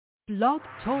Blog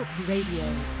Talk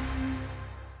Radio.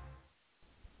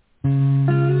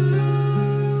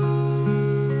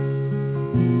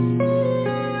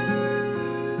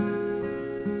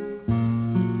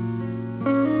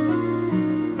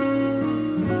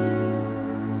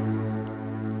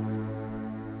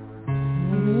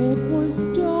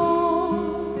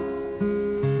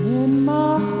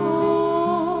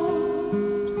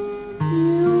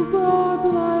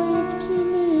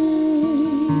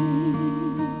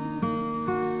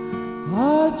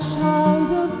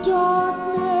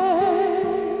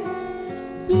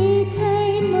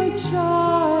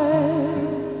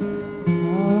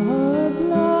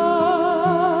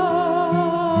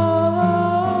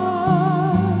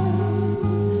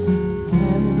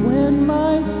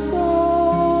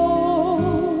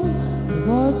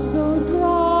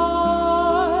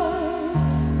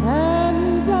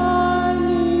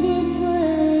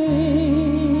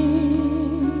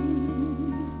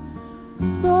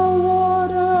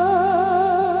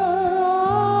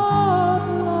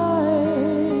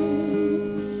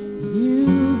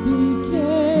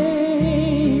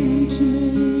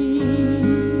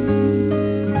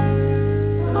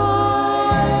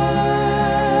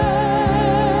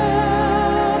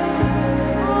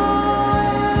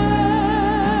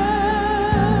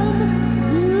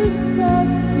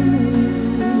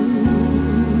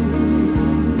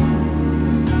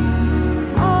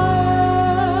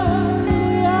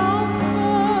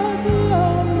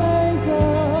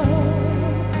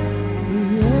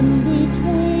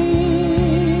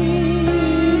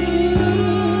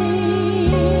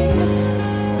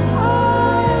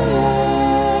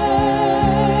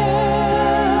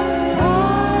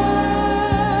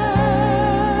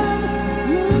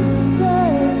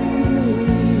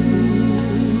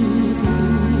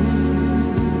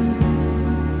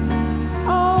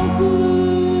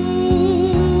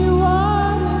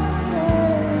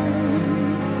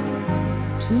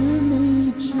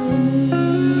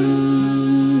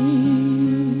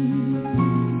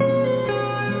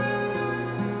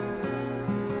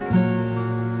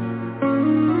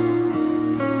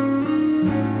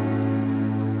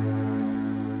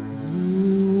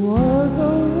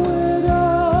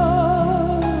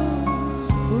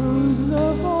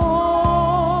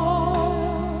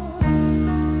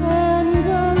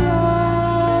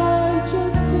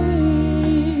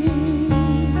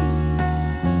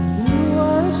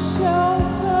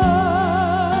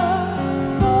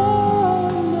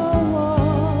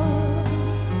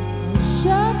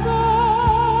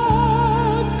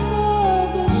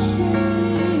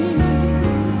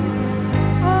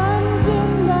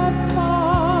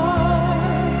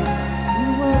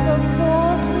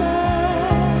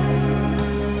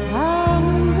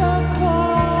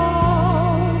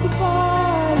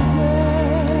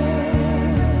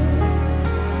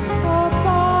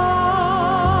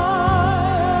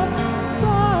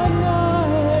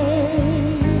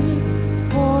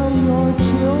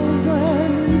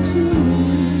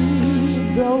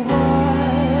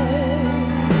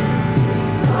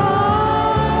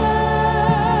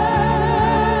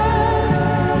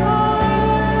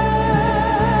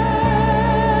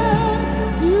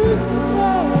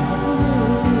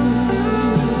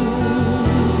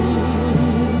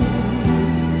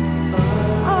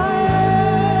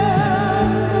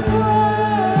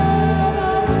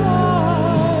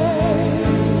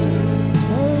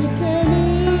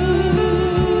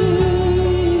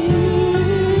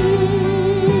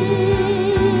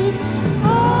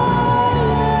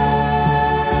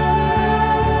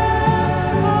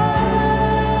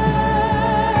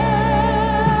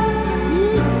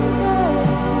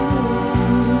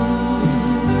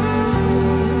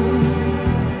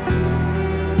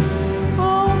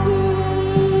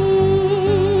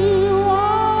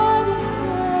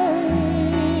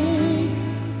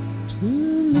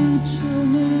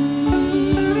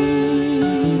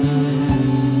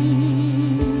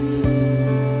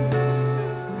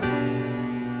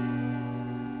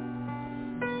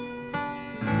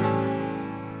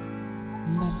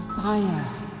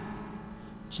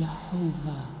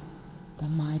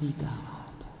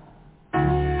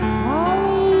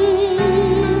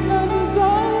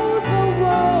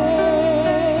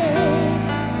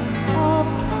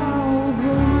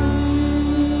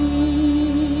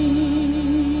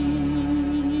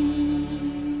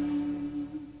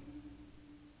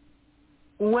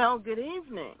 Well, good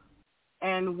evening,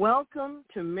 and welcome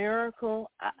to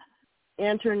Miracle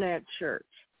Internet Church.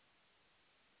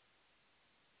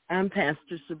 I'm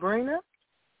Pastor Sabrina,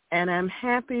 and I'm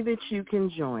happy that you can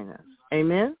join us.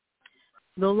 Amen.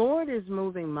 The Lord is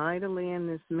moving mightily in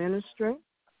this ministry,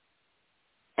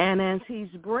 And as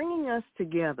he's bringing us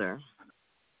together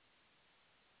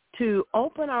to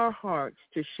open our hearts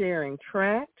to sharing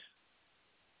tracts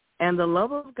and the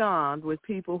love of God with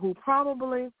people who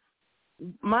probably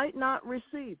might not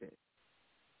receive it,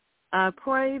 I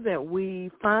pray that we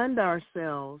find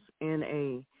ourselves in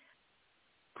a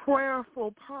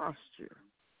prayerful posture,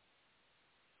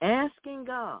 asking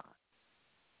God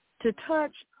to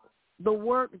touch the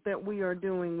work that we are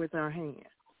doing with our hands,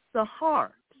 the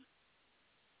hearts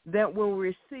that will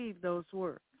receive those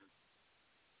works.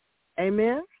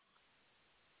 Amen?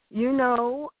 You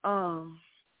know,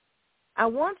 I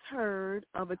once heard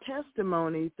of a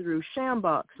testimony through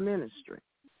Shambach's ministry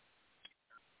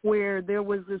where there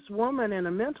was this woman in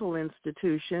a mental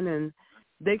institution, and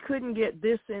they couldn't get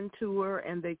this into her,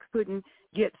 and they couldn't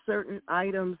get certain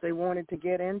items they wanted to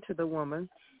get into the woman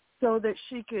so that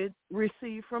she could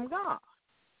receive from God.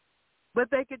 But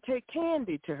they could take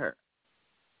candy to her.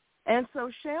 And so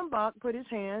Shambach put his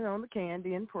hand on the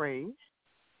candy and prayed.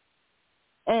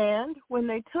 And when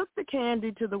they took the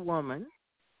candy to the woman,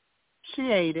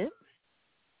 she ate it.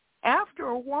 After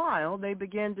a while, they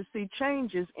began to see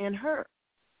changes in her.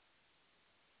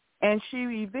 And she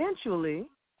eventually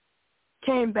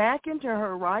came back into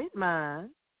her right mind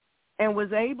and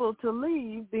was able to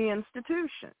leave the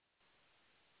institution.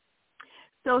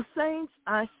 So, saints,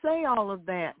 I say all of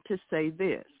that to say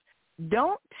this.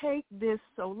 Don't take this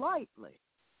so lightly.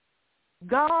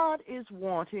 God is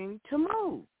wanting to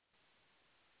move.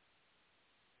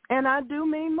 And I do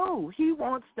mean move. He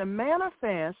wants to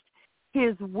manifest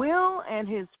his will and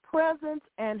his presence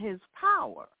and his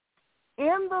power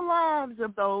in the lives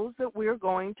of those that we're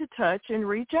going to touch and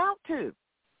reach out to.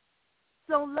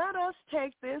 So let us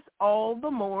take this all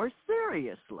the more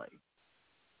seriously.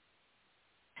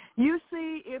 You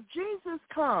see, if Jesus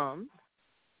comes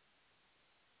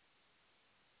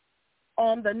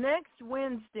on the next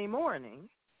Wednesday morning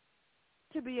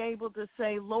to be able to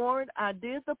say, Lord, I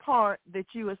did the part that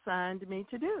you assigned me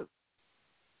to do,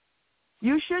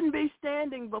 you shouldn't be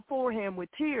standing before him with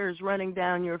tears running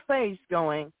down your face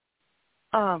going,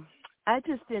 I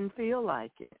just didn't feel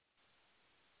like it.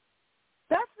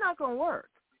 That's not going to work.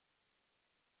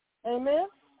 Amen?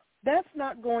 That's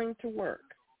not going to work.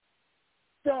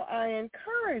 So I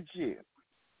encourage you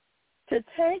to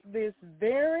take this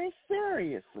very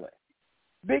seriously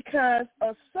because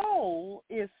a soul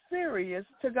is serious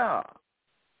to God.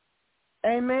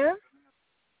 Amen?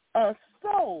 A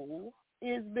soul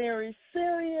is very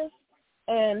serious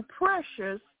and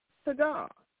precious to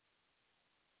God.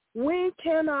 We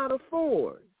cannot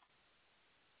afford,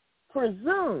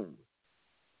 presume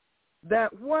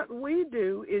that what we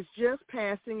do is just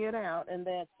passing it out and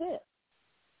that's it.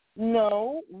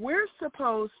 No, we're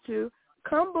supposed to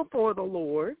come before the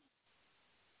Lord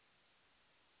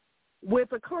with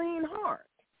a clean heart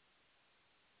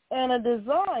and a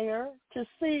desire to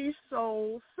see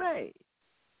souls saved.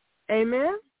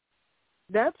 Amen?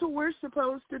 That's what we're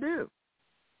supposed to do.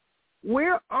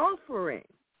 We're offering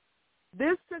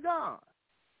this to God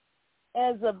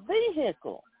as a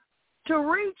vehicle to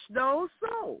reach those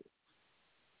souls.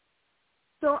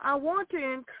 So I want to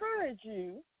encourage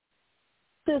you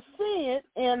to see it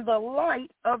in the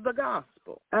light of the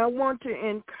gospel. I want to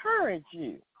encourage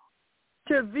you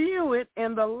to view it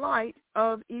in the light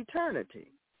of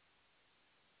eternity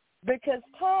because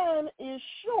time is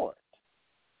short.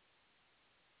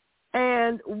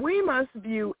 And we must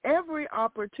view every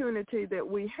opportunity that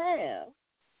we have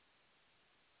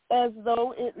as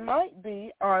though it might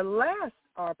be our last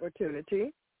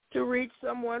opportunity to reach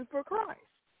someone for Christ.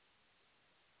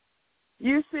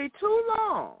 You see, too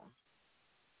long,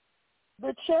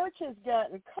 the church has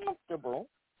gotten comfortable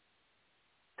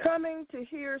coming to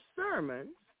hear sermons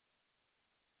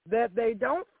that they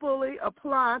don't fully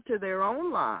apply to their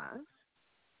own lives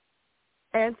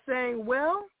and saying,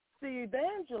 well, it's the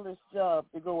evangelist's job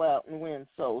to go out and win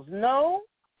souls. No,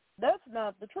 that's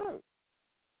not the truth.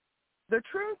 The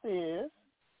truth is,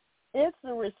 it's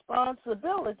the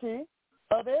responsibility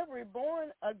of every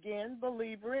born-again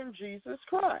believer in Jesus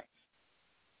Christ.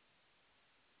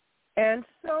 And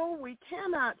so we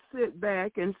cannot sit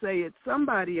back and say it's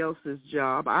somebody else's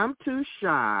job. I'm too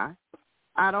shy.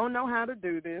 I don't know how to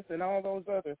do this and all those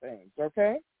other things,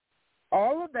 okay?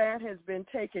 All of that has been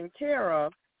taken care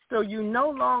of, so you no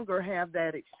longer have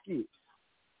that excuse.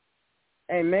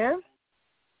 Amen?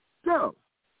 So,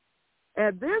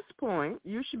 at this point,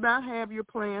 you should about have your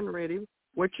plan ready,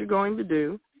 what you're going to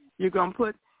do. You're going to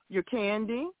put your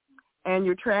candy and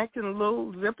your tract in a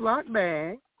little Ziploc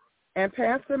bag and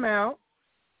pass them out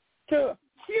to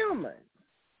human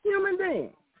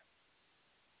beings,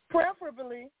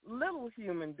 preferably little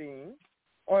human beings,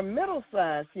 or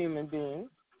middle-sized human beings,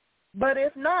 but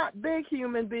if not, big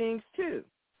human beings too.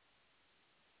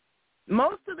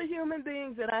 Most of the human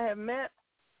beings that I have met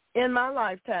in my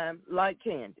lifetime like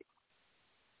candy.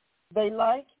 They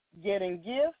like getting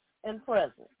gifts and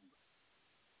presents.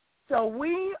 So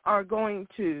we are going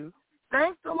to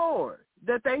thank the Lord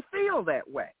that they feel that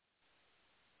way.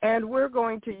 And we're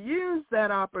going to use that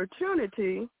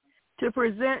opportunity to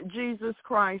present Jesus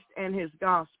Christ and his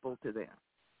gospel to them.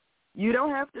 You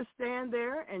don't have to stand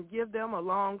there and give them a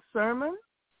long sermon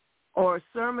or a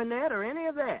sermonette or any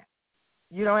of that.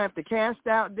 You don't have to cast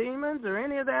out demons or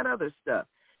any of that other stuff.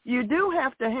 You do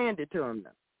have to hand it to them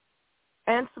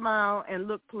and smile and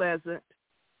look pleasant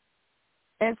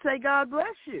and say, God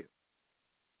bless you.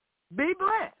 Be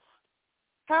blessed.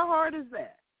 How hard is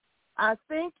that? I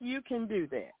think you can do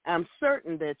that. I'm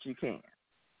certain that you can.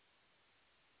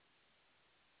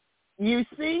 You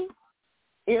see,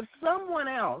 if someone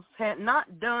else had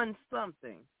not done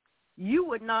something, you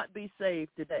would not be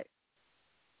saved today.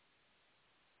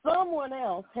 Someone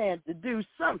else had to do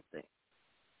something.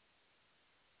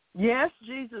 Yes,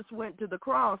 Jesus went to the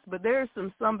cross, but there's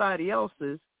somebody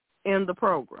else's in the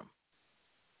program.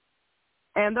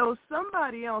 And those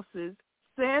somebody else's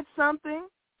said something,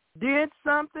 did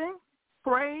something,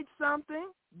 prayed something,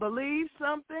 believed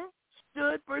something,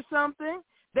 stood for something.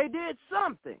 They did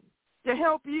something to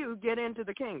help you get into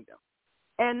the kingdom.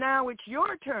 And now it's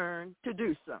your turn to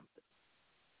do something.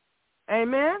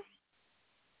 Amen?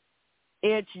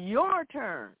 It's your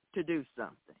turn to do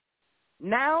something.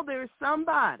 Now there's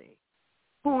somebody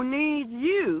who needs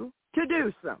you to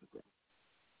do something.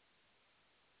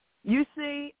 You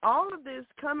see, all of this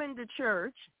coming to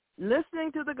church,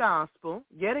 listening to the gospel,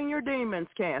 getting your demons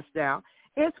cast out,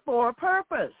 it's for a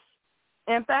purpose.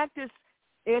 In fact,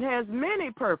 it has many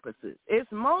purposes.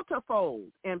 It's multifold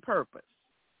in purpose.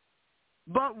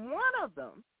 But one of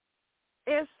them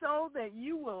is so that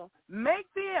you will make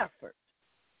the effort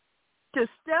to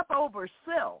step over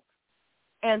self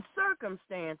and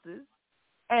circumstances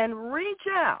and reach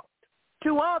out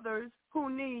to others who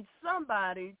need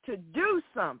somebody to do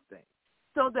something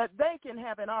so that they can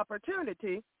have an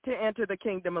opportunity to enter the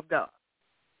kingdom of God.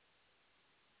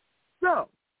 So,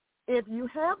 if you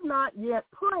have not yet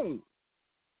prayed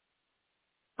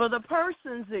for the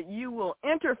persons that you will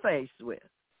interface with,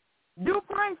 do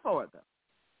pray for them.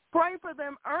 Pray for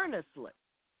them earnestly.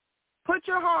 Put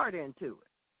your heart into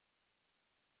it.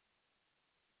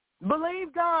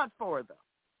 Believe God for them.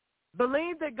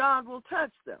 Believe that God will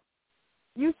touch them.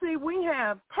 You see, we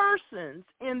have persons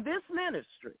in this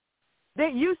ministry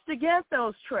that used to get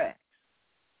those tracts,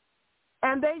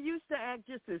 and they used to act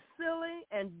just as silly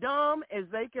and dumb as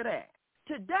they could act.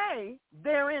 Today,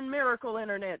 they're in Miracle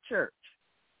Internet Church.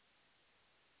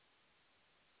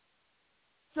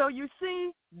 So you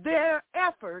see, their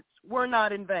efforts were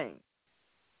not in vain.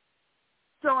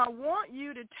 So I want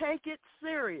you to take it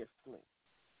seriously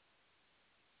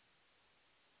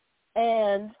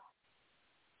and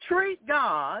treat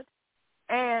God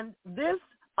and this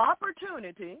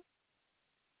opportunity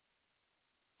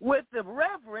with the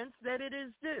reverence that it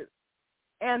is due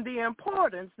and the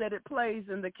importance that it plays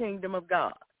in the kingdom of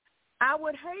God. I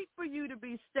would hate for you to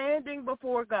be standing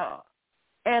before God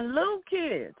and little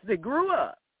kids that grew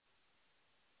up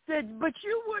said, but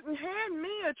you wouldn't hand me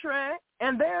a tract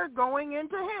and they're going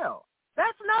into hell.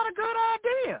 That's not a good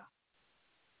idea.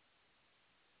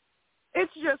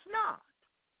 It's just not.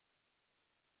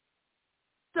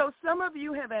 So some of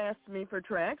you have asked me for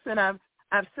tracts, and I've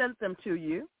sent them to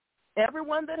you.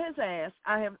 Everyone that has asked,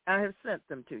 I have sent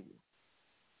them to you.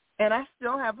 And I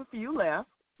still have a few left,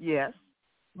 yes,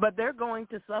 but they're going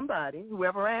to somebody,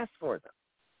 whoever asked for them.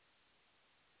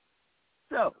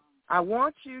 So I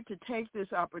want you to take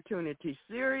this opportunity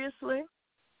seriously.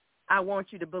 I want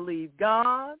you to believe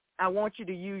God. I want you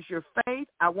to use your faith.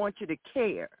 I want you to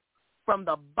care from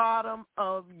the bottom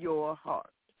of your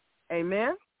heart.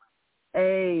 Amen?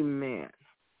 Amen.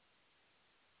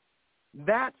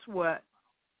 That's what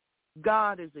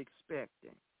God is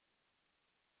expecting.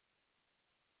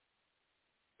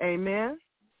 Amen?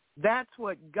 That's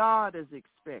what God is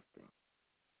expecting.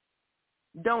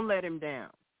 Don't let him down.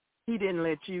 He didn't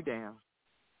let you down.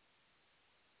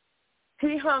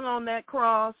 He hung on that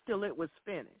cross till it was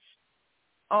finished.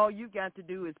 All you got to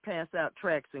do is pass out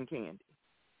tracts and candy.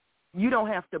 You don't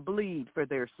have to bleed for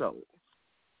their souls.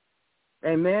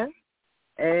 Amen?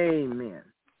 Amen.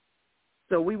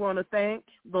 So we want to thank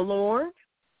the Lord.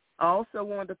 I also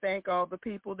want to thank all the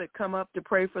people that come up to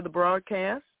pray for the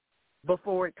broadcast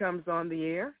before it comes on the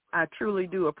air. I truly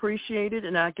do appreciate it,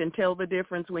 and I can tell the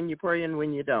difference when you pray and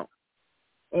when you don't.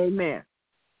 Amen.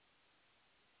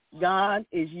 God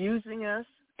is using us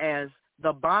as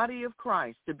the body of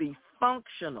Christ to be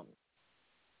functional,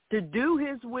 to do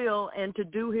his will and to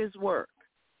do his work.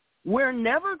 We're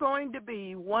never going to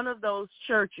be one of those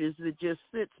churches that just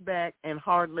sits back and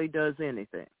hardly does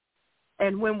anything.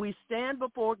 And when we stand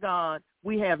before God,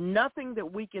 we have nothing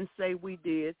that we can say we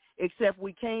did except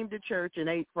we came to church and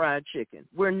ate fried chicken.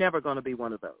 We're never going to be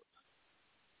one of those.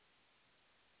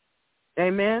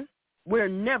 Amen? We're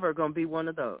never going to be one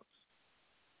of those.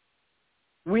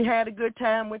 We had a good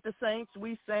time with the saints.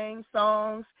 We sang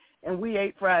songs and we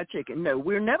ate fried chicken. No,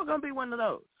 we're never going to be one of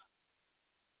those.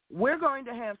 We're going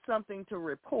to have something to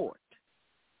report,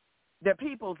 that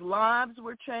people's lives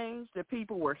were changed, that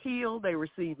people were healed, they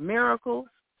received miracles,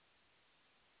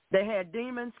 they had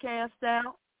demons cast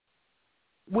out,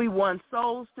 we won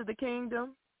souls to the kingdom,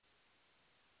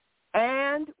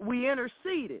 and we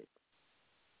interceded.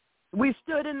 We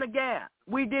stood in the gap.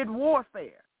 We did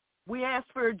warfare. We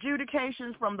asked for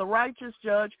adjudications from the righteous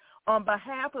judge on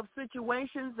behalf of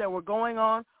situations that were going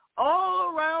on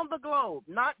all around the globe,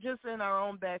 not just in our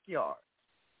own backyard.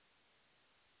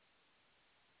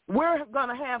 We're going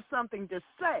to have something to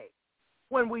say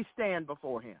when we stand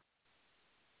before him.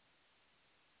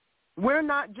 We're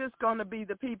not just going to be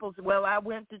the people, well, I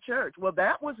went to church. Well,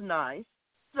 that was nice.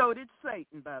 So did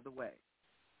Satan, by the way.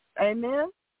 Amen?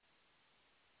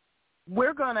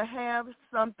 We're going to have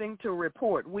something to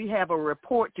report. We have a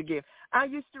report to give. I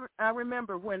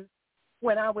remember when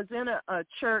I was in a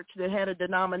church that had a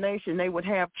denomination, they would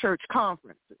have church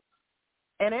conferences.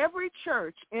 And every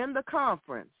church in the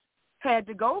conference had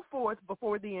to go forth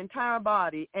before the entire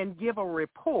body and give a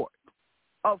report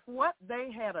of what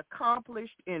they had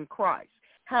accomplished in Christ,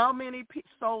 how many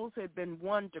souls had been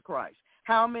won to Christ,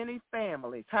 how many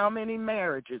families, how many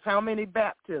marriages, how many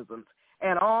baptisms,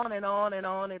 and on and on and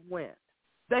on it went.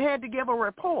 They had to give a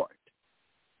report.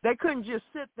 They couldn't just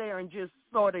sit there and just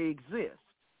sort of exist.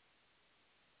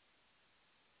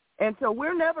 And so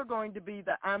we're never going to be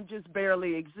the I'm just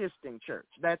barely existing church.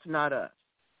 That's not us.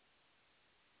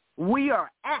 We are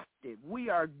active.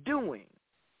 We are doing.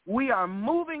 We are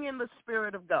moving in the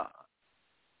Spirit of God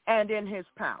and in his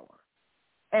power.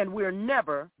 And we're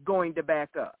never going to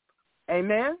back up.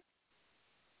 Amen?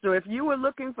 So if you were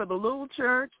looking for the little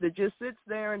church that just sits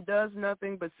there and does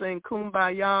nothing but sing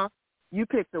Kumbaya, you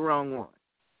picked the wrong one.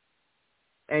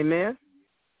 Amen?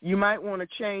 You might want to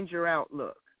change your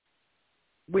outlook.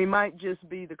 We might just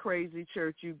be the crazy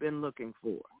church you've been looking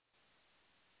for.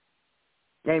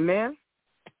 Amen?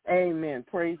 Amen.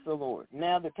 Praise the Lord.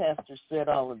 Now that Pastor said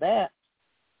all of that,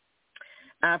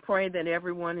 I pray that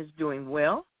everyone is doing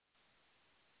well.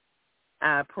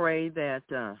 I pray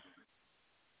that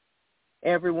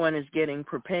everyone is getting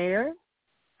prepared.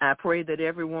 I pray that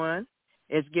everyone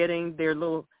is getting their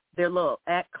little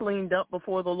act cleaned up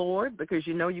before the Lord, because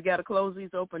you know you got to close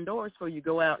these open doors before you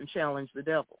go out and challenge the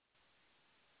devil.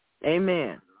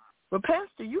 Amen. But,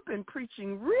 Pastor, you've been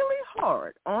preaching really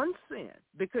hard on sin,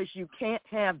 because you can't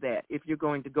have that if you're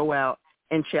going to go out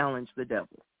and challenge the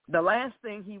devil. The last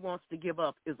thing he wants to give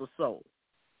up is a soul.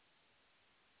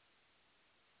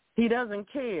 He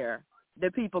doesn't care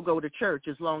that people go to church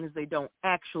as long as they don't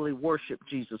actually worship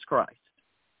Jesus Christ.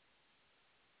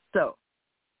 So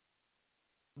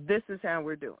this is how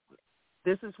we're doing it.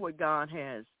 This is what God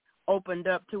has opened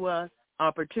up to us,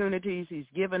 opportunities he's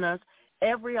given us.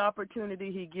 Every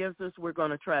opportunity he gives us, we're going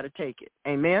to try to take it.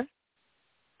 Amen?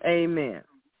 Amen.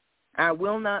 I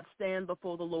will not stand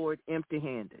before the Lord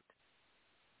empty-handed.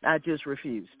 I just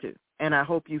refuse to. And I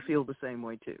hope you feel the same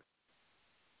way too.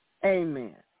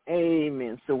 Amen.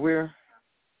 Amen. So we're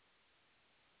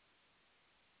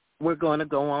going to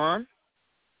go on.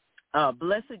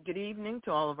 Blessed good evening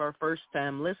to all of our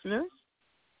first-time listeners.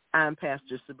 I'm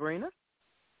Pastor Sabrina.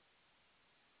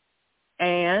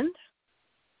 And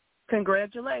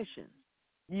congratulations.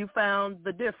 You found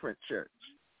the different church.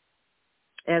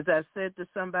 As I said to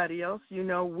somebody else, you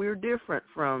know, we're different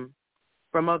from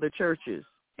other churches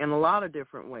in a lot of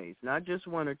different ways, not just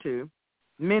one or two,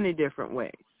 many different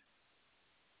ways.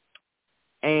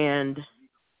 And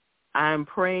I'm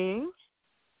praying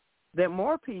that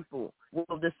more people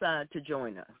will decide to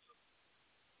join us,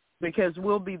 because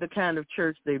we'll be the kind of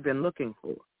church they've been looking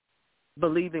for,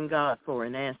 believing God for,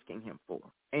 and asking him for.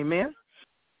 Amen?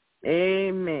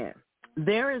 Amen.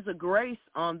 There is a grace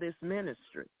on this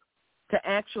ministry to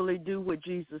actually do what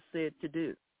Jesus said to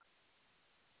do.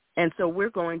 And so we're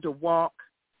going to walk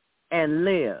and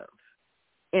live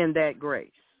in that grace.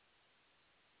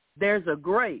 There's a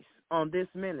grace on this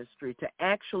ministry to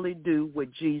actually do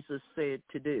what Jesus said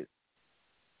to do.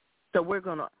 So we're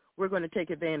going to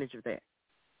take advantage of that.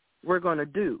 We're going to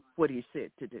do what he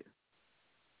said to do.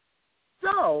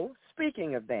 So,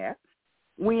 speaking of that,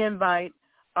 we invite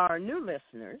our new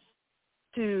listeners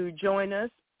to join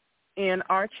us in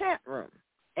our chat room.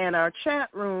 And our chat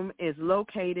room is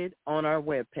located on our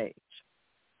webpage.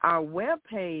 Our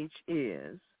webpage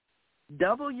is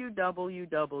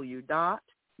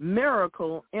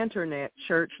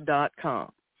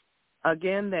www.miracleinternetchurch.com.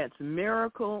 Again, that's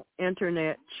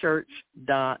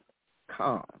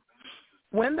miracleinternetchurch.com.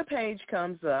 When the page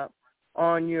comes up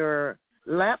on your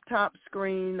laptop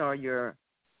screen or your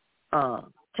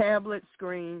tablet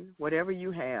screen, whatever you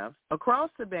have,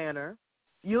 across the banner,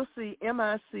 you'll see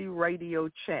MIC Radio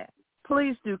Chat.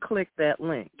 Please do click that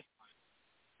link.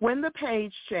 When the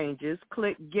page changes,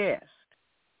 click Guest.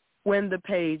 When the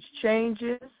page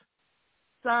changes,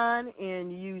 sign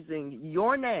in using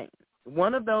your name,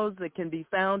 one of those that can be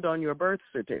found on your birth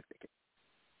certificate,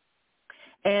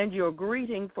 and your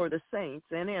greeting for the saints,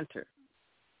 and enter.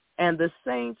 And the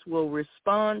saints will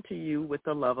respond to you with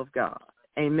the love of God.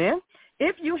 Amen?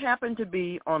 If you happen to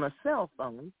be on a cell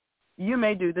phone, you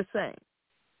may do the same.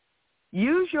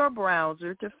 Use your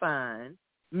browser to find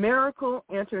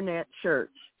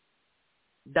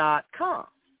miracleinternetchurch.com.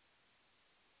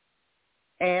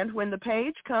 And when the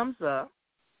page comes up,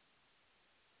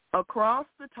 across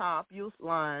the top, you'll see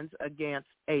lines against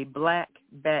a black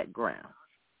background.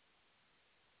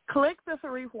 Click the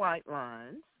 3 white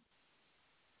lines,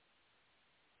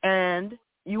 and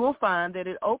you will find that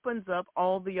it opens up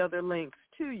all the other links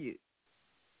to you.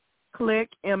 Click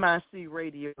MIC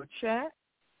Radio Chat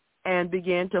and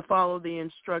begin to follow the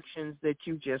instructions that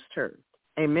you just heard.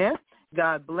 Amen.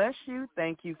 God bless you.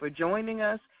 Thank you for joining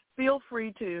us. Feel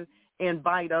free to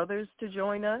invite others to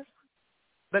join us,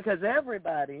 because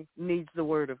everybody needs the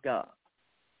Word of God.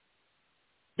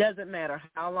 Doesn't matter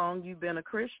how long you've been a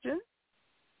Christian,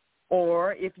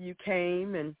 or if you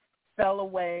came and fell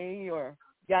away or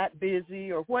got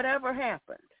busy or whatever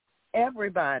happened.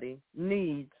 Everybody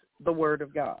needs the Word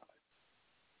of God.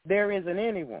 There isn't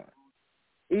anyone.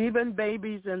 Even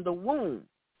babies in the womb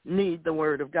need the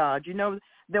Word of God. You know,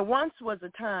 there once was a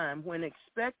time when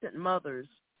expectant mothers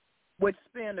would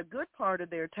spend a good part of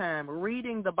their time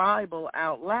reading the Bible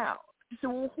out loud. So,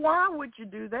 well, why would you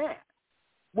do that?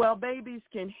 Well, babies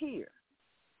can hear.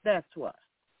 That's why.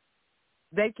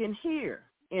 They can hear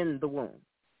in the womb.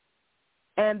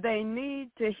 And they need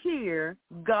to hear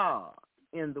God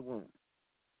in the womb.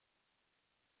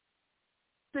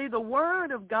 See, the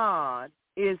Word of God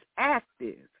is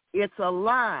active. It's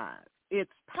alive.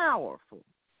 It's powerful.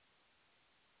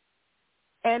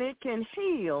 And it can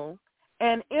heal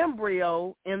an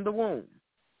embryo in the womb.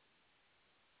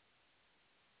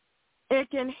 It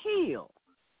can heal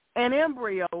an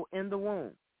embryo in the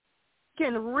womb.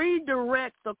 Can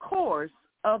redirect the course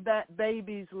of that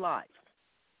baby's life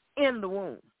in the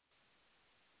womb.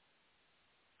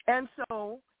 And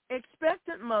so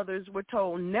expectant mothers were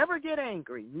told, never get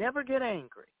angry, never get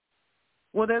angry.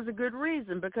 Well, there's a good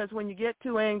reason, because when you get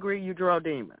too angry, you draw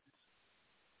demons.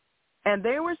 And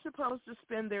they were supposed to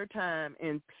spend their time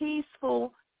in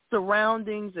peaceful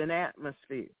surroundings and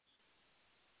atmospheres,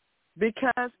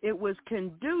 because it was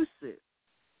conducive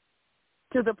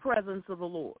to the presence of the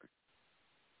Lord.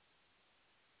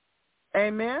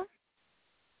 Amen?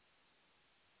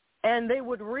 And they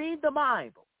would read the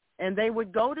Bible, and they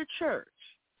would go to church.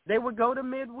 They would go to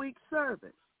midweek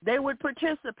service. They would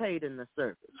participate in the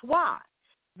service. Why?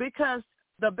 Because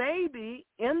the baby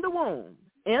in the womb,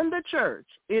 in the church,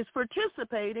 is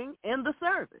participating in the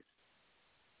service.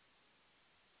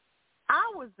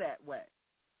 I was that way.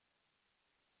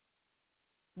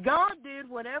 God did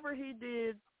whatever he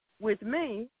did with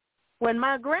me when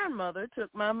my grandmother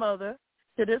took my mother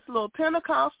to this little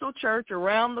Pentecostal church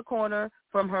around the corner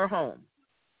from her home.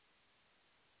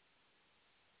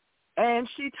 And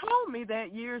she told me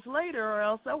that years later, or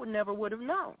else I never would have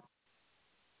known.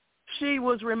 She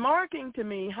was remarking to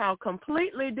me how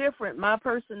completely different my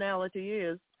personality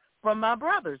is from my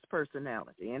brother's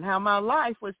personality, and how my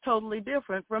life was totally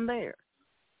different from theirs.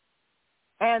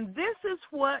 And this is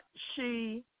what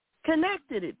she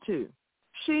connected it to.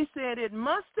 She said, it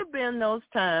must have been those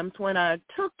times when I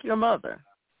took your mother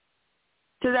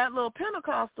to that little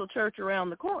Pentecostal church around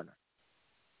the corner.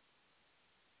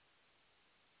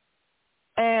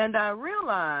 And I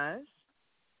realized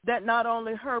that not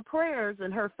only her prayers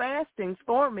and her fastings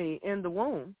for me in the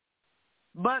womb,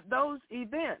 but those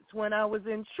events when I was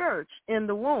in church in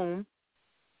the womb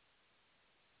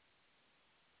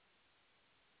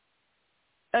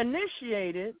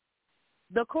initiated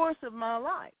the course of my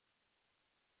life.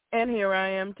 And here I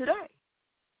am today.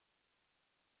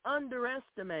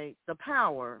 Underestimate the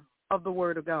power of the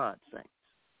Word of God, saints.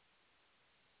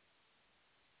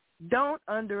 Don't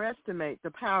underestimate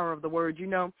the power of the word. You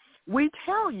know, we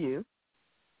tell you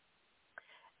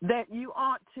that you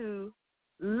ought to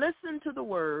listen to the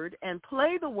word and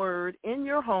play the word in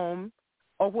your home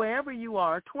or wherever you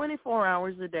are 24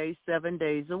 hours a day, 7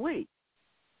 days a week.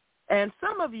 And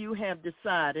some of you have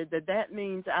decided that that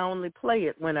means I only play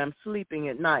it when I'm sleeping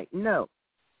at night. No.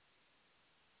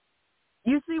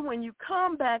 You see, when you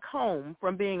come back home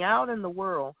from being out in the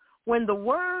world, when the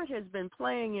word has been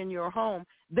playing in your home,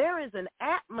 there is an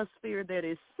atmosphere that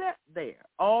is set there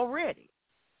already.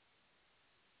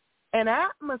 An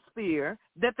atmosphere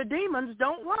that the demons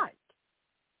don't like.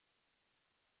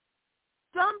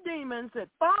 Some demons that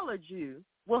followed you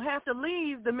will have to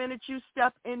leave the minute you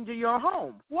step into your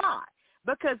home. Why?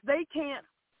 Because they can't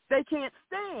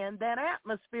stand that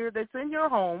atmosphere that's in your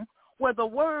home where the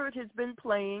word has been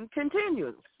playing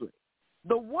continuously.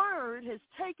 The word has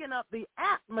taken up the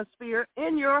atmosphere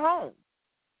in your home.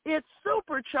 It's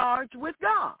supercharged with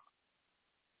God.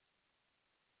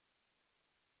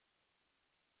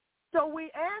 So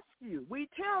we ask you, we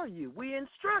tell you, we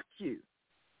instruct you.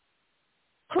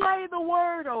 Play the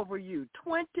word over you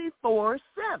 24/7.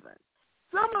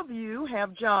 Some of you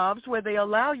have jobs where they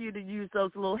allow you to use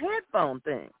those little headphone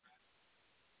things.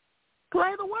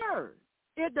 Play the word.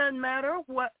 It doesn't matter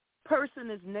what person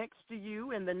is next to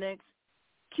you in the next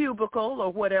cubicle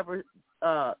or whatever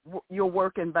your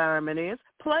work environment is.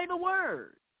 Play the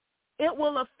word. It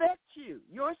will affect you.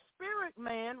 Your spirit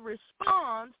man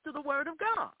responds to the word of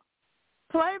God.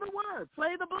 Play the word.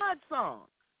 Play the blood song.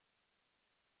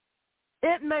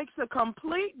 It makes a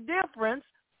complete difference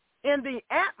in the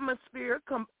atmosphere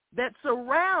that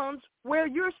surrounds where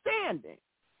you're standing.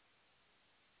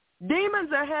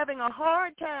 Demons are having a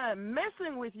hard time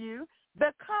messing with you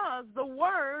because the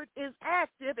word is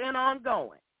active and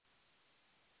ongoing.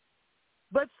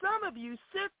 But some of you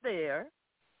sit there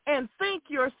and think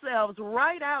yourselves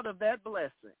right out of that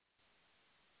blessing.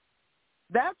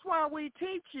 That's why we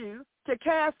teach you to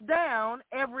cast down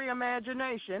every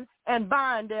imagination and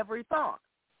bind every thought.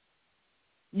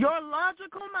 Your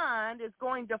logical mind is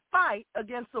going to fight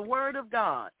against the word of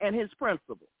God and his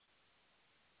principles.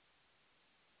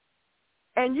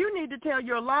 And you need to tell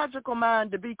your logical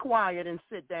mind to be quiet and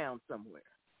sit down somewhere.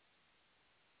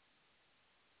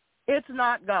 It's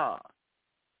not God.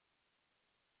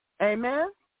 Amen?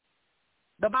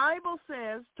 The Bible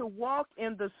says to walk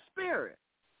in the Spirit.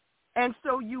 And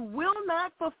so you will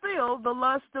not fulfill the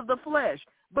lust of the flesh,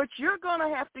 but you're going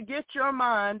to have to get your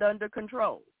mind under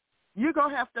control. You're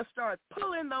going to have to start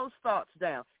pulling those thoughts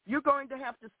down. You're going to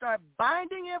have to start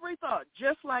binding every thought,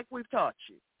 just like we've taught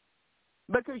you,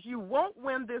 because you won't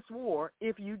win this war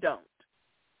if you don't.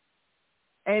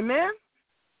 Amen?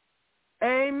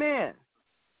 Amen.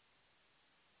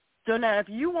 So now if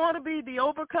you want to be the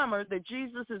overcomer that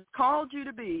Jesus has called you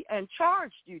to be and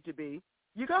charged you to be,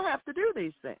 you're going to have to do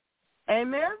these things.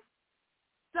 Amen?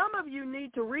 Some of you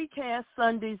need to recast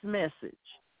Sunday's message.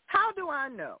 How do I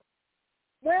know?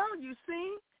 Well, you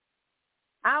see,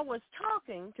 I was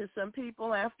talking to some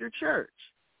people after church,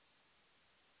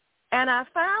 and I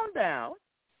found out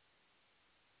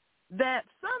that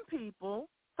some people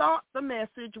thought the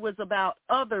message was about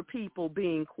other people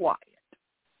being quiet.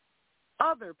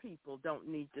 Other people don't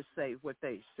need to say what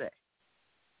they say.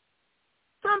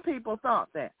 Some people thought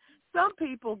that. Some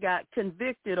people got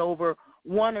convicted over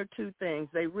one or two things.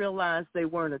 They realized they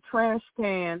weren't a trash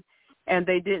can and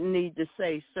they didn't need to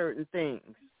say certain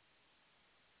things.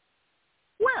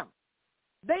 Well,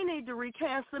 they need to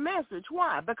recast the message.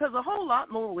 Why? Because a whole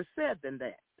lot more was said than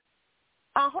that.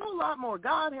 A whole lot more.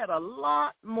 God had a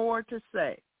lot more to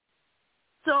say.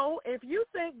 So if you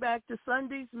think back to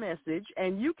Sunday's message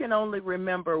and you can only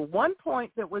remember one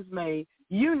point that was made,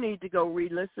 you need to go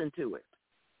re-listen to it,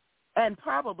 and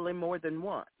probably more than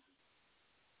once,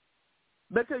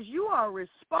 because you are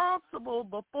responsible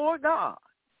before God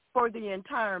for the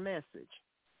entire message.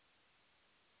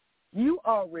 You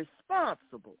are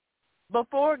responsible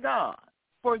before God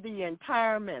for the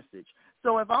entire message.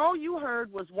 So if all you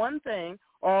heard was one thing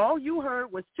or all you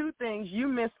heard was two things, you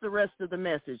missed the rest of the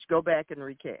message. Go back and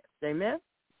recast. Amen?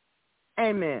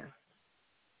 Amen.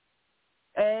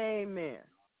 Amen.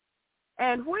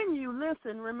 And when you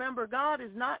listen, remember, God is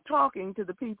not talking to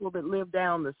the people that live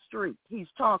down the street. He's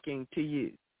talking to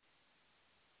you.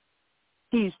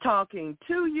 He's talking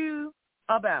to you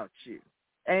about you.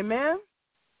 Amen?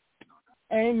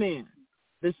 Amen.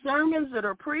 The sermons that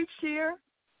are preached here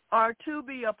are to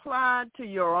be applied to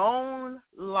your own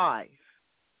life.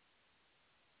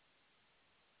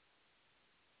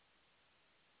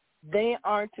 They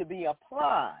are to be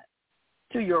applied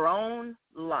to your own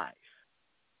life.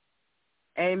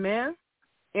 Amen?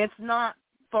 It's not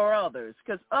for others,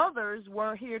 because others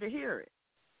weren't here to hear it.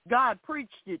 God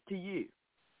preached it to you.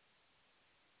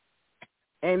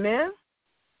 Amen?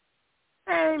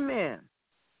 Amen.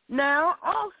 Now,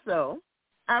 also,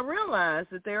 I realize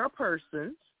that there are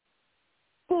persons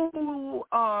who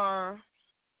are,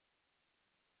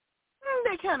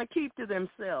 they kind of keep to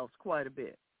themselves quite a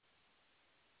bit,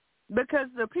 because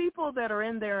the people that are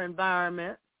in their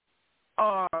environment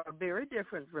are very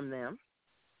different from them,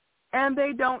 and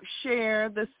they don't share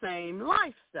the same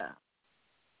lifestyle.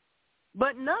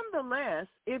 But nonetheless,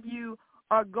 if you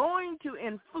are going to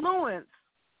influence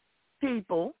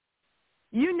people,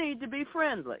 you need to be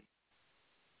friendly.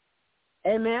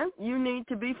 Amen? You need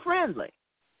to be friendly.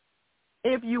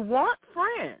 If you want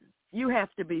friends, you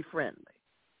have to be friendly.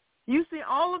 You see,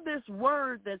 all of this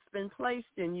word that's been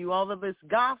placed in you, all of this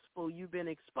gospel you've been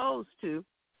exposed to,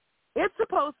 it's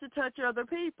supposed to touch other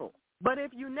people. But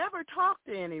if you never talk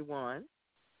to anyone,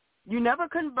 you never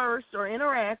converse or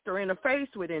interact or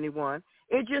interface with anyone,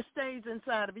 it just stays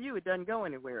inside of you. It doesn't go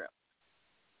anywhere else.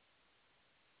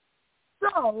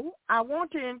 So I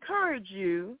want to encourage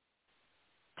you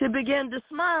to begin to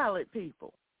smile at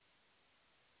people.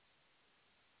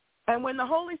 And when the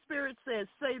Holy Spirit says,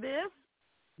 say this,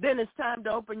 then it's time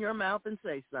to open your mouth and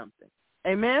say something.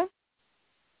 Amen?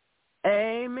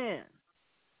 Amen.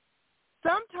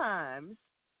 Sometimes,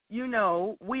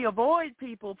 we avoid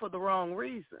people for the wrong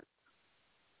reason.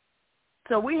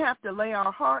 So we have to lay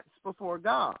our hearts before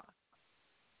God.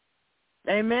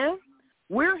 Amen?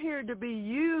 We're here to be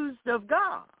used of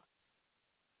God.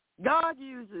 God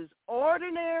uses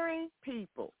ordinary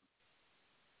people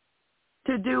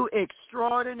to do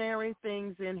extraordinary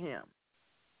things in him.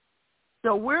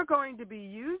 So we're going to be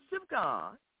used of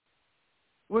God.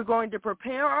 We're going to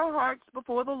prepare our hearts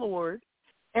before the Lord,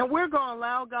 and we're going to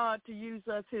allow God to use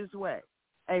us his way.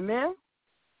 Amen?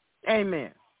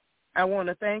 Amen. I want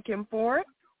to thank him for it,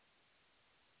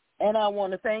 and I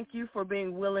want to thank you for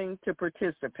being willing to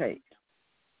participate.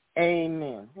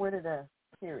 Amen.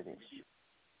 Here it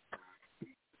is.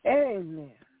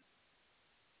 Amen.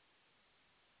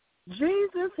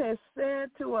 Jesus has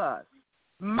said to us,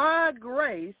 my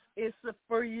grace is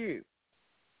for you,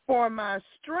 for my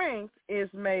strength is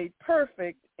made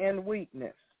perfect in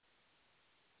weakness.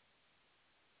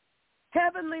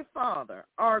 Heavenly Father,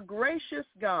 our gracious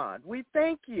God, we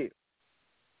thank you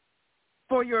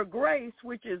for your grace,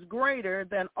 which is greater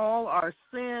than all our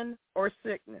sin or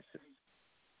sicknesses.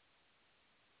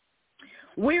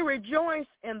 We rejoice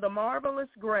in the marvelous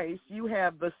grace you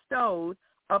have bestowed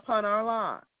upon our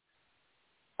lives.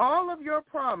 All of your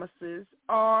promises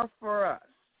are for us.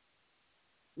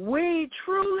 We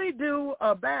truly do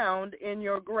abound in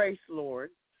your grace, Lord,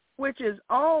 which is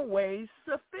always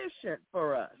sufficient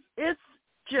for us. It's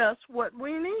just what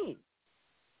we need.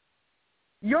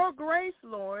 Your grace,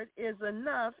 Lord, is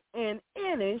enough in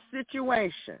any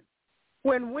situation.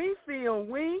 When we feel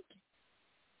weak,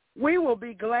 we will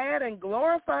be glad and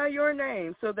glorify your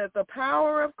name so that the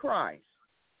power of Christ,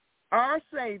 our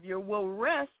Savior, will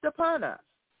rest upon us.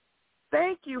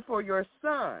 Thank you for your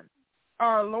Son,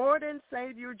 our Lord and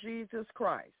Savior Jesus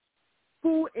Christ,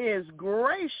 who is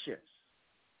gracious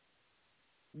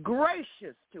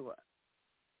to us.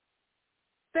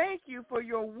 Thank you for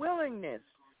your willingness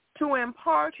to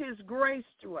impart his grace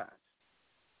to us.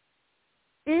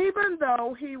 Even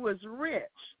though he was rich,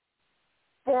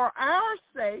 for our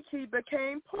sake he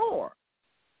became poor,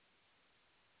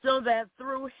 so that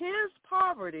through his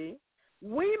poverty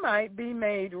we might be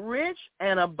made rich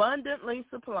and abundantly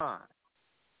supplied.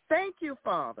 Thank you,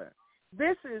 Father.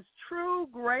 This is true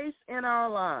grace in our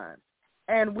lives,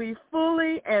 and we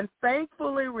fully and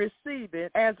thankfully receive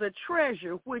it as a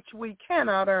treasure which we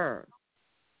cannot earn.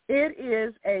 It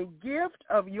is a gift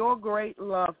of your great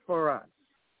love for us.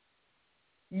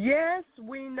 Yes,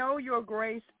 we know your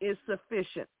grace is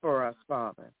sufficient for us,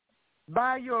 Father.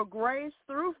 By your grace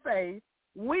through faith,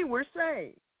 we were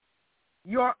saved.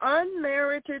 Your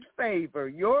unmerited favor,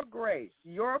 your grace,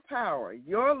 your power,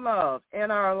 your love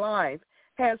in our life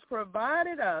has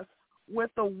provided us with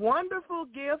the wonderful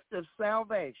gift of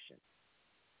salvation.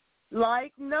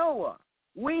 Like Noah,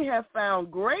 we have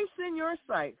found grace in your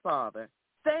sight, Father.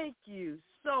 Thank you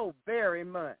so very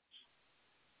much.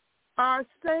 Our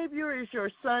Savior is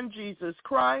your Son, Jesus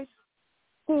Christ,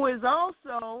 who is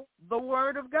also the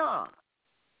Word of God.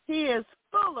 He is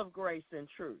full of grace and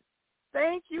truth.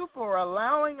 Thank you for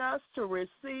allowing us to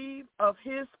receive of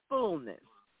his fullness,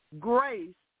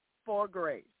 grace for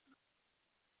grace.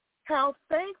 How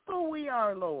thankful we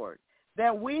are, Lord,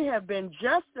 that we have been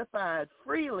justified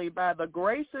freely by the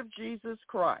grace of Jesus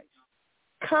Christ.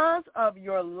 Because of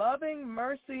your loving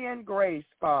mercy and grace,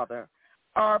 Father,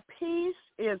 Our peace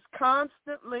is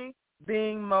constantly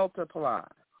being multiplied.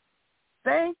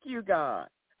 Thank you, God,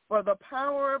 for the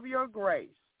power of your grace,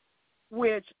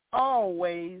 which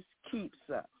always keeps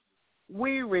us.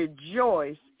 We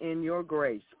rejoice in your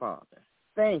grace, Father.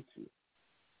 Thank you.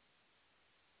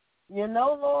 You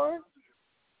know, Lord,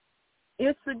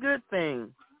 it's a good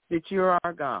thing that you're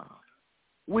our God.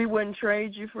 We wouldn't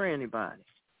trade you for anybody.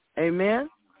 Amen?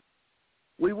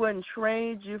 We wouldn't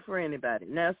trade you for anybody.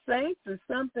 Now, saints, is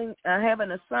something, I have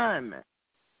an assignment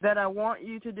that I want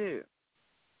you to do.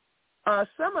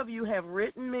 Some of you have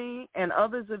written me, and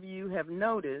others of you have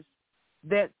noticed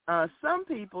that some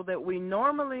people that we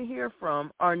normally hear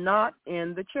from are not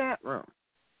in the chat room.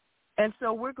 And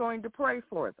so we're going to pray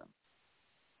for them.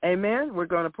 Amen? We're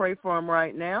going to pray for them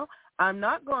right now. I'm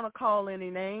not going to call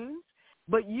any names,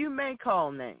 but you may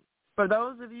call names. For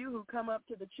those of you who come up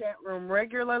to the chat room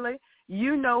regularly,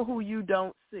 you know who you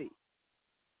don't see.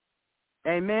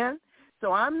 Amen?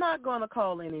 So I'm not going to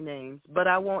call any names, but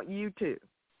I want you to.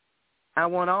 I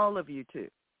want all of you to.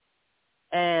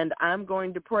 And I'm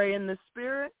going to pray in the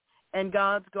Spirit, and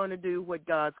God's going to do what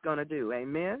God's going to do.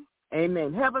 Amen?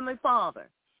 Amen. Heavenly Father,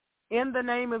 in the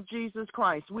name of Jesus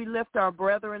Christ, we lift our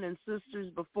brethren and sisters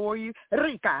before you.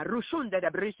 Rika, rushunda de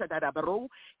brisha de bro,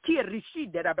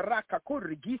 kirishi de braka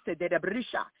kurgise de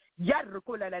brisha.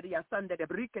 Yarukula la dia sande de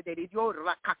brika de dio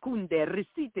rakakunde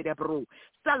risite de bro.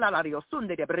 Salalario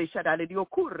sunde de brisha de dio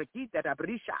kurgite de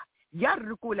brisha.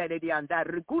 Yarukula de anda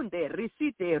rukunde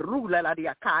risite rula la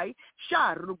dia kai.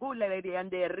 Sha rugula de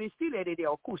ande risile de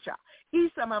okusha.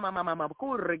 Isa mama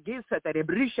kurgise de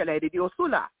brisha de dio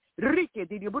sula. Rike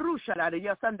di brusha la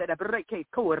dio sande de breke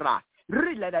kora.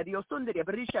 Rilla la dio sunde de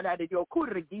brisha la dio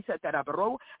kurgise de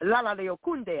bro. La dio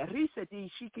kunde risite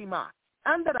shikima.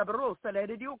 Andara brosa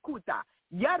le dio kuta,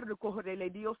 yarko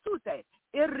le dio sute,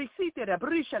 irrisite de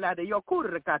brisha la de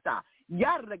yokurkata,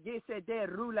 yargese de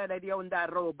rula de onda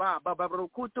roba,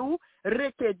 bababrukutu,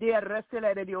 reke de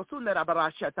resele de dio sundara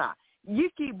brashata,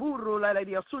 yiki burru la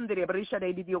dio sundere brisha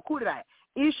de dio kura,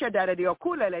 isha da dio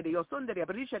kula le dio sundere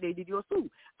brisha de dio su,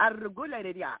 argula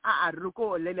de dia,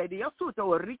 arruko le dio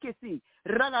suto, rikesi,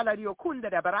 rala la dio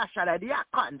kundere brasha la dia,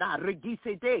 kanda,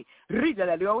 rigise de, rida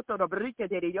la dio to brike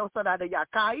de dio sana de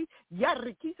yakai,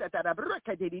 yarrikisa da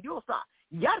braka de diosa,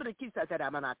 yarrikisa da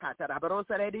manakata da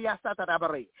brosa de dia sata da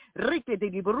bari, rike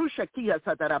de brusha kia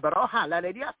sata da broha la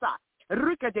dia sa.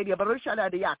 Ruka de brusha la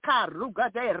dia car ruga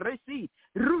de resi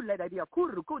rulla de dia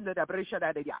kurkunda da brisha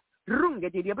da dia runga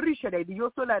de brisha de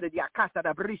dio sola de dia casa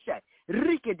da brisha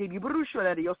rike de brusha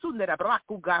la dio sunde da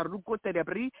braku garukote de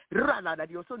bri rala da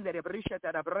dio sunde de brisha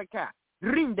da braka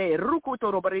rinde rukoto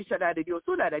ro brisha da dio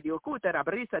sola da dio kuta da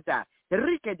brisha da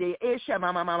rike de esha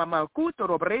mama kuto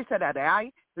ro brisha da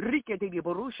ai rike de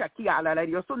brusha ki ala la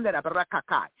dio sunde da braka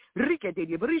kai rike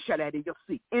de brisha la dio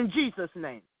si. In Jesus'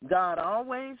 name, God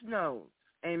always knows.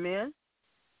 Amen.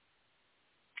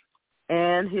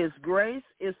 And his grace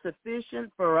is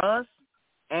sufficient for us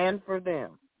and for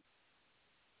them.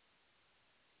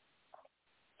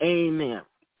 Amen.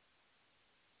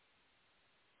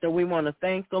 So we want to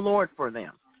thank the Lord for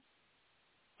them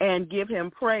and give him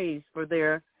praise for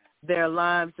their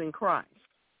lives in Christ.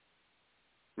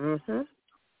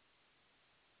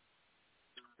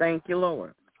 Thank you,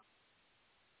 Lord.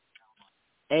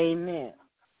 Amen.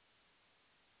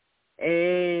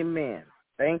 Amen.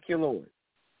 Thank you, Lord.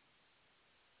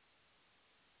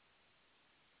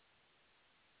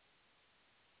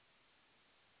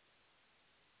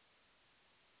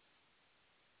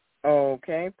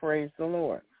 Okay, praise the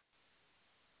Lord.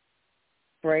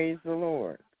 Praise the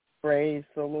Lord. Praise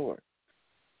the Lord.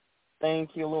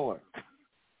 Thank you, Lord.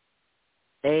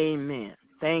 Amen.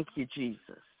 Thank you, Jesus.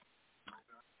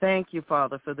 Thank you,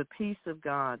 Father, for the peace of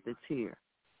God that's here.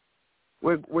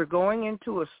 We're going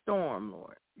into a storm,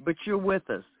 Lord, but you're with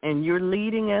us, and you're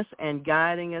leading us and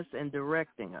guiding us and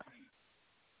directing us.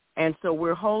 And so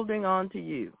we're holding on to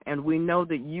you, and we know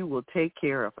that you will take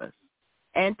care of us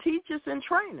and teach us and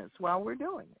train us while we're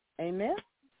doing it. Amen?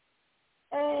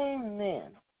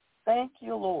 Amen. Thank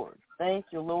you, Lord. Thank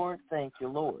you, Lord. Thank you,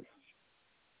 Lord.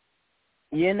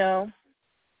 You know,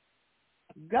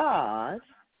 God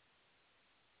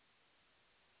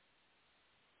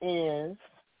is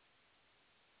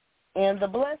in the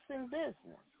blessing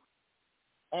business,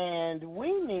 and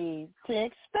we need to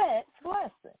expect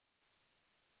blessing.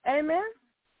 Amen?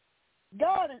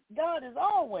 God is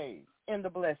always in the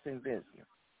blessing business,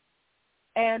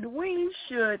 and we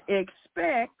should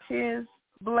expect his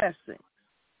blessings.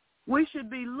 We should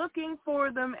be looking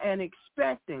for them and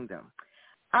expecting them.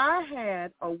 I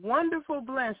had a wonderful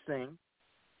blessing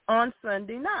on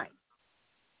Sunday night.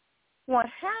 What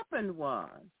happened was,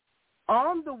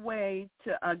 on the way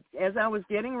to, as I was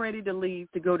getting ready to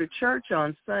leave to go to church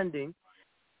on Sunday,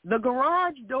 the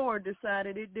garage door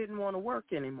decided it didn't want to work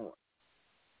anymore.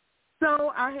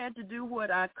 So I had to do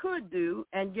what I could do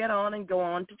and get on and go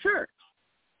on to church.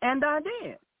 And I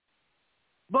did.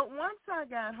 But once I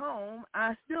got home,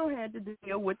 I still had to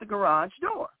deal with the garage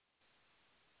door.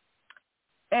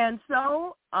 And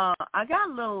so I got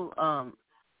a little,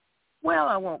 well,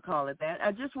 I won't call it that.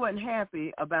 I just wasn't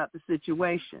happy about the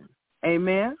situation.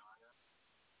 Amen?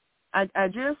 I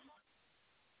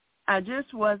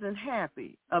just wasn't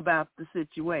happy about the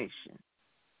situation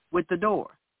with the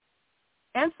door.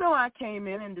 And so I came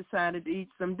in and decided to eat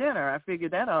some dinner. I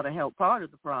figured that ought to help part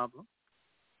of the problem.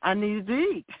 I needed to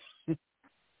eat.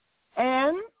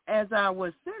 And as I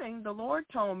was sitting, the Lord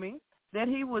told me that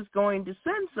he was going to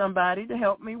send somebody to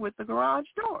help me with the garage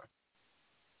door.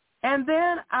 And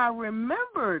then I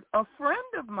remembered a friend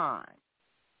of mine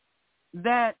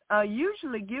that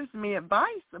usually gives me advice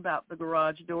about the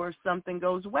garage door if something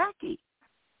goes wacky.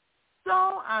 So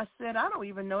I said, I don't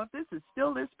even know if this is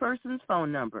still this person's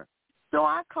phone number. So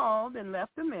I called and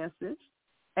left a message,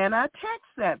 and I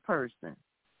texted that person.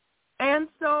 And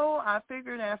so I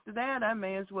figured after that I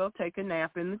may as well take a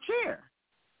nap in the chair.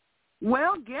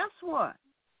 Well, guess what?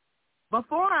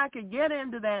 Before I could get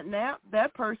into that nap,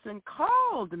 that person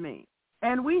called me,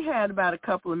 and we had about a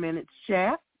couple of minutes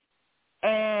chat,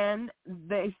 and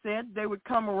they said they would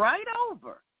come right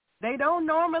over. They don't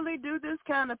normally do this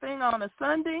kind of thing on a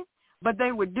Sunday, but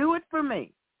they would do it for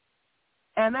me.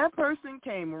 And that person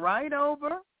came right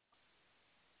over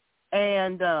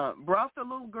and brought the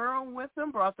little girl with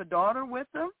them, brought the daughter with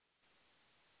them.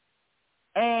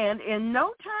 And in no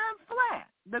time flat,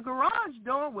 the garage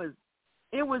door was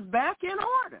back in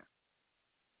order.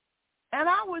 And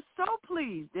I was so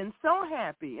pleased and so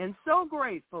happy and so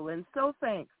grateful and so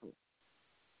thankful.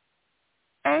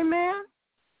 Amen.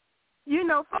 You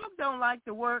know, folk don't like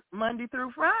to work Monday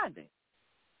through Friday.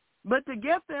 But to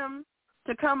get them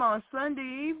to come on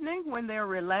Sunday evening when they're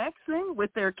relaxing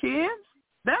with their kids,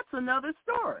 that's another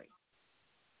story.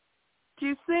 Do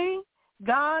you see?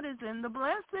 God is in the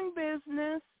blessing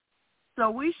business,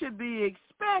 so we should be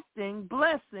expecting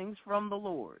blessings from the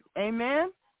Lord.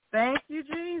 Amen? Thank you,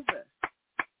 Jesus.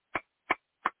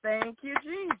 Thank you,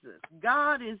 Jesus.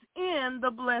 God is in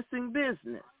the blessing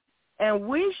business, and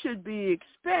we should be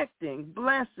expecting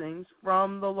blessings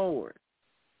from the Lord.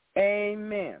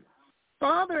 Amen.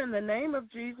 Father, in the name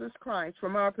of Jesus Christ,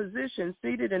 from our position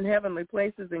seated in heavenly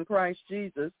places in Christ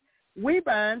Jesus, we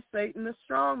bind Satan the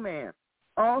strong man,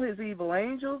 all his evil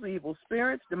angels, evil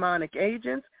spirits, demonic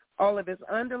agents, all of his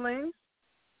underlings,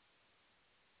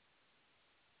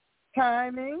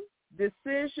 timing,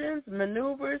 decisions,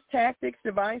 maneuvers, tactics,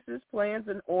 devices, plans,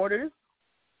 and orders.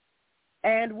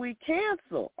 And we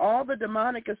cancel all the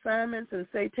demonic assignments and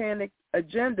satanic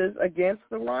agendas against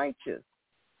the righteous.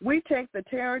 We take the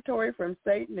territory from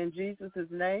Satan in Jesus'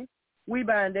 name. We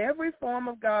bind every form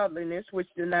of godliness which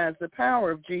denies the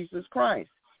power of Jesus Christ.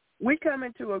 We come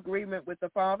into agreement with the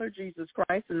Father, Jesus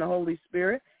Christ, and the Holy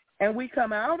Spirit, and we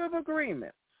come out of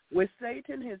agreement with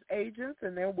Satan, his agents,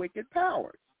 and their wicked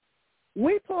powers.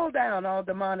 We pull down all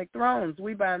demonic thrones.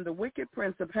 We bind the wicked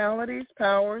principalities,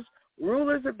 powers,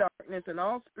 rulers of darkness, and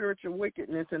all spiritual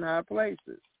wickedness in high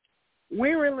places.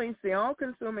 We release the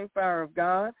all-consuming fire of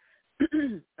God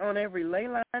on every ley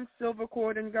line, silver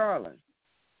cord, and garland.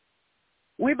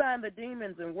 We bind the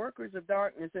demons and workers of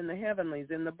darkness in the heavenlies,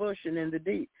 in the bush, and in the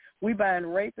deep. We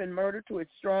bind rape and murder to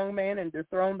its strong man and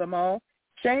dethrone them all,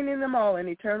 chaining them all in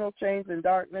eternal chains and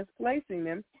darkness, placing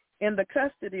them in the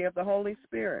custody of the Holy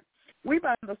Spirit. We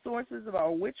bind the sources of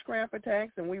our witchcraft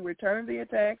attacks, and we return the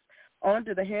attacks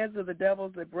onto the heads of the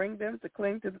devils that bring them to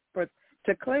cling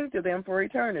to them for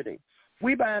eternity.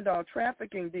 We bind all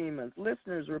trafficking demons,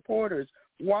 listeners, reporters,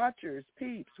 watchers,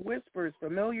 peeps, whisperers,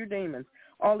 familiar demons,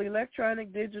 all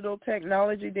electronic digital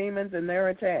technology demons and their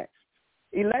attacks,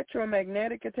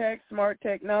 electromagnetic attacks, smart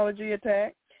technology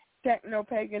attacks,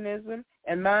 techno-paganism,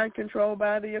 and mind control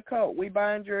by the occult. We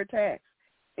bind your attacks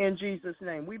in Jesus'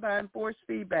 name. We bind force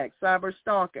feedback, cyber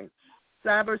stalking,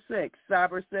 cyber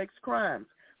sex crimes,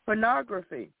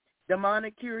 pornography,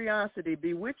 demonic curiosity,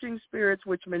 bewitching spirits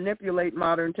which manipulate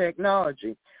modern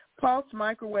technology, pulse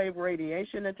microwave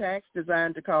radiation attacks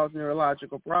designed to cause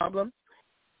neurological problems,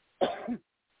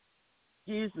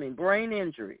 brain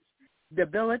injuries,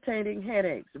 debilitating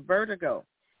headaches, vertigo,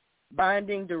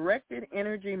 binding directed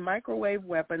energy microwave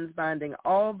weapons, binding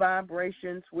all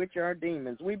vibrations which are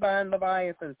demons. We bind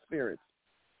Leviathan spirits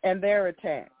and their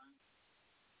attacks.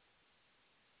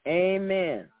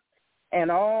 Amen. And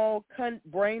all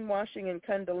brainwashing and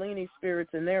kundalini spirits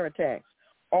and their attacks.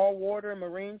 all water and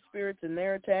marine spirits and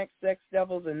their attacks, sex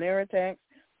devils and their attacks,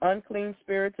 unclean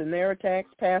spirits and their attacks,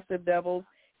 passive devils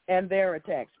and their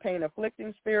attacks,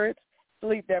 pain-afflicting spirits,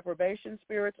 sleep deprivation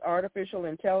spirits, artificial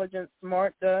intelligence,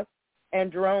 smart dust,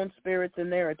 and drone spirits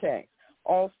and their attacks,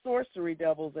 all sorcery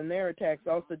devils and their attacks,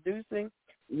 all seducing,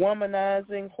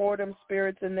 womanizing, whoredom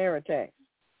spirits and their attacks,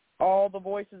 all the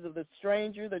voices of the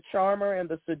stranger, the charmer, and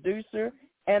the seducer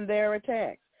and their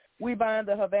attacks. We bind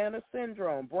the Havana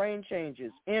syndrome, brain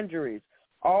changes, injuries,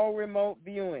 all remote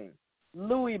viewing,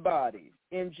 Lewy bodies,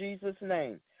 in Jesus'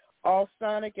 name, all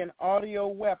sonic and audio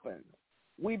weapons.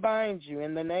 We bind you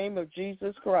in the name of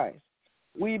Jesus Christ.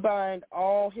 We bind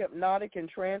all hypnotic and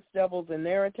trance devils and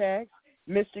their attacks,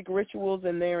 mystic rituals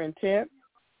and their intent.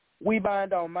 We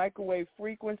bind all microwave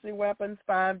frequency weapons,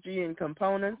 5G and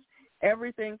components,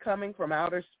 everything coming from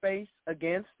outer space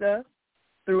against us,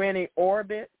 through any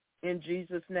orbit, in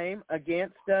Jesus' name,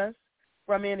 against us,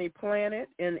 from any planet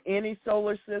in any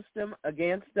solar system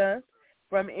against us,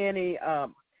 from any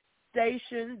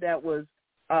station that was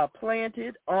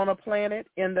planted on a planet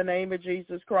in the name of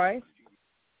Jesus Christ,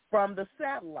 from the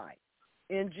satellite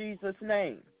in Jesus'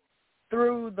 name,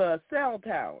 through the cell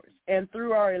towers and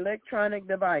through our electronic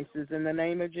devices in the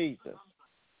name of Jesus.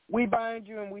 We bind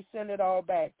you and we send it all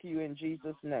back to you in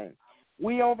Jesus' name.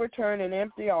 We overturn and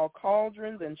empty all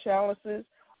cauldrons and chalices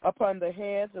upon the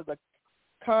heads of the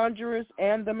conjurers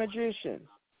and the magicians.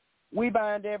 We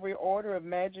bind every order of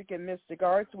magic and mystic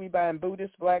arts. We bind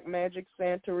Buddhist, black magic,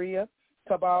 Santeria,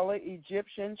 Kabbalah,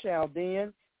 Egyptian,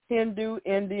 Chaldean, Hindu,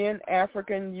 Indian,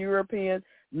 African, European,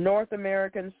 North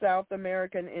American, South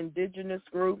American, indigenous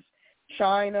groups,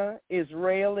 China,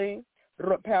 Israeli,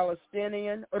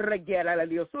 Palestinian, we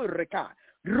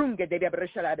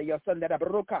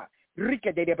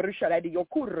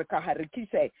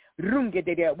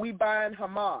bind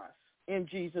Hamas in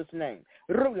Jesus' name.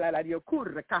 Russian,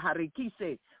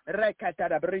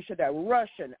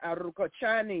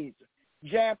 Chinese,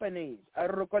 Japanese,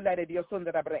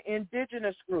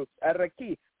 indigenous groups,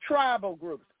 tribal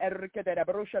groups,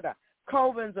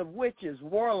 covens of witches,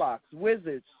 warlocks,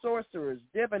 wizards, sorcerers,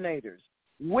 divinators,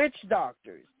 witch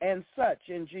doctors, and such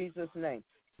in Jesus' name.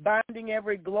 Binding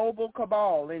every global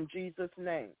cabal in Jesus'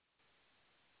 name.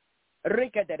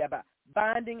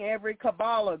 Binding every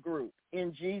Kabbalah group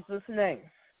in Jesus' name.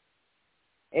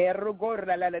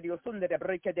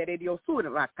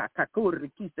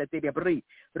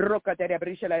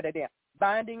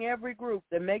 Binding every group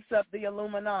that makes up the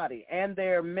Illuminati and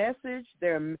their message,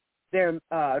 their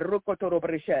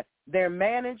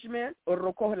management,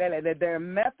 their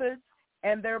methods,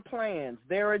 and their plans,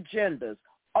 their agendas,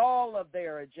 all of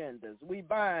their agendas, we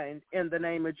bind in the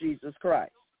name of Jesus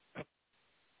Christ.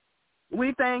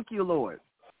 We thank you, Lord,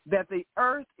 that the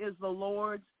earth is the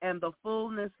Lord's and the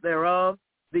fullness thereof,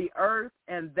 the earth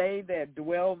and they that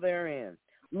dwell therein.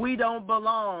 We don't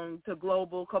belong to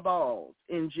global cabals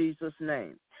in Jesus'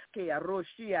 name. We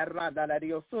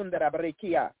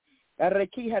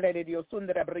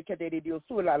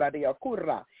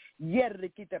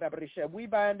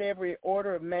bind every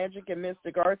order of magic and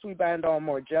mystic arts. We bind all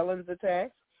Morgellons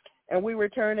attacks, and we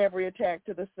return every attack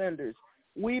to the senders.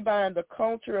 We bind the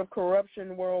culture of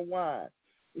corruption worldwide.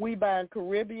 We bind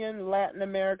Caribbean, Latin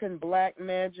American, black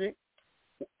magic,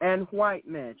 and white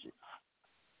magic.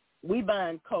 We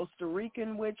bind Costa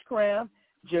Rican witchcraft,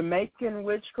 Jamaican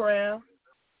witchcraft,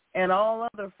 and all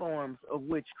other forms of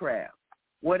witchcraft.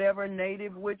 Whatever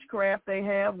native witchcraft they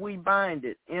have, we bind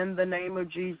it in the name of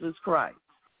Jesus Christ.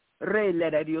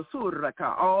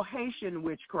 All Haitian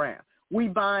witchcraft, we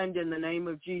bind in the name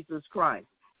of Jesus Christ.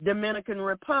 Dominican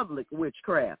Republic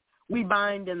witchcraft, we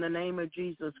bind in the name of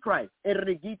Jesus Christ.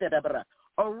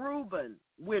 Aruban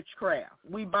witchcraft,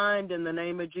 we bind in the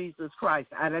name of Jesus Christ.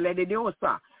 We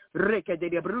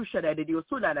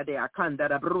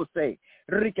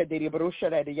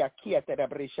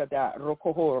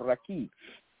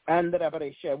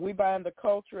bind the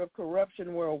culture of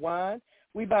corruption worldwide.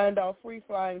 We bind all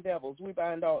free-flying devils. We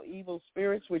bind all evil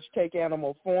spirits which take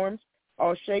animal forms,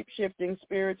 all shape-shifting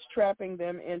spirits, trapping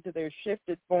them into their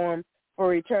shifted form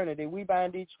for eternity. We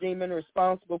bind each demon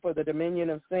responsible for the dominion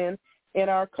of sin in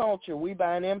our culture. We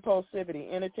bind impulsivity,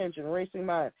 inattention, racing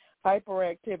mind,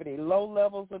 hyperactivity, low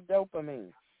levels of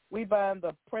dopamine. We bind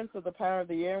the prince of the power of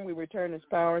the air, and we return his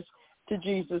powers to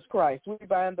Jesus Christ. We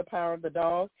bind the power of the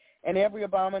dog and every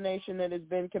abomination that has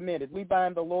been committed. We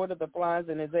bind the Lord of the flies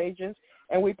and his agents,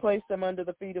 and we place them under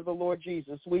the feet of the Lord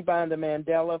Jesus. We bind the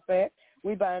Mandela effect.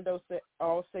 We bind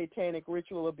all satanic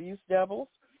ritual abuse devils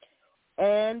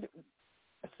and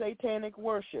satanic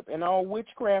worship and all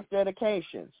witchcraft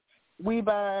dedications. We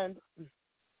bind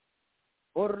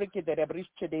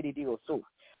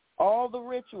all the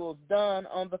rituals done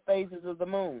on the phases of the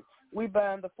moon. We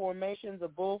bind the formations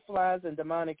of bullflies and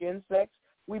demonic insects.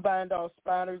 We bind all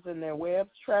spiders in their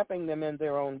webs, trapping them in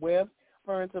their own webs,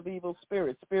 currents of evil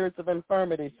spirits, spirits of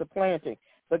infirmity, supplanting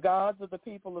the gods of the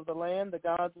people of the land, the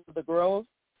gods of the groves,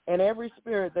 and every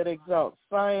spirit that exalts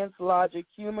science, logic,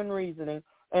 human reasoning,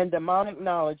 and demonic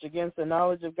knowledge against the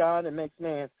knowledge of God and makes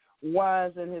man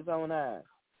wise in his own eyes.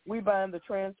 We bind the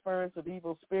transference of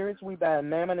evil spirits. We bind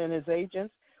Mammon and his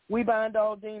agents. We bind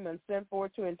all demons sent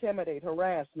forth to intimidate,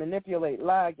 harass, manipulate,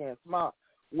 lie against, mock,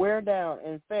 wear down,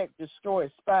 infect, destroy,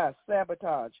 spy,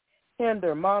 sabotage,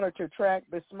 hinder, monitor, track,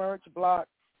 besmirch, block,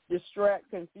 distract,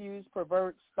 confuse,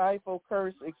 pervert, stifle,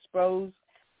 curse, expose,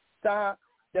 stop,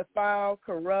 defile,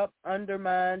 corrupt,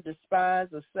 undermine, despise,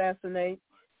 assassinate,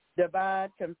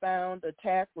 divide, confound,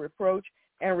 attack, reproach,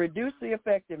 and reduce the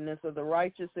effectiveness of the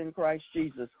righteous in Christ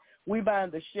Jesus. We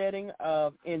bind the shedding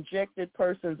of injected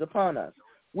persons upon us.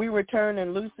 We return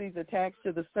and loose these attacks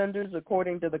to the senders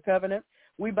according to the covenant.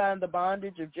 We bind the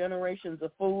bondage of generations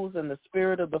of fools and the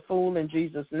spirit of the fool in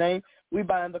Jesus' name. We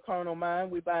bind the carnal mind.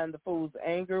 We bind the fool's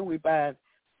anger. We bind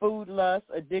food lust,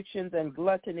 addictions, and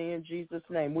gluttony in Jesus'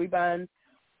 name. We bind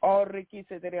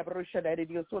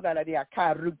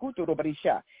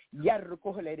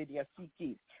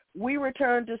we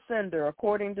return to sender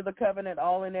according to the covenant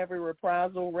all and every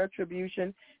reprisal,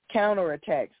 retribution,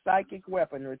 counterattack, psychic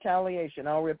weapon, retaliation,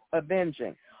 all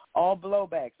avenging, all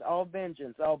blowbacks, all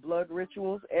vengeance, all blood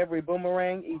rituals, every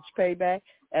boomerang, each payback,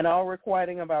 and all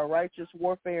requiting of our righteous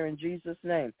warfare in Jesus'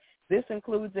 name. This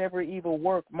includes every evil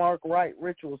work, mark, rite,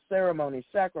 ritual, ceremony,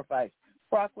 sacrifice,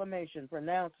 proclamation,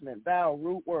 pronouncement, vow,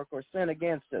 root work, or sin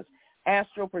against us,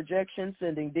 astral projection,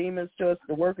 sending demons to us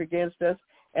to work against us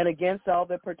and against all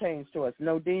that pertains to us.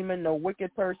 No demon, no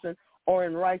wicked person, or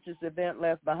unrighteous event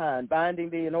left behind, binding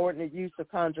the inordinate use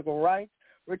of conjugal rights,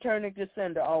 returning to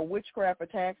sender all witchcraft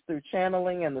attacks through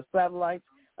channeling and the satellites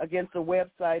against the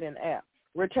website and app,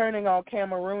 returning all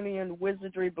Cameroonian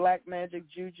wizardry, black magic,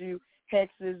 juju,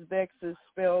 hexes, vexes,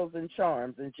 spells, and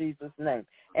charms in Jesus' name,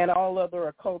 and all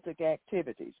other occultic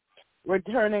activities,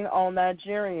 returning all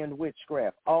Nigerian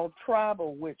witchcraft, all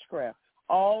tribal witchcraft,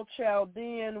 all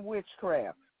Chaldean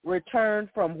witchcraft, return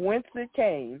from whence it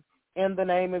came in the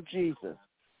name of Jesus.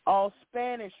 All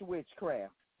Spanish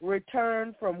witchcraft,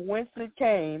 return from whence it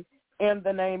came in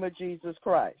the name of Jesus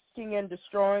Christ. King and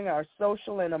destroying our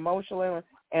social and emotional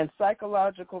and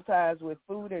psychological ties with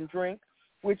food and drink,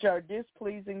 which are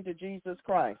displeasing to Jesus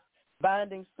Christ,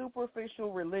 binding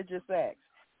superficial religious acts,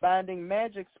 binding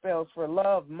magic spells for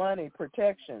love, money,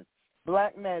 protection,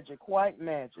 black magic, white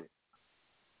magic.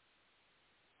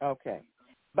 Okay.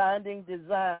 Binding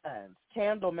designs,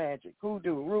 candle magic,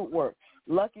 hoodoo, root work,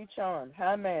 lucky charm,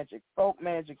 high magic, folk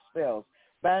magic spells,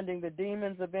 binding the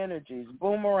demons of energies,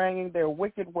 boomeranging their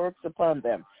wicked works upon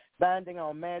them, binding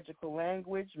all magical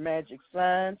language, magic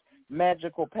signs,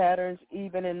 magical patterns,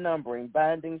 even in numbering,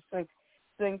 binding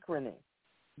synchrony,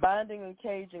 binding and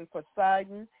caging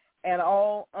Poseidon and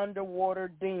all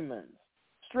underwater demons,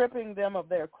 stripping them of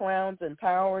their crowns and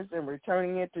powers and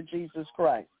returning it to Jesus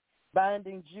Christ,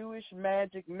 binding Jewish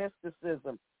magic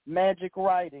mysticism, magic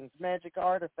writings, magic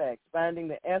artifacts, binding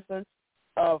the essence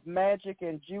of magic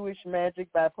and Jewish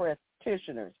magic by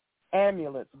practitioners,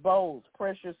 amulets, bowls,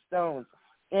 precious stones,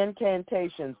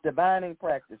 incantations, divining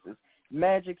practices,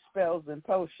 magic spells, and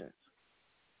potions.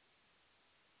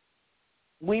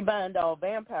 We bind all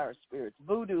vampire spirits,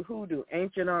 voodoo, hoodoo,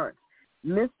 ancient arts,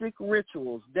 mystic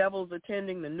rituals, devils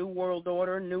attending the New World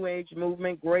Order, New Age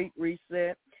movement, Great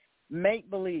Reset,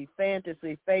 make-believe,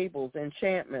 fantasy, fables,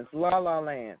 enchantments, la-la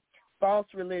land, false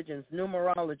religions,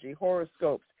 numerology,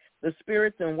 horoscopes, the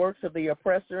spirits and works of the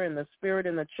oppressor and the spirit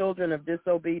and the children of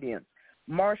disobedience,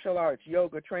 martial arts,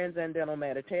 yoga, transcendental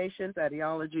meditations,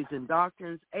 ideologies and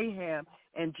doctrines, Ahab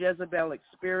and Jezebelic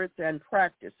spirits and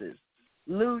practices,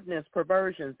 lewdness,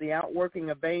 perversions, the outworking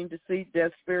of vain deceit,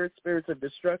 death spirits, spirits of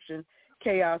destruction,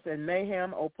 chaos and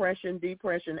mayhem, oppression,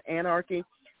 depression, anarchy,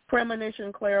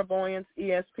 premonition, clairvoyance,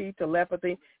 ESP,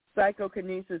 telepathy,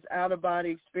 psychokinesis, out-of-body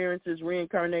experiences,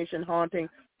 reincarnation, haunting,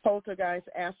 poltergeist,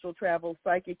 astral travel,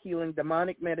 psychic healing,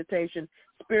 demonic meditation,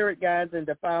 spirit guides, and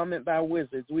defilement by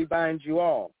wizards. We bind you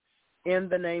all in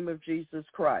the name of Jesus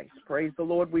Christ. Praise the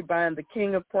Lord. We bind the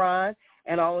king of pride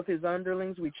and all of his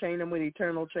underlings. We chain them with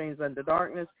eternal chains under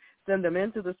darkness, send them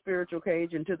into the spiritual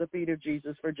cage and to the feet of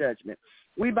Jesus for judgment.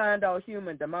 We bind all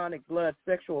human, demonic, blood,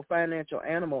 sexual, financial,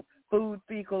 animal, food,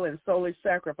 fecal, and soulish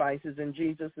sacrifices in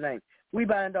Jesus' name. We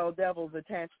bind all devils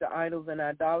attached to idols and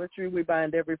idolatry. We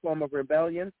bind every form of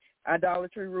rebellion,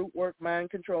 idolatry, root work, mind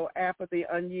control, apathy,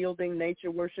 unyielding,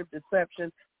 nature worship,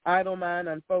 deception, idle mind,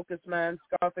 unfocused mind,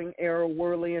 scoffing, error,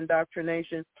 worldly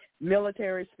indoctrination,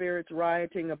 military spirits,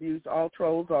 rioting, abuse, all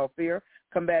trolls, all fear,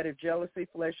 combative jealousy,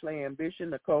 fleshly ambition,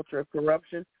 the culture of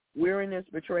corruption, weariness,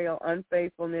 betrayal,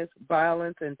 unfaithfulness,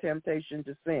 violence, and temptation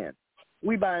to sin.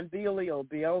 We bind Belial,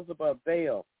 Beelzebub,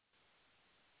 Baal,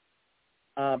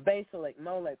 Basilic,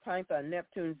 Molech, Python,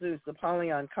 Neptune, Zeus,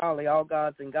 Apollyon, Kali, all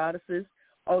gods and goddesses,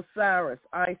 Osiris,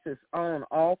 Isis, On,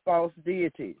 all false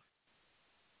deities,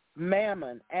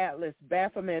 Mammon, Atlas,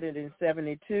 Baphomet in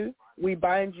 72. We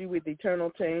bind you with eternal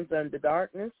chains under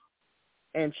darkness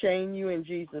and chain you in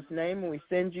Jesus' name, and we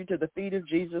send you to the feet of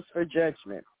Jesus for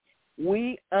judgment.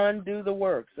 We undo the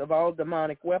works of all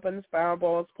demonic weapons,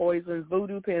 fireballs, poisons,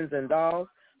 voodoo pins and dolls,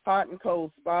 hot and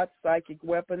cold spots, psychic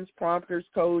weapons, prompters,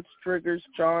 codes, triggers,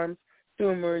 charms,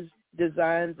 tumors,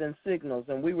 designs, and signals,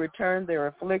 and we return their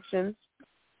afflictions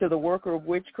to the worker of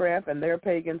witchcraft and their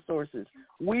pagan sources.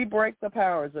 We break the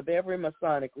powers of every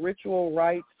Masonic ritual,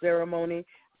 rite, ceremony,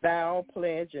 vow,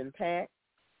 pledge, and pact.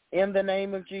 In the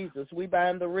name of Jesus, we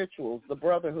bind the rituals, the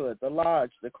brotherhood, the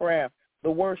lodge, the craft, the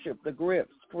worship, the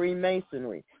grips,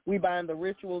 Freemasonry. We bind the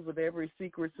rituals of every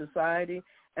secret society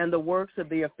and the works of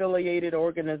the affiliated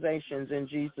organizations in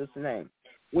Jesus' name.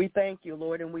 We thank you,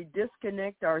 Lord, and we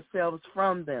disconnect ourselves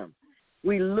from them.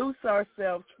 We loose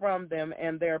ourselves from them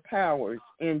and their powers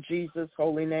in Jesus'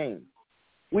 holy name.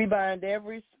 We bind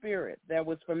every spirit that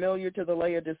was familiar to the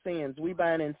Laodiceans. We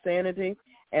bind insanity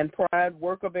and pride,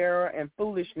 work of error, and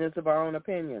foolishness of our own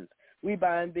opinions. We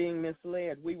bind being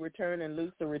misled. We return and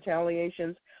loose the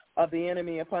retaliations of the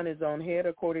enemy upon his own head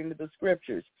according to the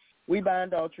scriptures. We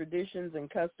bind all traditions and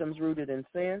customs rooted in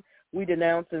sin. We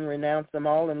denounce and renounce them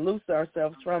all and loose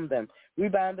ourselves from them. We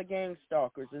bind the gang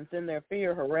stalkers and send their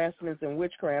fear, harassments, and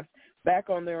witchcraft back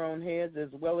on their own heads as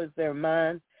well as their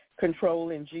mind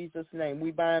control in Jesus' name.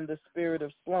 We bind the spirit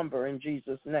of slumber in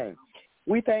Jesus' name.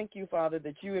 We thank you, Father,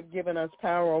 that you have given us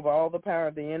power over all the power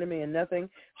of the enemy, and nothing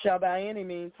shall by any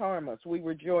means harm us. We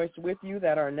rejoice with you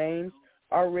that our names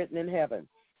are written in heaven.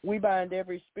 We bind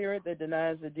every spirit that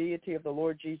denies the deity of the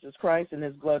Lord Jesus Christ and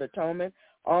his blood atonement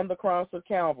on the cross of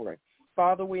Calvary.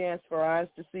 Father, we ask for eyes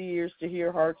to see, ears to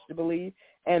hear, hearts to believe,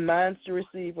 and minds to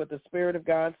receive what the Spirit of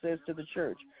God says to the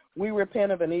church. We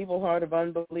repent of an evil heart of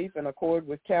unbelief in accord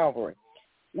with Calvary.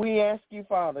 We ask you,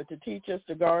 Father, to teach us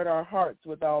to guard our hearts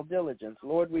with all diligence.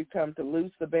 Lord, we've come to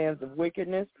loose the bands of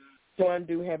wickedness, to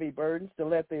undo heavy burdens, to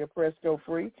let the oppressed go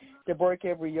free, to break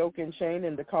every yoke and chain,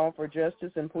 and to call for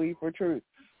justice and plead for truth.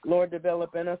 Lord,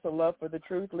 develop in us a love for the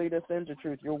truth. Lead us into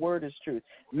truth. Your word is truth.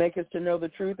 Make us to know the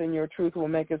truth, and your truth will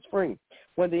make us free.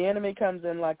 When the enemy comes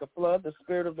in like a flood, the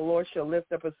Spirit of the Lord shall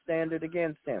lift up a standard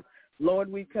against him.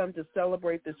 Lord, we come to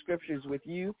celebrate the scriptures with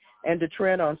you and to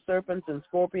tread on serpents and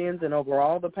scorpions and over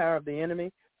all the power of the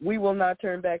enemy. We will not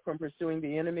turn back from pursuing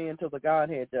the enemy until the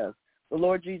Godhead does. The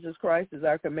Lord Jesus Christ is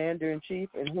our commander-in-chief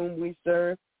in whom we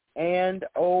serve and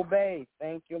obey.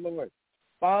 Thank you, Lord.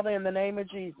 Father, in the name of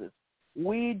Jesus,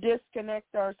 we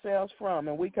disconnect ourselves from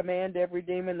and we command every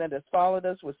demon that has followed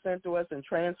us, was sent to us, and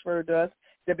transferred to us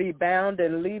to be bound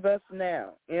and leave us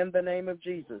now in the name of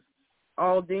Jesus.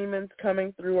 All demons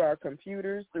coming through our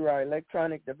computers, through our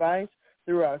electronic device,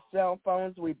 through our cell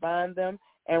phones, we bind them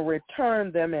and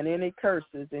return them in any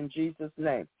curses in Jesus'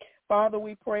 name. Father,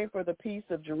 we pray for the peace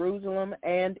of Jerusalem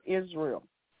and Israel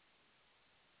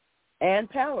and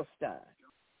Palestine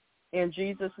in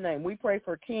Jesus' name. We pray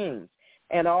for kings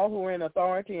and all who are in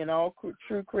authority and all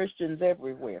true Christians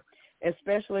everywhere,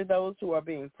 especially those who are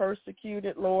being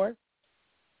persecuted, Lord,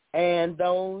 and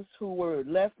those who were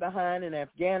left behind in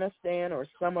Afghanistan or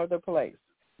some other place.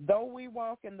 Though we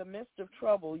walk in the midst of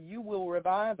trouble, you will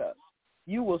revive us.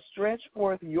 You will stretch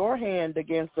forth your hand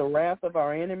against the wrath of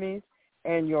our enemies,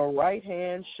 and your right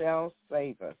hand shall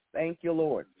save us. Thank you,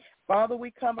 Lord. Father,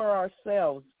 we cover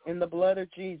ourselves in the blood of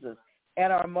Jesus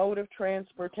and our mode of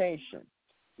transportation.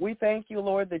 We thank you,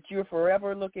 Lord, that you're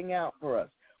forever looking out for us.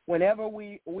 Whenever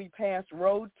we pass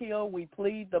roadkill, we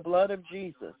plead the blood of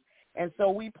Jesus. And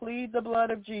so we plead the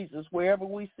blood of Jesus wherever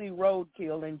we see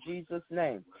roadkill in Jesus'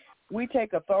 name. We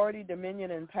take authority,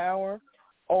 dominion, and power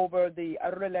over the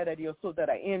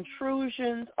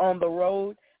intrusions on the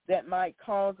road that might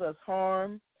cause us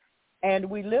harm. And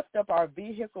we lift up our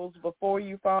vehicles before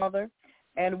you, Father,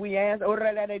 and we ask, that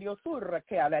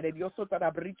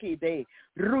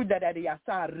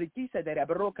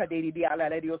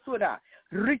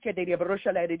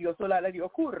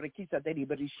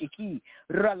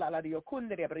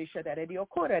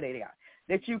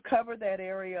you cover that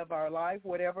area of our life,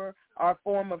 whatever our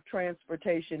form of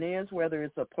transportation is, whether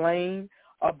it's a plane,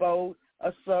 a boat,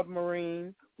 a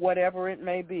submarine, whatever it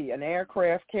may be, an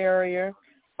aircraft carrier,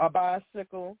 a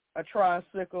bicycle, a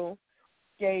tricycle,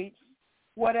 skates,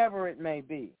 whatever it may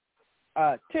be,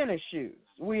 tennis shoes.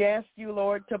 We ask you,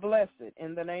 Lord, to bless it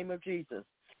in the name of Jesus.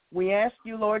 We ask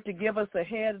you, Lord, to give us a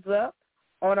heads up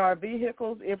on our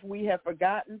vehicles if we have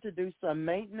forgotten to do some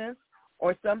maintenance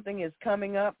or something is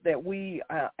coming up that we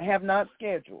have not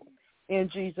scheduled. In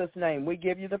Jesus' name, we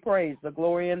give you the praise, the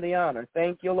glory, and the honor.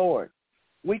 Thank you, Lord.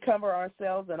 We cover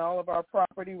ourselves and all of our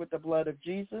property with the blood of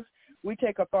Jesus. We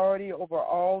take authority over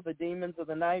all the demons of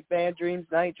the night, bad dreams,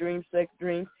 night dreams, sex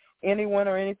dreams, anyone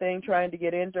or anything trying to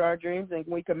get into our dreams, and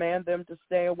we command them to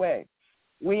stay away.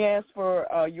 We ask for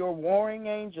your warring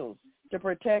angels to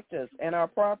protect us and our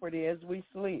property as we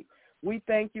sleep. We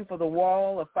thank you for the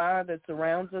wall of fire that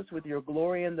surrounds us with your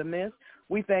glory in the midst.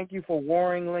 We thank you for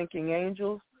warring linking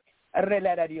angels. We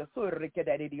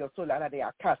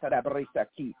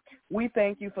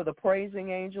thank you for the praising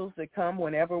angels that come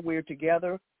whenever we're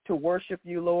together to worship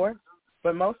you, Lord.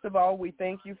 But most of all, we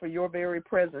thank you for your very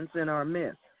presence in our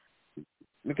midst.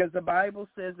 Because the Bible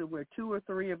says that where two or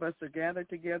three of us are gathered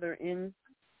together in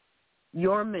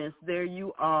your midst, there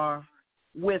you are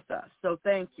with us. So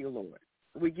thank you, Lord.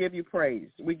 We give you praise.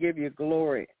 We give you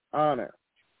glory, honor.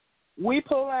 We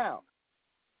pull out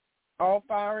all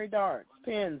fiery darts,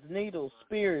 pins, needles,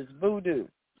 spears, voodoo,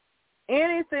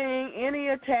 anything, any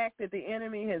attack that the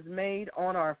enemy has made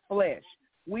on our flesh.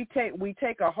 We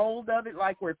take a hold of it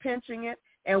like we're pinching it,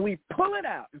 and we pull it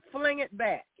out and fling it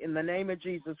back in the name of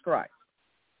Jesus Christ.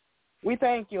 We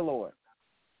thank you, Lord.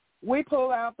 We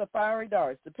pull out the fiery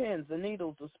darts, the pins, the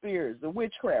needles, the spears, the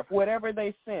witchcraft, whatever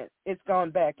they sent, it's gone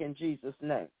back in Jesus'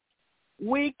 name.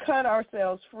 We cut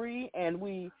ourselves free and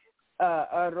we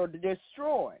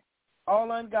destroy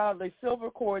all ungodly silver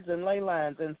cords and ley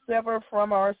lines and sever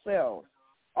from ourselves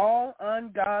all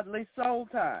ungodly soul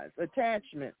ties,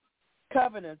 attachments,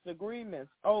 covenants,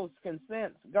 agreements, oaths,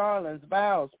 consents, garlands,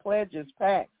 vows, pledges,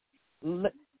 pacts,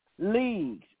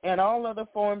 leagues, and all other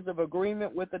forms of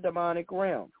agreement with the demonic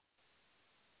realm.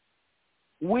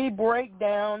 We break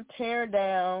down, tear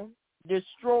down,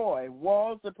 destroy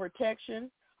walls of protection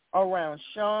around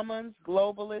shamans,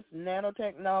 globalists,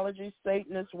 nanotechnology,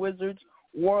 Satanists, wizards,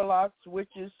 warlocks,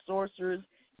 witches, sorcerers,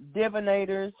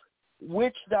 divinators,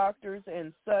 witch doctors,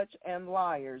 and such, and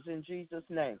liars in Jesus'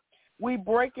 name. We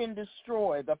break and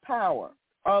destroy the power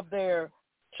of their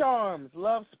charms,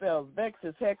 love spells,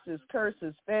 vexes, hexes,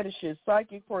 curses, fetishes,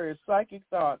 psychic prayers, psychic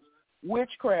thoughts,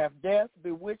 witchcraft, death,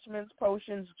 bewitchments,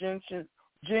 potions,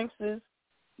 jinxes,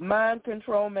 mind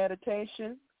control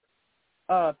meditation,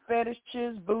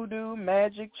 fetishes, voodoo,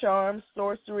 magic, charms,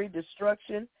 sorcery,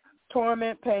 destruction,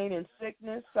 torment, pain, and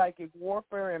sickness, psychic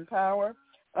warfare and power,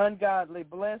 ungodly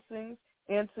blessings,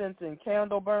 incense and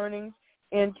candle burnings,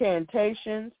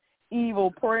 incantations,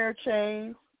 evil prayer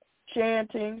chains,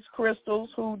 chantings, crystals,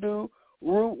 hoodoo,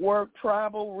 root work,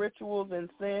 tribal rituals, and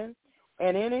sin,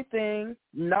 and anything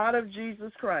not of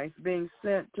Jesus Christ being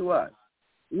sent to us.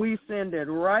 We send it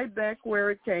right back where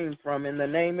it came from in the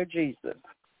name of Jesus.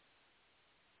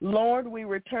 Lord, we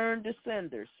return to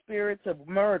sender spirits of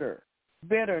murder,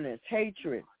 bitterness,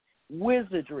 hatred,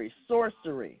 wizardry,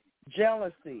 sorcery,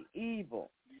 jealousy,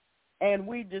 evil, and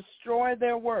we destroy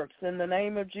their works in the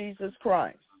name of Jesus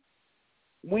Christ.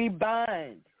 We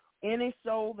bind any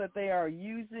soul that they are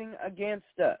using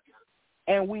against us,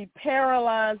 and we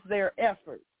paralyze their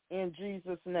efforts in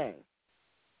Jesus' name.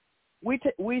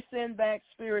 We send back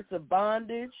spirits of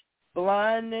bondage,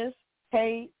 blindness,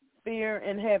 hate, fear,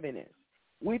 and heaviness.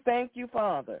 We thank you,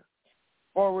 Father,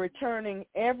 for returning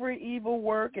every evil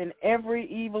work and every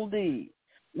evil deed.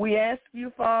 We ask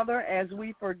you, Father, as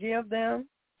we forgive them,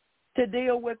 to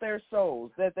deal with their souls,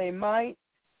 that they might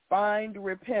find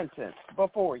repentance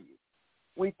before you.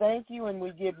 We thank you and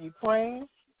we give you praise,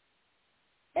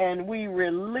 and we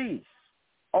release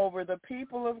over the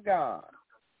people of God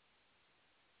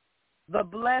the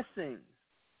blessings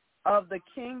of the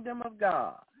kingdom of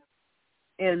God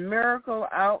in Miracle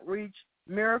Outreach,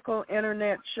 Miracle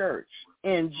Internet Church,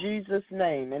 in Jesus'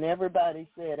 name. And everybody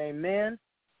said amen,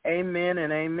 amen,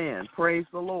 and amen. Praise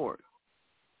the Lord.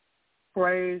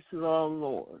 Praise the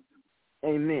Lord.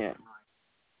 Amen.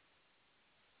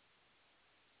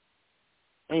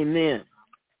 Amen.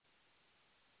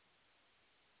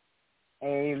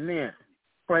 Amen.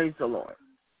 Praise the Lord.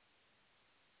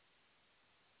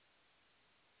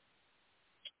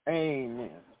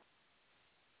 Amen.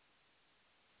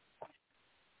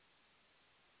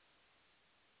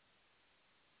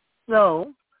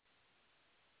 So,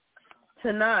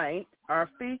 tonight, our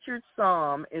featured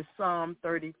psalm is Psalm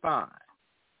 35.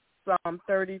 Psalm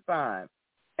 35.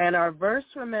 And our verse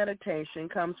for meditation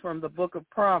comes from the book of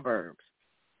Proverbs,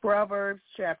 Proverbs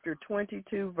chapter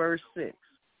 22, verse 6.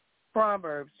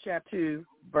 Proverbs chapter 2,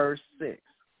 verse 6.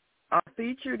 Our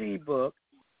featured ebook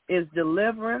is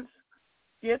Deliverance,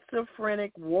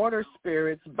 Schizophrenic Water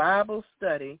Spirits Bible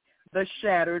Study, The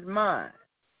Shattered Mind.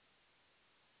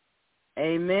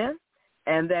 Amen.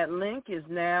 And that link is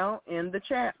now in the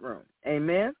chat room.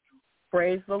 Amen.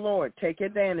 Praise the Lord. Take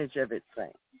advantage of it,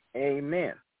 saints.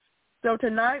 Amen. So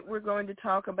tonight we're going to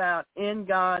talk about in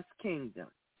God's kingdom.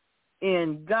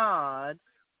 In God's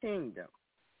kingdom.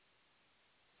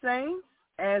 Saints,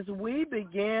 as we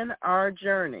begin our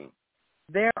journey,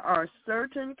 there are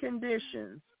certain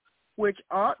conditions which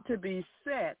ought to be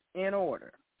set in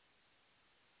order.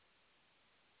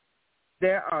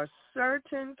 There are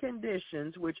certain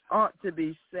conditions which ought to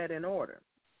be set in order.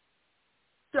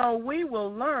 So we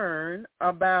will learn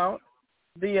about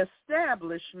the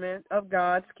establishment of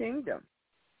God's kingdom.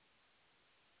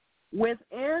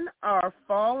 Within our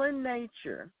fallen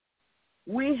nature,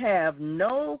 we have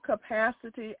no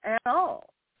capacity at all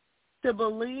to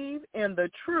believe in the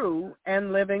true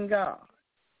and living God.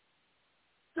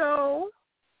 So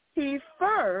he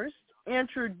first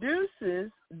introduces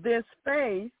this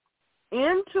faith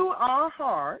into our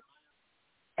hearts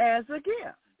as a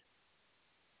gift.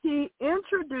 He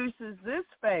introduces this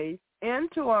faith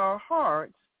into our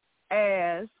hearts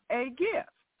as a gift.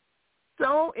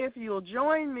 So if you'll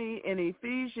join me in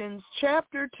Ephesians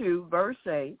chapter 2, verse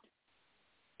 8,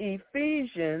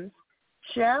 Ephesians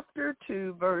chapter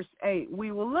 2, verse 8,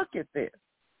 we will look at this.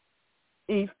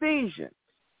 Ephesians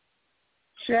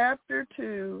chapter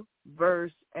 2,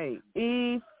 verse 8.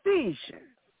 Ephesians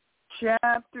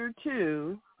chapter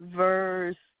 2,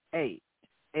 verse 8.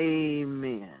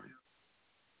 Amen.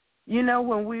 You know,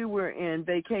 when we were in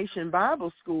vacation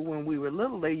Bible school, when we were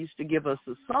little, they used to give us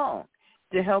a song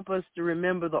to help us to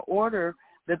remember the order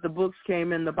that the books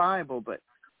came in the Bible. But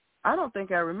I don't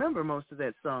think I remember most of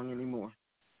that song anymore.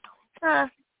 God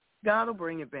will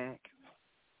bring it back.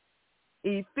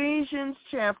 Ephesians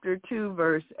chapter 2,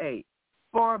 verse 8.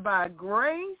 For by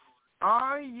grace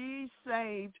are ye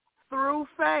saved through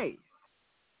faith.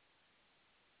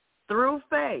 Through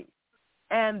faith.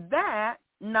 And that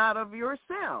not of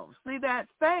yourselves. See, that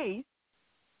faith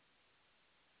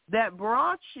that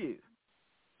brought you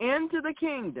into the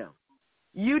kingdom,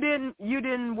 you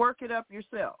didn't work it up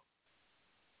yourself.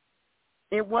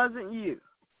 It wasn't you.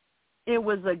 It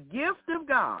was a gift of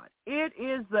God. It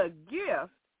is the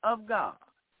gift of God.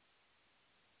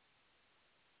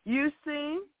 You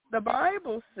see, the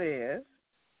Bible says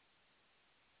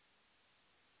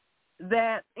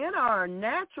that in our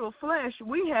natural flesh,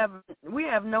 we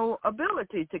have no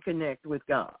ability to connect with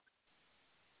God.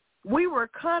 We were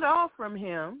cut off from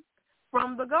him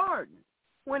from the garden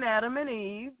when Adam and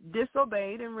Eve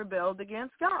disobeyed and rebelled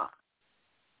against God.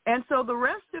 And so the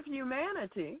rest of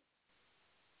humanity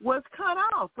was cut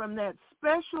off from that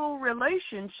special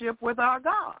relationship with our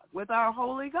God, with our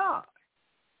holy God,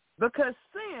 because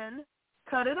sin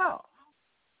cut it off.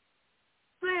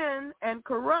 Sin and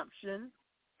corruption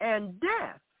and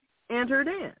death entered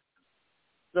in.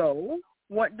 So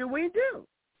what do?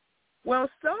 Well,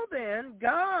 so then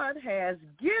God has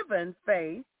given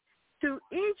faith to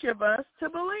each of us to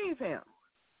believe him.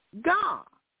 God,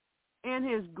 in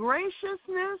his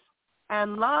graciousness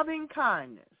and loving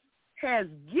kindness, has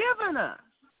given us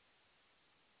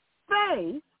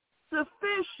faith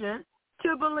sufficient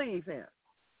to believe him.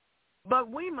 But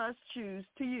we must choose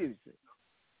to use it.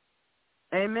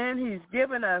 Amen. He's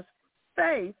given us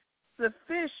faith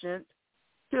sufficient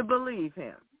to believe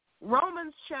him.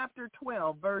 Romans chapter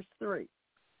 12, verse 3.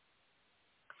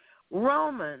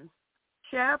 Romans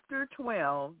chapter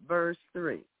 12, verse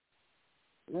 3.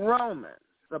 Romans,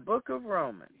 the book of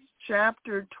Romans,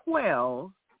 chapter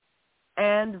 12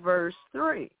 and verse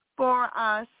 3. For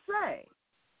I say,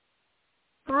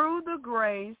 through the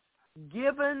grace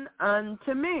given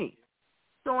unto me.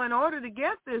 So in order to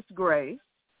get this grace,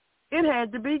 it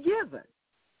had to be given,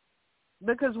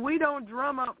 because we don't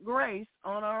drum up grace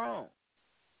on our own.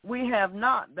 We have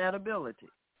not that ability.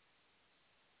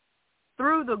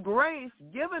 Through the grace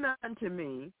given unto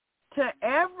me, to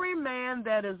every man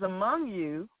that is among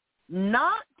you,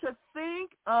 not to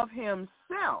think of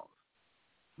himself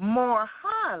more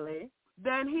highly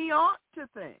than he ought to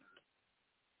think.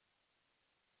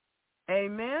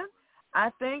 Amen. I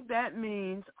think that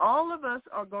means all of us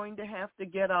are going to have to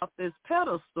get off this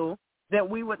pedestal that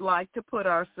we would like to put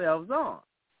ourselves on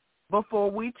before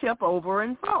we tip over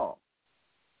and fall.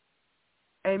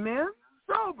 Amen?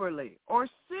 Soberly or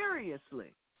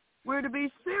seriously. We're to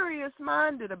be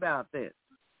serious-minded about this,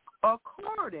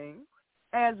 according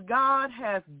as God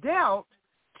hath dealt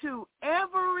to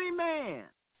every man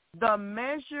the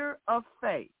measure of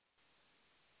faith.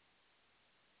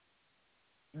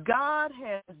 God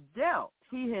has dealt,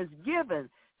 he has given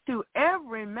to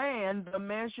every man the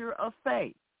measure of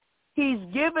faith. He's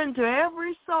given to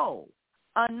every soul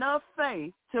enough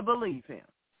faith to believe him.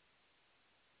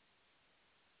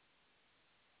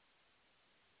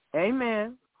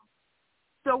 Amen.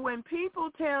 So when people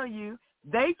tell you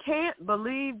they can't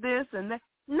believe this and that,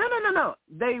 no.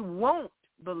 They won't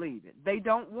believe it. They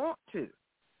don't want to.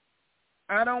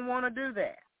 I don't want to do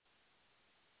that.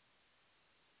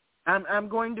 I'm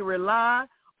going to rely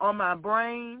on my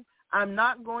brain. I'm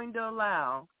not going to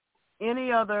allow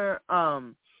any other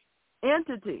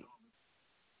entity,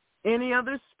 any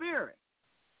other spirit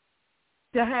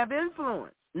to have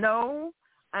influence. No,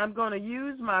 I'm going to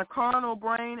use my carnal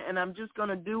brain, and I'm just going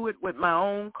to do it with my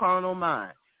own carnal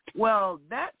mind. Well,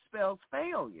 that spells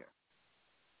failure.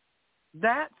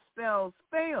 That spells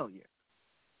failure.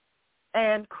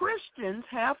 And Christians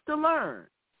have to learn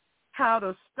how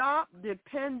to stop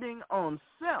depending on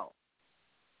self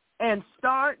and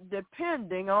start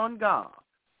depending on God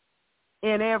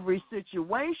in every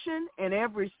situation, in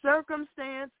every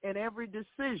circumstance, in every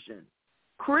decision.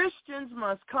 Christians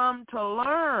must come to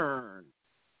learn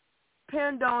to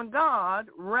depend on God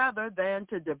rather than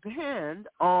to depend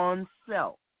on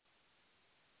self.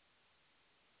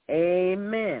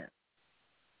 Amen.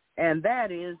 And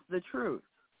that is the truth.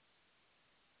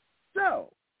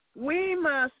 So, we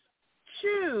must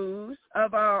choose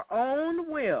of our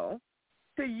own will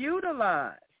to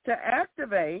utilize, to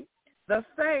activate the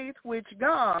faith which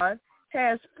God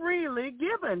has freely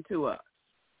given to us.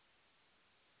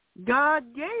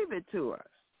 God gave it to us.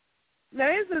 Now,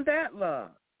 isn't that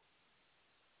love?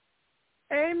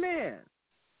 Amen.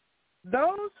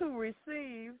 Those who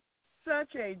receive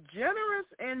such a generous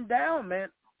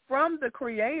endowment from the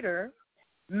Creator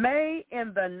may,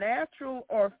 in the natural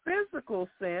or physical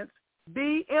sense,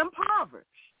 be impoverished.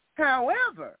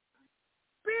 However,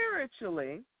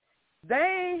 spiritually,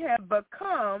 they have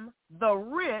become the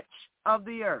rich of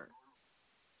the earth.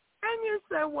 And you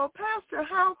say, well, Pastor,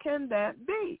 how can that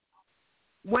be?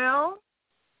 Well,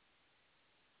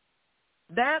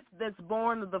 that that's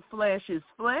born of the flesh is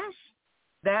flesh.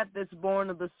 That that's born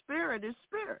of the spirit is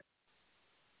spirit.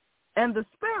 And the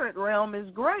spirit realm is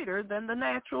greater than the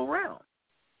natural realm.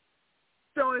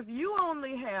 So if you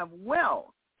only have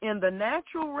wealth in the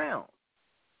natural realm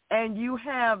and you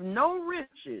have no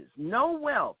riches, no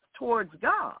wealth towards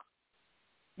God,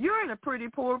 you're in a pretty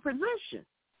poor position.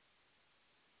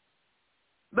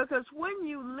 Because when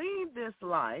you leave this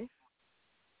life,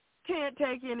 you can't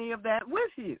take any of that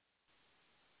with you.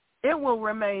 It will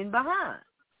remain behind.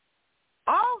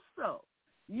 Also,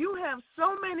 you have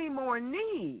so many more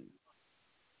needs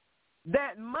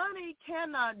that money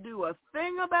cannot do a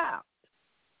thing about,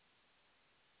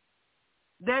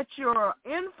 that your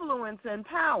influence and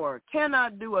power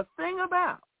cannot do a thing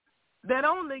about, that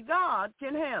only God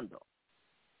can handle.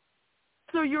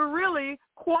 So you're really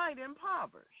quite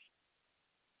impoverished.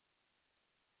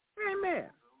 Amen.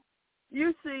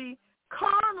 You see,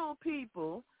 carnal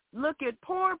people look at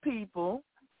poor people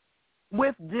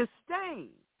with disdain.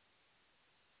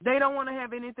 They don't want to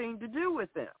have anything to do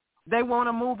with them. They want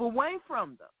to move away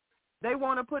from them. They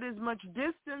want to put as much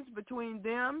distance between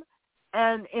them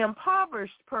and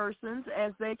impoverished persons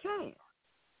as they can.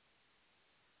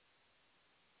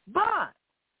 But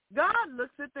God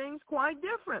looks at things quite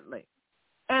differently.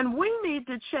 And we need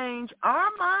to change our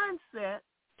mindset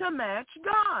to match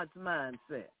God's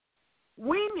mindset.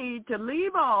 We need to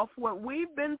leave off what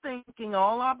we've been thinking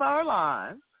all of our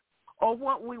lives, or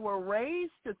what we were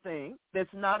raised to think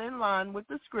that's not in line with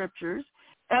the scriptures,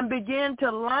 and begin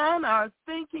to line our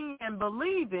thinking and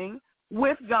believing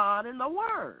with God and the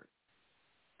Word.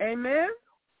 Amen?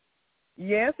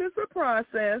 Yes, it's a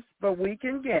process, but we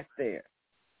can get there.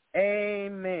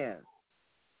 Amen.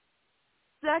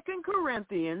 2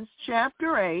 Corinthians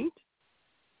chapter 8.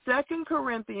 2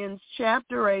 Corinthians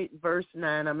chapter 8, verse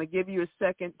 9. I'm going to give you a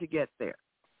second to get there.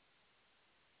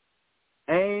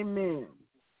 Amen.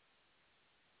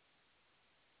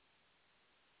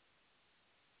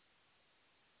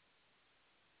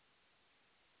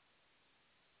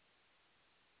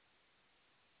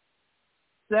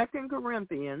 Second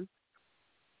Corinthians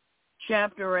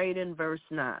chapter 8 and verse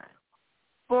 9.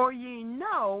 For ye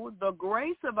know the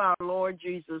grace of our Lord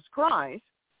Jesus Christ,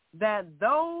 that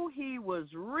though he was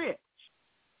rich,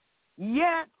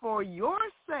 yet for your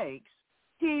sakes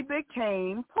he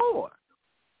became poor,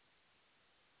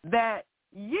 that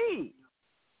ye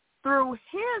through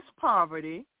his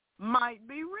poverty might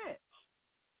be rich.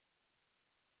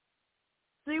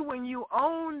 See, when you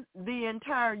own the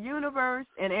entire universe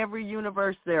and every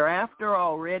universe thereafter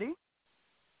already,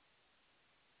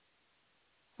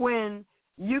 when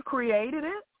you created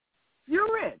it,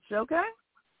 you're rich, okay?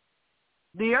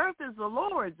 The earth is the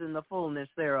Lord's and the fullness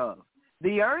thereof.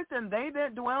 The earth and they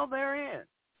that dwell therein.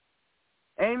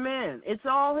 Amen. It's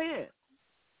all his.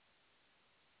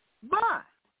 But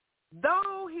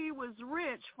though he was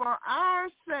rich for our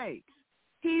sakes,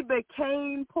 he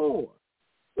became poor.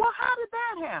 Well, how did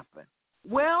that happen?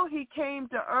 Well, he came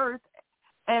to earth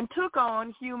and took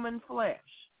on human flesh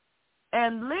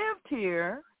and lived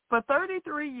here for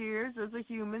 33 years as a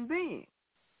human being.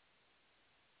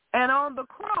 And on the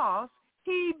cross,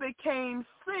 he became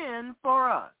sin for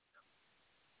us.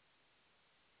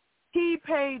 He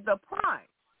paid the price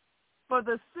for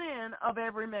the sin of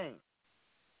every man.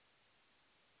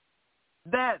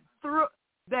 That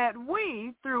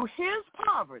we, through his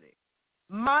poverty,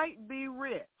 might be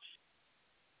rich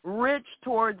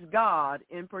towards God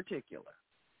in particular.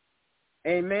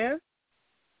 Amen?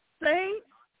 Saints,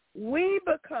 we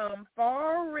become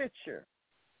far richer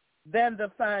than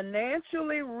the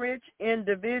financially rich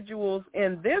individuals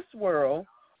in this world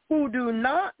who do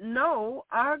not know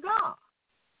our God.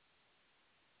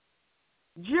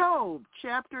 Job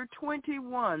chapter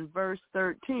 21, verse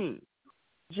 13.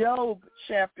 Job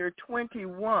chapter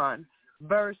 21,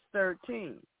 verse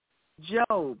 13.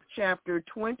 Job chapter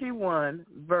 21,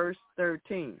 verse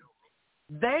 13.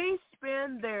 They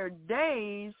spend their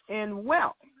days in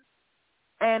wealth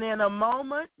and in a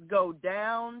moment go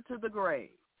down to the grave.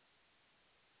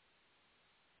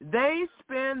 They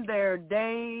spend their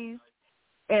days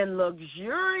in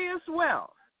luxurious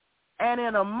wealth and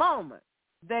in a moment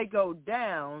they go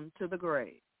down to the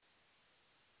grave.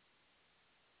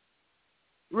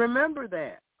 Remember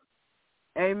that.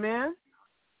 Amen?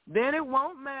 Then it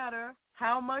won't matter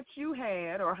how much you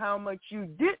had or how much you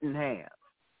didn't have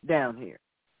down here.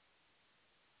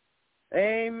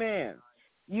 Amen.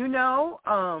 You know,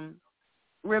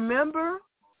 remember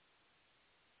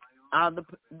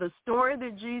the story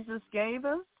that Jesus gave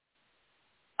us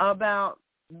about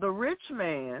the rich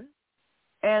man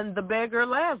and the beggar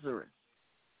Lazarus.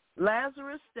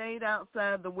 Lazarus stayed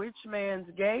outside the rich man's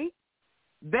gate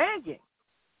begging.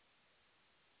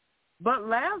 But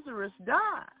Lazarus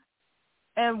died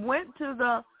and went to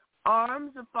the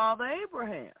arms of Father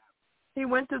Abraham. He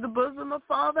went to the bosom of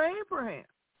Father Abraham.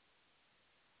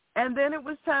 And then it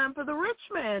was time for the rich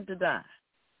man to die.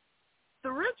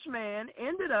 The rich man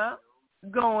ended up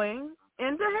going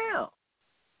into hell.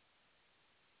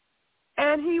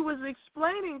 And he was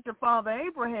explaining to Father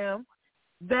Abraham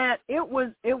that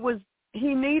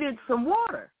he needed some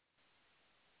water.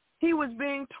 He was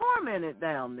being tormented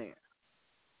down there.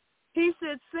 He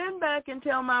said, send back and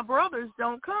tell my brothers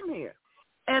don't come here.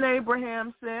 And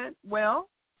Abraham said, well,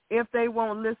 if they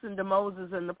won't listen to Moses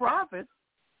and the prophets,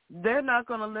 they're not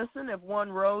going to listen if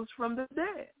one rose from the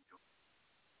dead.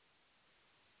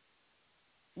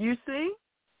 You see,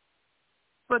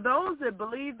 for those that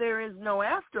believe there is no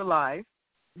afterlife,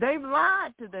 they've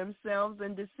lied to themselves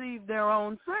and deceived their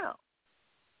own selves.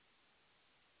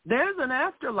 There's an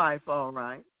afterlife, all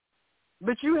right,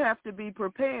 but you have to be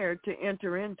prepared to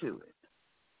enter into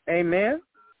it. Amen?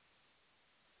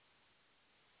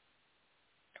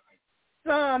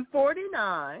 Psalm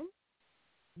 49,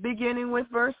 beginning with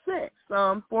verse 6.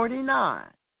 Psalm 49,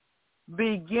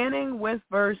 beginning with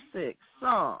verse 6.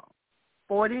 Psalm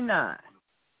 49,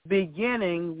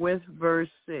 beginning with verse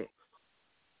 6.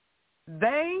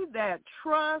 They that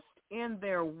trust in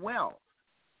their wealth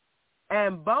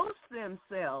and boast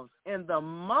themselves in the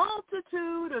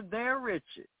multitude of their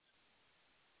riches.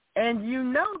 And you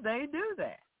know they do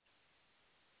that.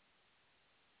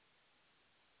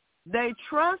 They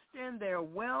trust in their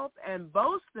wealth and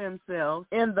boast themselves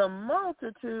in the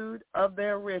multitude of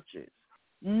their riches.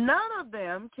 None of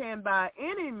them can by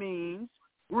any means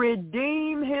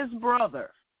redeem his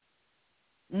brother,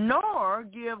 nor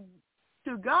give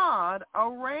to God a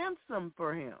ransom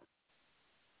for him.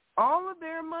 All of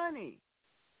their money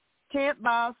can't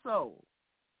buy a soul.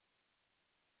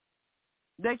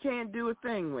 They can't do a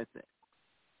thing with it.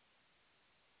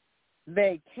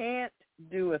 They can't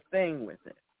do a thing with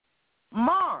it.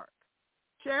 Mark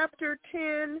chapter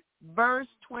 10, verse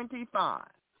 25.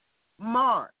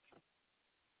 Mark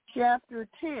chapter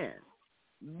 10,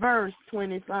 verse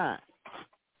 25.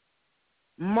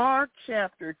 Mark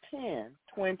chapter 10,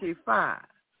 25.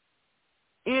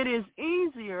 It is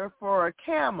easier for a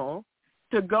camel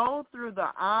to go through the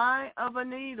eye of a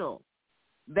needle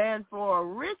than for a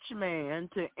rich man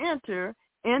to enter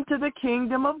into the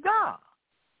kingdom of God.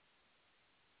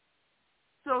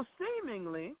 So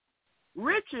seemingly,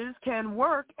 riches can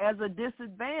work as a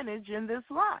disadvantage in this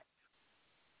life.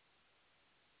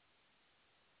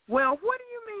 Well, what do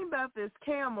you mean about this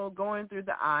camel going through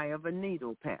the eye of a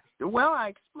needle, Pastor? Well, I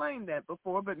explained that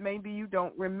before, but maybe you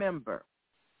don't remember.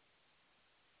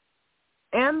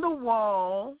 In the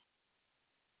wall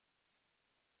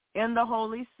in the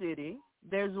holy city,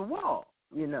 there's a wall,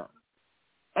 you know,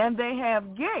 and they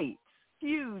have gates,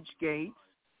 huge gates,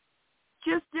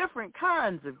 just different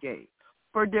kinds of gates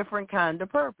for different kind of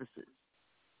purposes.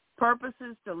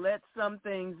 Purposes to let some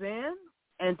things in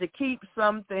and to keep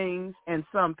some things and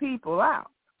some people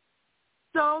out.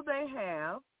 So they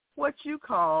have what you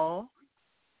call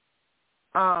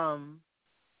an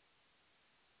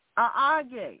eye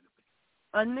gate,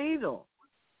 a needle.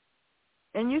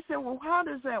 And you say, well, how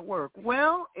does that work?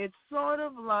 Well, it's sort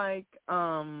of like,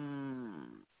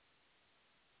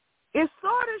 it's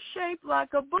sort of shaped like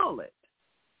a bullet,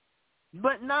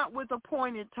 but not with a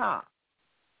pointed top.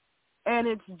 And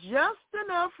it's just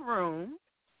enough room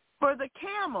for the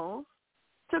camels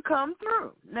to come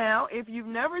through. Now, if you've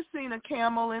never seen a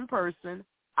camel in person,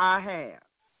 I have.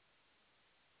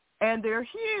 And they're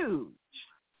huge.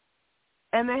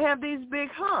 And they have these big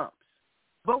humps.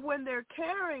 But when they're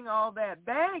carrying all that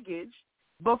baggage,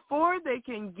 before they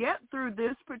can get through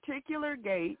this particular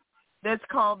gate that's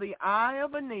called the eye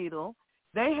of a needle,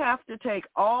 they have to take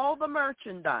all the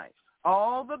merchandise,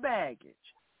 all the baggage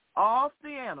off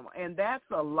the animal. And that's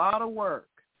a lot of work.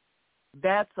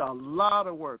 That's a lot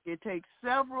of work. It takes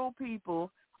several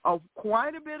people of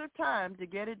quite a bit of time to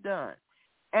get it done.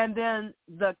 And then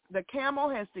the camel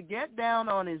has to get down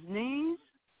on his knees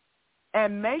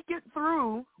and make it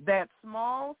through that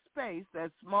small space,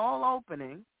 that small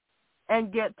opening,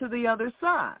 and get to the other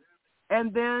side.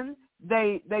 And then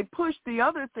they push the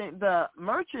other thing, the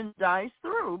merchandise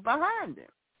through behind him.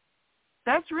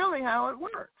 That's really how it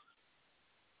works.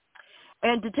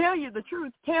 And to tell you the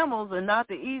truth, camels are not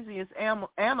the easiest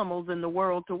animals in the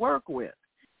world to work with.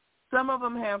 Some of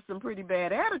them have some pretty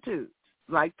bad attitudes,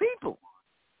 like people.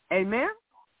 Amen?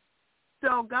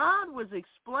 So God was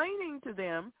explaining to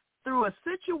them through a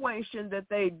situation that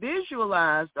they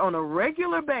visualized on a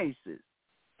regular basis,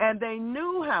 and they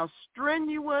knew how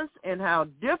strenuous and how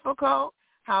difficult,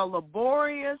 how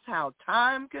laborious, how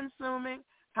time-consuming,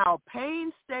 how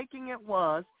painstaking it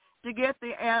was to get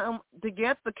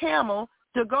the camel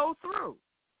to go through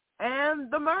and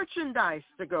the merchandise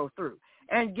to go through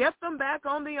and get them back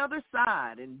on the other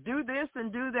side and do this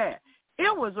and do that.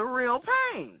 It was a real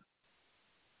pain.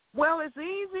 Well, it's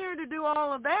easier to do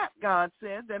all of that, God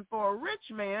said, than for a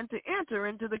rich man to enter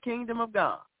into the kingdom of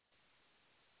God.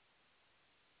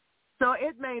 So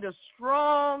it made a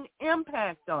strong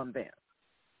impact on them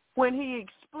when he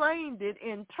explained it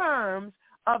in terms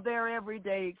of their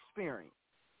everyday experience.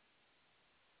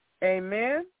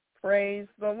 Amen. Praise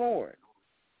the Lord.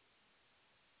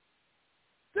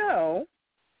 So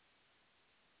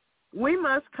we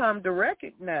must come to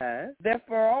recognize that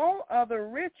for all other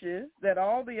riches, that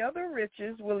all the other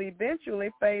riches will eventually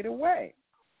fade away.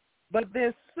 But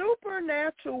this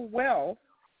supernatural wealth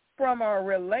from our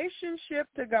relationship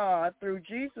to God through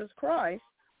Jesus Christ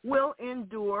will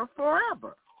endure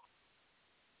forever.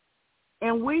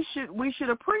 And we should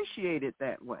appreciate it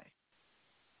that way.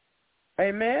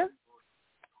 Amen?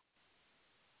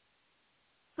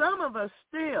 Some of us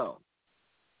still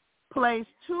place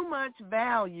too much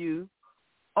value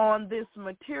on this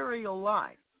material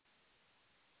life.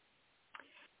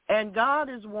 And God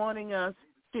is wanting us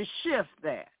to shift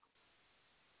that.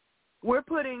 We're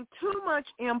putting too much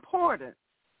importance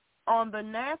on the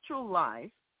natural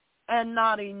life and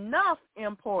not enough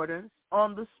importance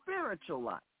on the spiritual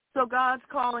life. So God's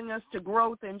calling us to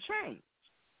growth and change.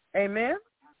 Amen?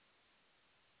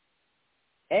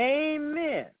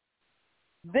 Amen.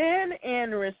 Then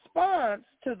in response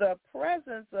to the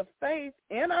presence of faith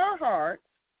in our hearts,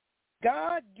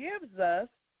 God gives us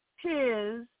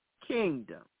his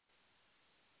kingdom.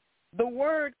 The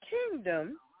word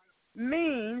kingdom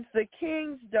means the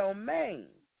king's domain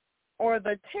or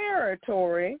the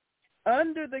territory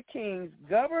under the king's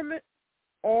government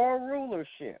or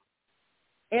rulership.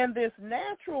 In this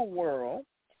natural world,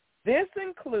 this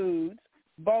includes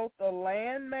both the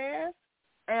landmass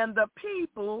and the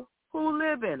people who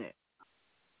live in it.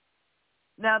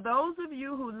 Now, those of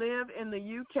you who live in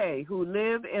the UK, who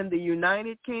live in the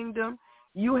United Kingdom,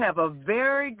 you have a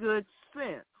very good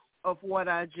sense of what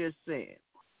I just said.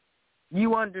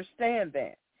 You understand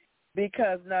that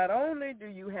because not only do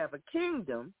you have a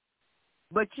kingdom,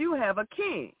 but you have a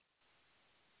king.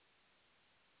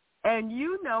 And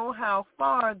you know how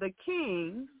far the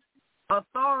king's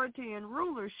authority and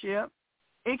rulership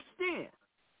extends.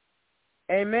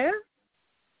 Amen?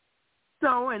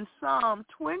 So in Psalm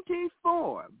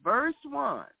 24, verse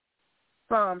 1,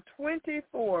 Psalm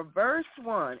 24, verse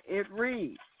 1, it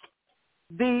reads,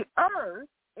 "The earth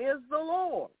is the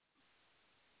Lord,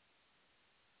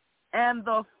 and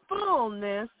the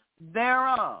fullness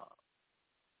thereof,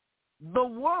 the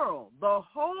world, the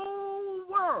whole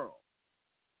world,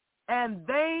 and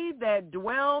they that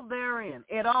dwell therein."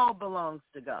 It all belongs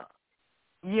to God.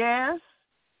 Yes,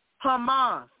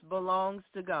 Hamas belongs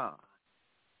to God.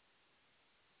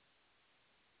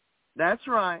 That's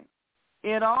right.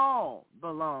 It all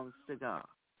belongs to God.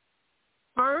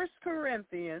 1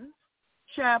 Corinthians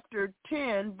chapter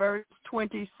 10, verse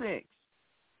 26.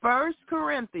 1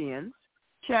 Corinthians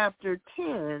chapter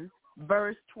 10,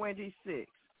 verse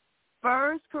 26.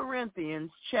 1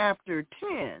 Corinthians chapter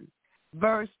 10,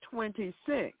 verse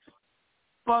 26.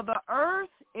 "For the earth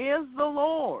is the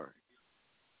Lord's."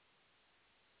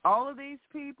 All of these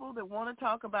people that want to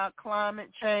talk about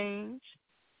climate change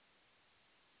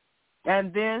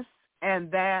and this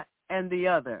and that and the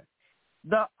other.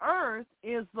 The earth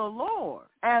is the Lord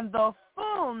and the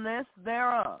fullness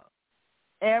thereof.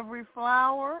 Every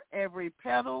flower, every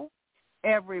petal,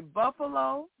 every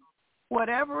buffalo,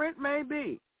 whatever it may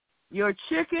be. Your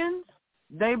chickens,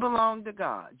 they belong to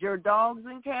God. Your dogs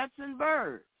and cats and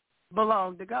birds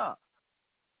belong to God.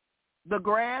 The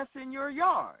grass in your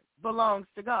yard belongs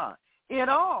to God. It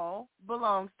all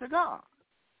belongs to God.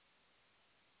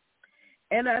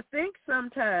 And I think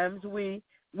sometimes we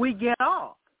get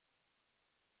off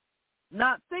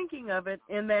not thinking of it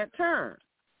in that term.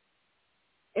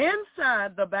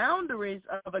 Inside the boundaries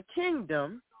of a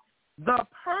kingdom, the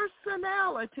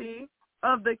personality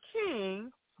of the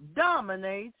king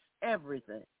dominates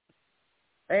everything.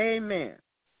 Amen.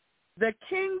 The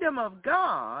kingdom of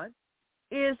God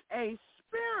is a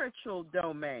spiritual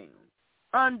domain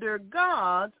under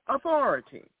God's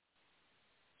authority.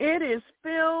 It is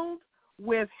filled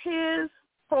with his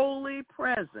holy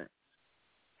presence,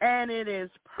 and it is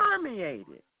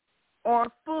permeated or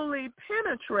fully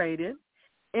penetrated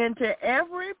into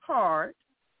every part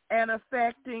and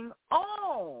affecting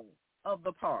all of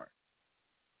the parts.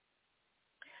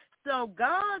 So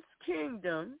God's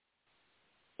kingdom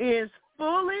is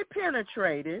fully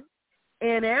penetrated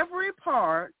in every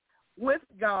part with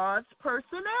God's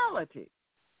personality.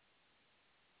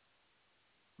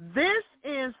 This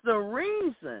is the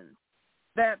reason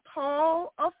that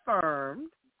Paul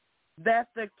affirmed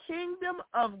that the kingdom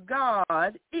of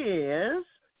God is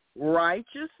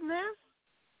righteousness,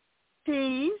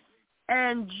 peace,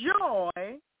 and joy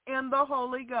in the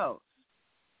Holy Ghost.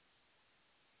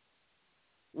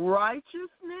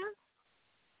 Righteousness,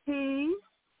 peace,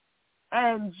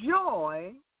 and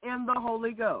joy in the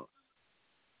Holy Ghost.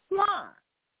 Why?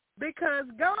 Because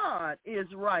God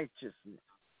is righteousness.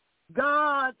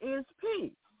 God is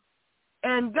peace.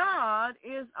 And God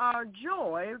is our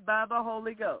joy by the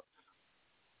Holy Ghost.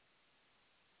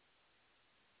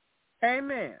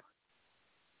 Amen.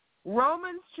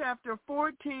 Romans chapter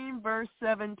 14, verse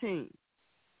 17.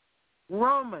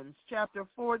 Romans chapter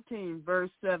 14,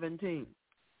 verse 17.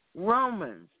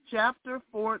 Romans chapter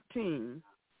 14,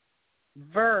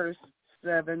 verse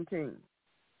 17.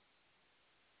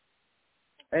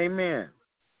 Amen.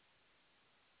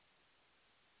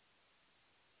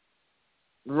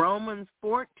 Romans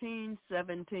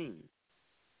 14:17.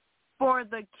 For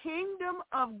the kingdom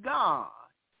of God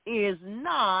is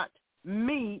not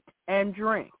meat and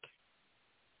drink,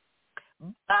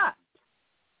 but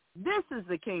this is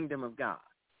the kingdom of God: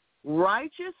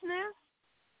 righteousness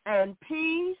and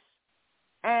peace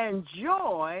and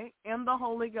joy in the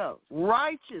Holy Ghost.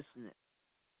 Righteousness,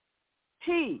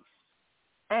 peace,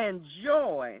 and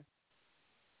joy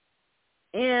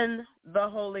in the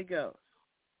Holy Ghost.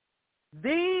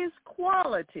 These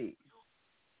qualities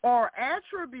or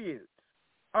attributes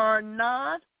are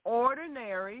not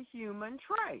ordinary human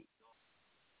traits,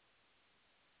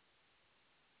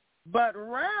 but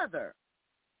rather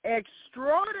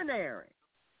extraordinary,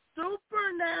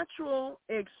 supernatural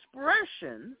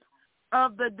expressions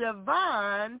of the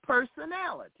divine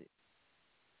personality.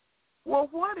 Well,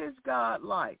 what is God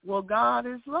like? Well, God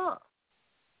is love.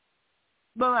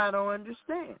 But I don't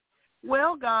understand.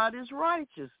 Well, God is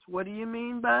righteous. What do you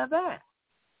mean by that?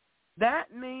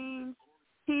 That means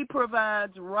he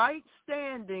provides right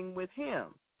standing with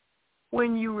him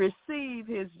when you receive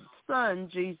his son,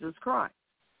 Jesus Christ.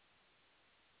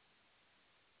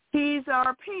 He's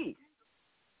our peace.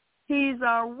 He's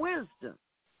our wisdom.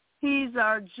 He's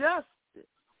our justice.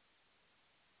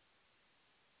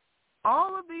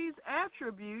 All of these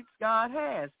attributes God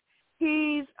has.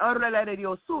 He's our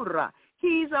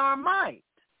might.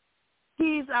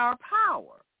 He's our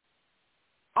power.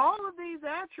 All of these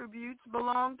attributes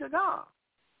belong to God,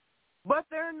 but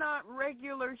they're not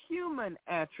regular human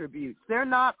attributes. They're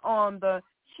not on the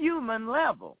human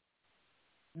level.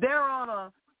 They're on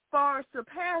a far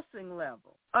surpassing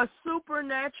level, a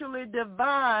supernaturally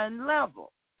divine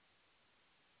level.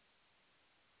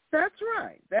 That's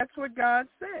right. That's what God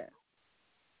said.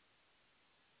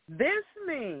 This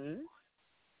means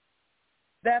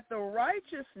that the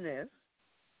righteousness,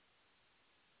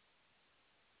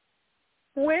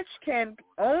 which can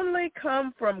only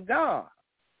come from God,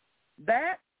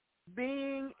 that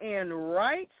being in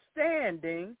right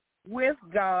standing with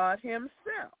God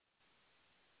himself,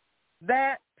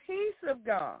 that peace of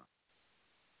God,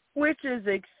 which is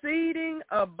exceeding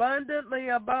abundantly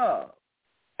above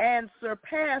and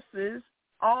surpasses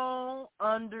all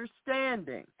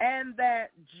understanding, and that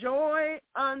joy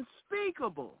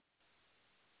unspeakable.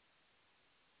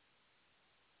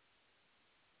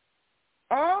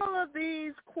 All of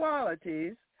these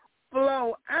qualities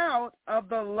flow out of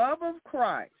the love of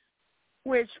Christ,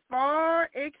 which far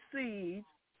exceeds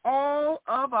all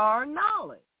of our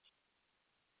knowledge.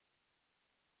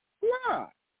 Why?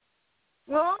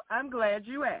 Well, I'm glad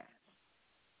you asked.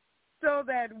 So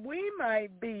that we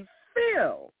might be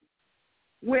filled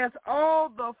with all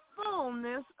the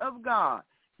fullness of God.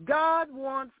 God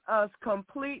wants us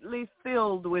completely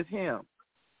filled with him.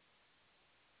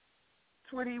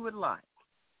 That's what he would like.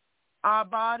 Our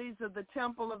bodies are the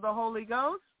temple of the Holy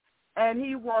Ghost, and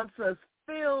he wants us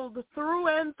filled through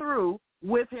and through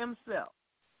with himself.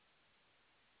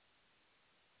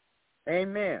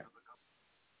 Amen.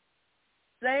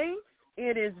 Saints,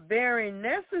 it is very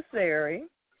necessary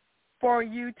for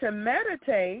you to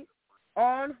meditate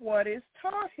on what is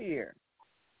taught here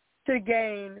to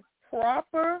gain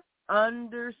proper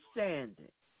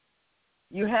understanding.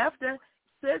 You have to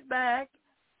sit back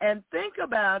and think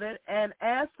about it and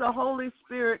ask the Holy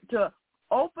Spirit to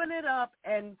open it up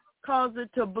and cause it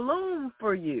to bloom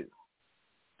for you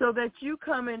so that you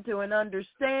come into an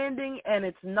understanding and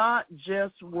it's not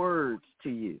just words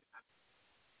to you.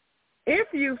 If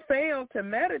you fail to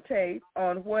meditate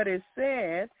on what is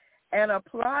said and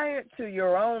apply it to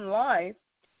your own life,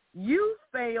 you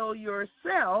fail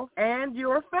yourself and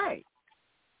your faith.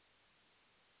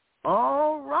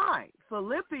 All right,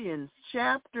 Philippians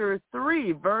chapter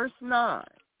 3, verse 9.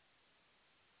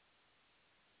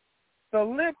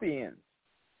 Philippians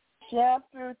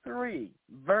chapter 3,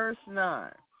 verse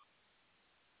 9.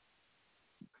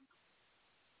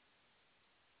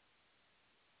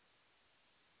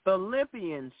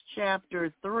 Philippians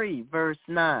chapter 3, verse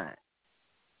 9.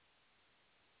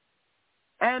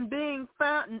 And be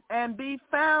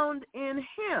found in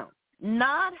him,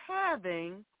 not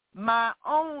having my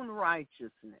own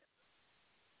righteousness.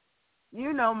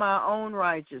 You know, my own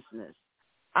righteousness.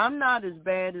 I'm not as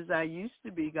bad as I used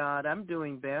to be, God. I'm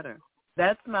doing better.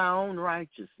 That's my own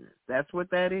righteousness. That's what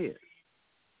that is.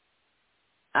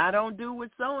 I don't do what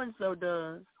so-and-so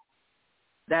does.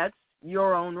 That's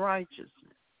your own righteousness.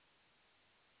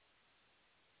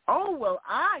 Oh, well,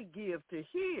 I give to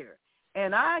here,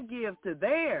 and I give to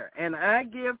there, and I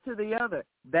give to the other.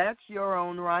 That's your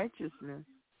own righteousness.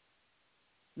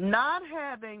 Not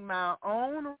having my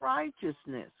own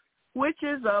righteousness, which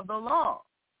is of the law.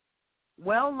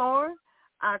 Well, Lord,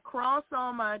 I cross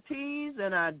all my T's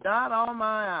and I dot all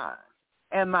my I's,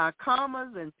 and my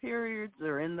commas and periods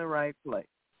are in the right place.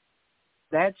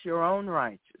 That's your own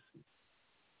righteousness.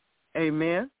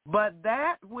 Amen. But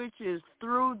that which is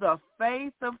through the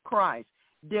faith of Christ,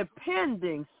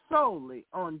 depending solely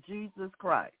on Jesus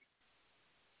Christ.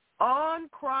 On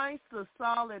Christ, the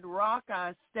solid rock,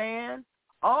 I stand.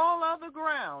 All other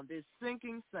ground is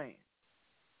sinking sand.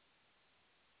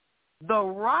 The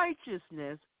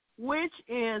righteousness which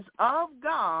is of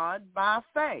God by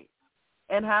faith.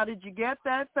 And how did you get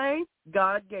that faith?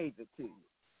 God gave it to you.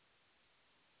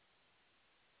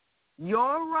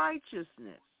 Your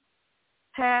righteousness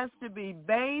has to be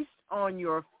based on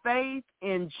your faith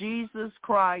in Jesus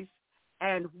Christ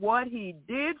and what he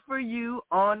did for you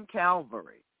on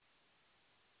Calvary.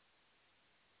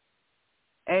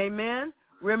 Amen.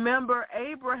 Remember,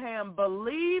 Abraham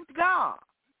believed God,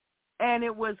 and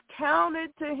it was counted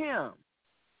to him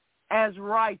as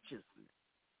righteousness.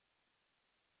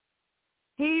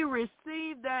 He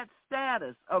received that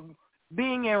status of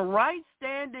being in right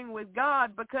standing with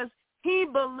God because he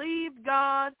believed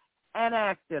God and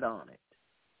acted on it.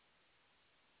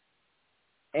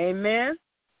 Amen?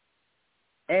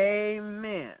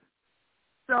 Amen.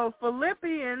 So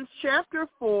Philippians chapter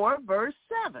 4, verse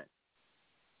 7.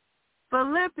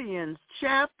 Philippians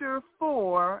chapter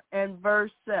 4 and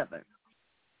verse 7.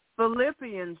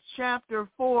 Philippians chapter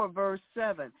 4, verse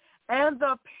 7. And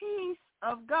the peace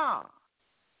of God,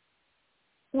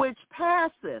 which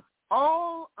passeth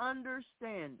all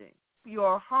understanding,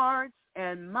 your hearts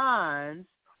and minds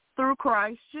through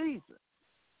Christ Jesus.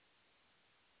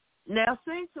 Now,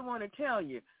 saints, I want to tell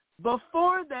you,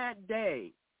 before that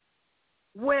day,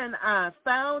 when I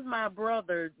found my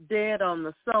brother dead on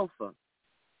the sofa,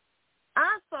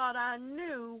 I thought I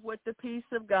knew what the peace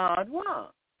of God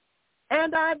was.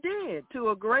 And I did to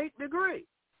a great degree.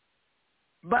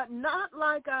 But not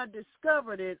like I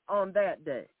discovered it on that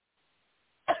day.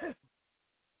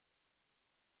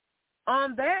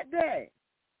 On that day,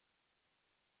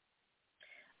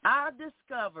 I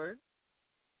discovered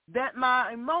that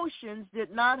my emotions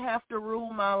did not have to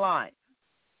rule my life.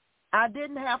 I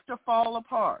didn't have to fall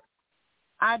apart.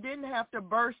 I didn't have to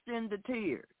burst into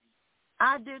tears.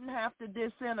 I didn't have to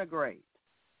disintegrate.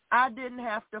 I didn't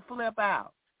have to flip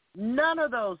out. None of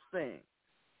those things.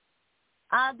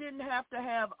 I didn't have to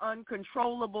have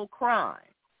uncontrollable crying.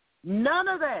 None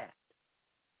of that.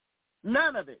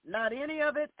 None of it. Not any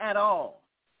of it at all.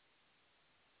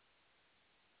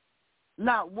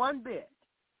 Not one bit.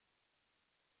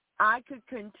 I could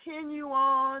continue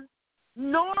on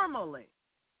normally.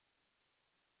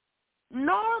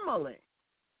 Normally.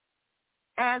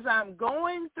 As I'm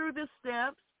going through the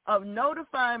steps of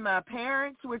notifying my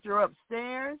parents, which are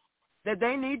upstairs, that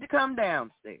they need to come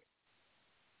downstairs.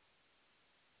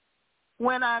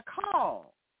 When I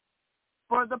call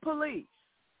for the police,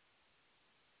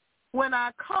 when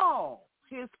I call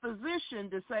his physician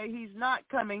to say he's not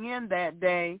coming in that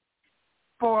day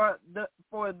for the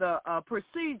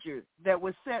procedure that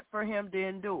was set for him to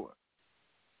endure,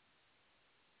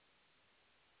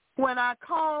 when I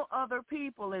call other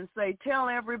people and say, tell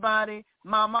everybody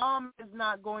my mom is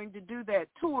not going to do that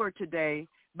tour today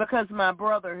because my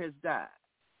brother has died.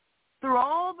 Through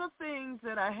all the things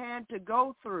that I had to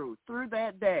go through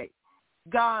that day,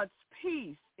 God's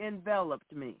peace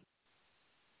enveloped me.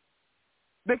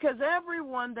 Because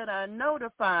everyone that I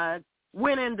notified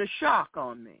went into shock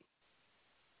on me.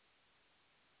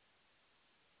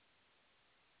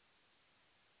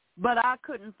 But I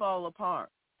couldn't fall apart.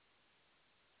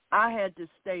 I had to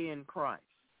stay in Christ.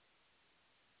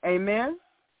 Amen?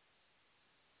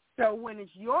 So when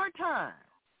it's your time,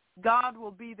 God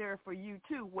will be there for you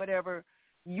too, whatever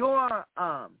your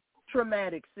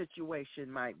traumatic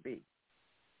situation might be.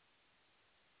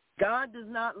 God does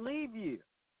not leave you.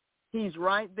 He's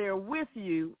right there with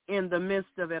you in the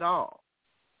midst of it all.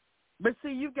 But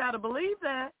see, you've got to believe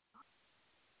that.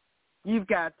 You've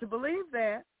got to believe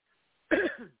that.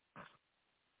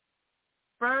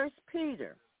 1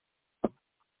 Peter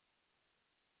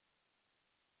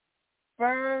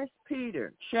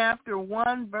chapter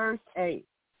 1, verse 8.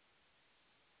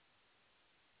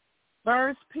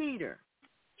 1 Peter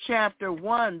chapter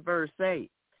 1, verse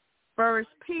 8. 1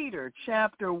 Peter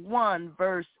chapter 1,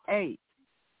 verse 8.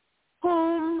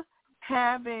 Whom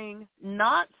having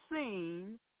not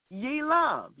seen ye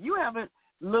love. You haven't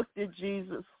looked at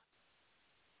Jesus,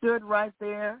 stood right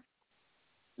there,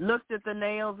 looked at the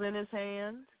nails in his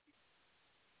hands,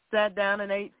 sat down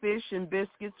and ate fish and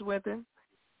biscuits with him.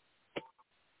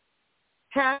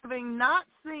 Having not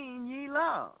seen ye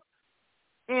love,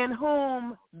 in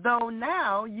whom though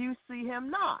now you see him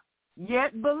not,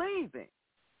 yet believing,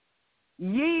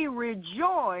 ye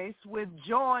rejoice with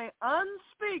joy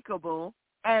unspeakable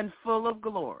and full of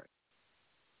glory.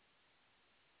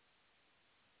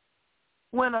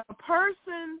 When a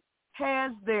person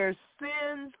has their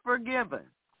sins forgiven,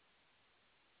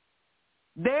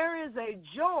 there is a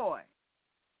joy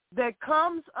that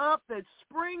comes up, that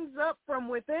springs up from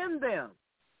within them,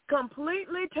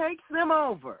 completely takes them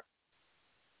over.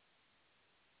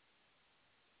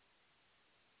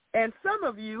 And some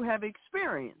of you have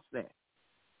experienced that.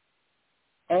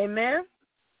 Amen?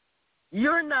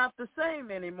 You're not the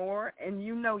same anymore, and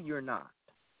you know you're not.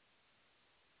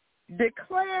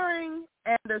 Declaring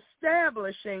and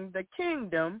establishing the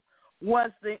kingdom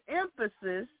was the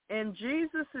emphasis in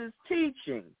Jesus'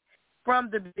 teaching from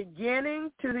the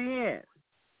beginning to the end.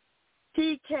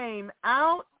 He came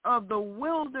out of the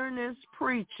wilderness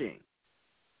preaching.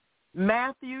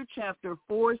 Matthew chapter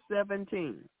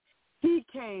 4:17. He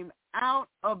came out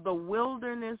of the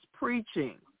wilderness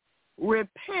preaching.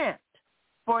 Repent,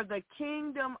 for the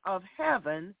kingdom of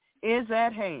heaven is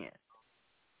at hand.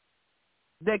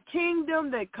 The kingdom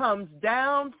that comes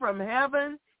down from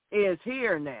heaven is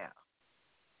here now.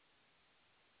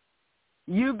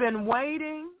 You've been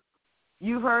waiting.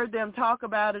 You've heard them talk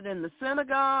about it in the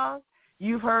synagogue.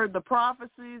 You've heard the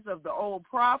prophecies of the old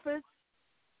prophets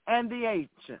and the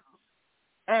ancients.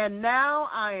 And now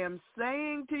I am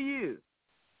saying to you,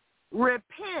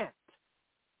 repent,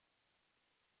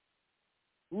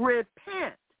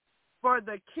 Repent, for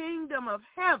the kingdom of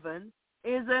heaven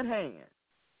is at hand.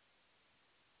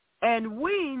 And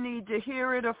we need to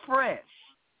hear it afresh.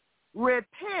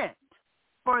 Repent,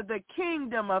 for the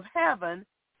kingdom of heaven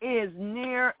is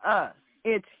near us.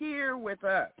 It's here with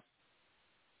us.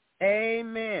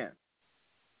 Amen.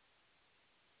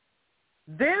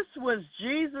 This was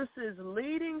Jesus'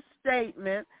 leading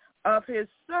statement of his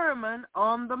Sermon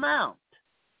on the Mount.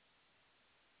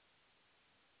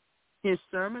 His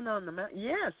Sermon on the Mount.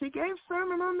 Yes, he gave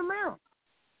Sermon on the Mount.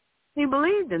 He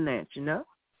believed in that, you know.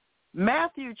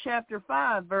 Matthew chapter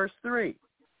 5, verse 3.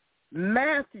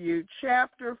 Matthew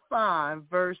chapter 5,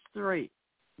 verse 3.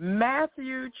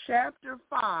 Matthew chapter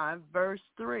 5, verse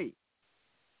 3.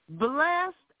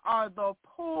 Blessed are the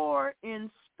poor in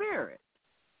spirit,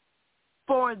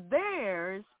 for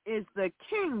theirs is the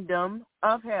kingdom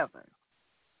of heaven.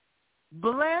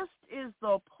 Blessed is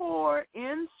the poor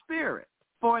in spirit,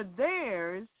 for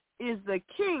theirs is the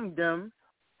kingdom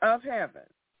of heaven.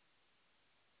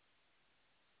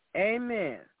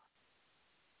 Amen.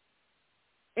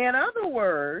 In other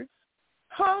words,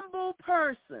 humble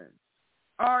persons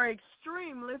are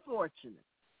extremely fortunate.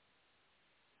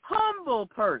 Humble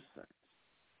persons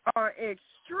are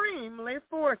extremely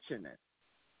fortunate,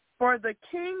 for the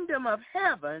kingdom of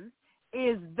heaven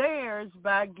is theirs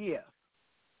by gift.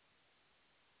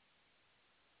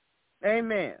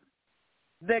 Amen.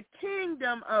 The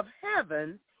kingdom of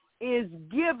heaven is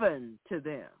given to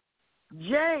them.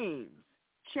 James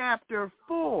chapter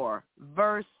 4,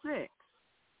 verse 6.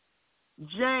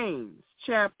 James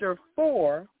chapter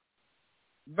 4,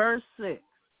 verse 6.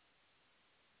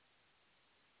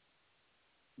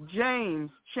 James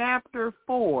chapter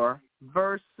 4,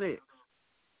 verse 6.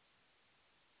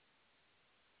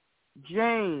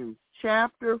 James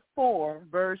chapter 4,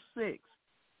 verse 6.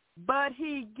 But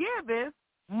he giveth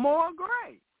more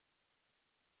grace.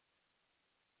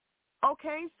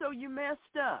 Okay, so you messed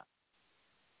up.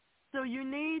 So you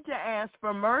need to ask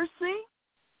for mercy.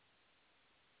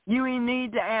 You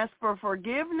need to ask for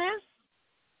forgiveness.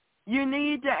 You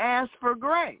need to ask for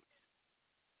grace.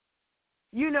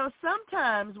 You know,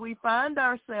 sometimes we find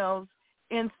ourselves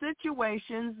in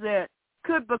situations that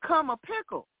could become a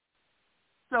pickle,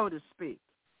 so to speak.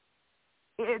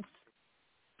 It's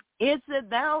at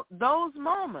those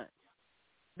moments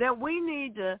that we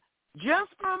need to,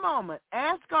 just for a moment,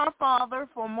 ask our Father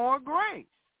for more grace.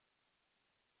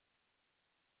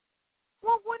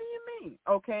 Well, what do you mean?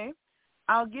 Okay,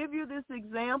 I'll give you this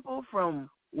example from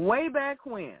way back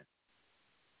when.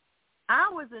 I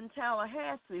was in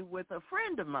Tallahassee with a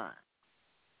friend of mine,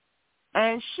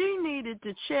 and she needed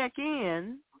to check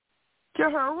in to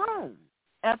her room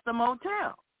at the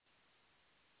motel.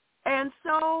 And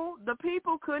so the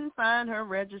people couldn't find her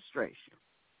registration.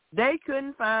 They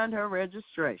couldn't find her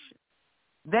registration.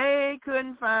 They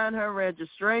couldn't find her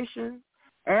registration,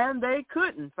 and they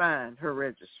couldn't find her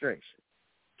registration.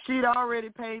 She'd already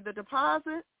paid the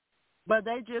deposit, but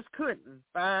they just couldn't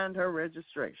find her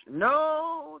registration.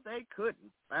 No, they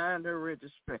couldn't find her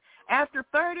registration. After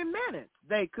 30 minutes,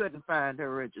 they couldn't find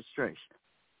her registration.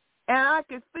 And I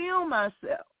could feel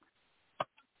myself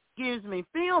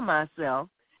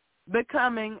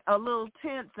becoming a little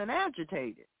tense and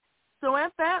agitated. So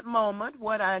at that moment,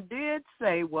 what I did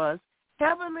say was,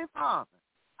 Heavenly Father,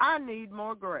 I need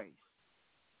more grace.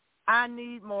 I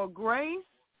need more grace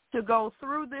to go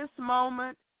through this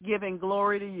moment giving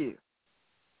glory to you.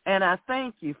 And I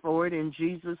thank you for it in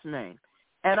Jesus' name.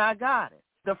 And I got it.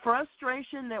 The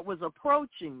frustration that was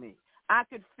approaching me, I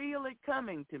could feel it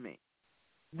coming to me.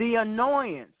 The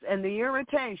annoyance and the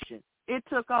irritation, it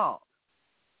took off.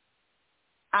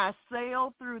 I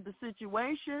sailed through the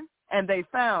situation, and they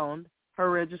found her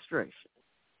registration.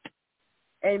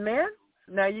 Amen?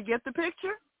 Now you get the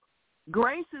picture?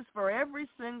 Grace is for every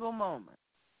single moment.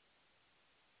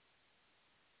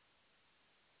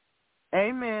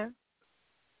 Amen.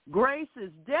 Grace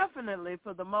is definitely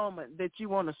for the moment that you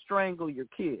want to strangle your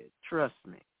kid, trust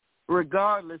me,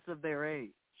 regardless of their age.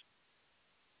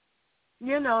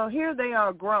 You know, here they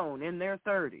are grown in their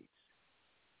 30s,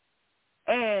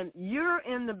 and you're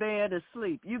in the bed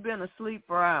asleep. You've been asleep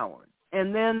for hours,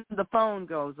 and then the phone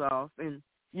goes off, and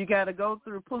you got to go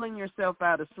through pulling yourself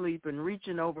out of sleep and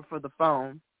reaching over for the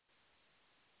phone,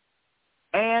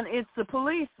 and it's the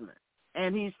policeman.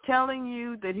 And he's telling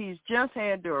you that he's just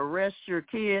had to arrest your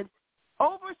kid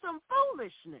over some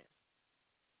foolishness.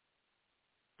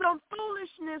 Some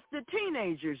foolishness that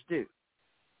teenagers do.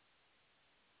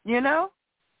 You know?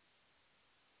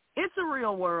 It's a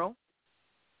real world.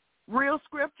 Real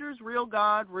scriptures, real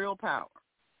God, real power.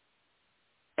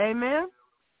 Amen?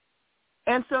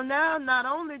 And so now not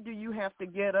only do you have to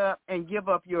get up and give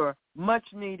up your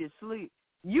much-needed sleep,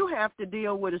 you have to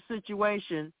deal with a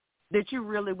situation that you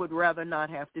really would rather not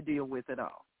have to deal with at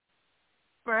all.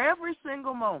 For every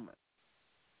single moment.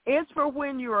 It's for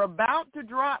when you're about to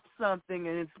drop something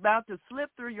and it's about to slip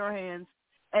through your hands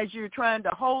as you're trying to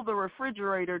hold the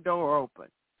refrigerator door open.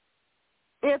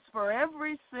 It's for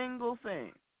every single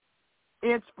thing.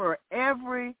 It's for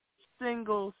every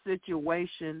single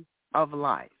situation of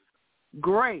life.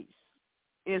 Grace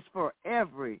is for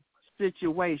every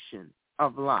situation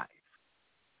of life.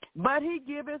 But he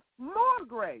giveth more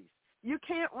grace. You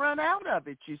can't run out of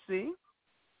it, you see.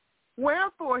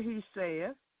 Wherefore he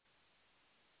saith,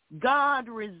 God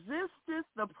resisteth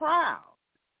the proud.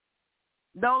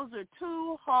 Those are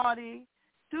too haughty,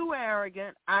 too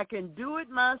arrogant. I can do it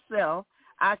myself.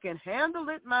 I can handle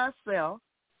it myself.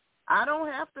 I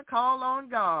don't have to call on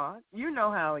God. You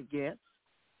know how it gets.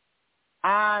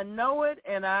 I know it,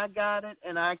 and I got it,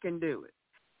 and I can do it.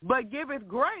 But giveth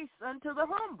grace unto the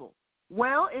humble.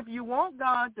 Well, if you want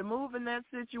God to move in that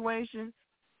situation,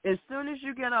 as soon as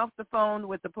you get off the phone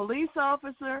with the police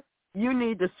officer, you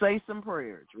need to say some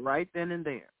prayers right then and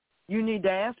there. You need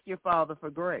to ask your Father for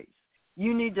grace.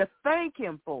 You need to thank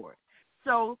him for it.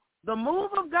 So the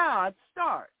move of God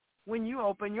starts when you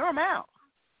open your mouth.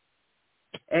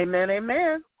 Amen,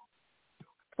 amen.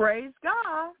 Praise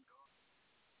God.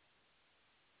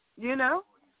 You know,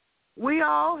 we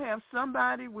all have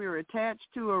somebody we're attached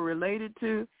to or related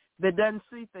to that doesn't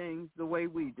see things the way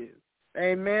we do.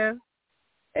 Amen.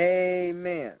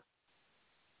 Amen.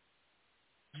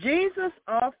 Jesus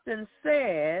often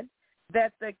said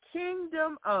that the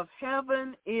kingdom of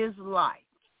heaven is like.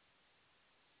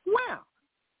 Well,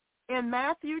 in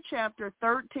Matthew chapter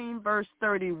 13, verse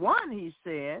 31, he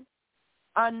said,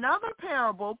 another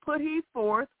parable put he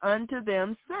forth unto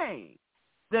them, saying,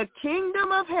 the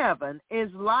kingdom of heaven is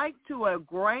like to a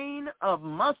grain of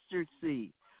mustard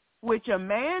seed, which a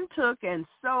man took and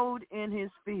sowed in his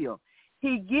field.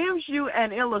 He gives you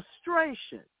an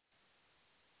illustration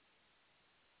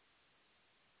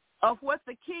of what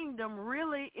the kingdom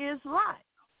really is like.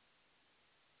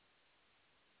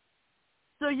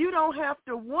 So you don't have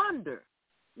to wonder,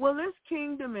 well, this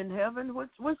kingdom in heaven,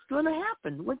 what's going to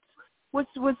happen? What's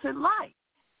it like?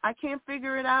 I can't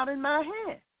figure it out in my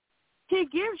head. He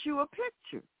gives you a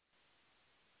picture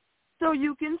so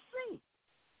you can see.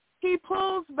 He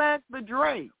pulls back the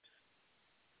drapes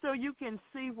so you can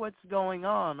see what's going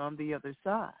on the other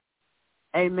side.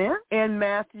 Amen. In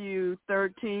Matthew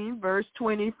 13, verse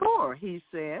 24, he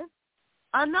said,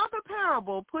 another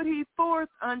parable put he forth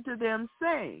unto them,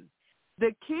 saying,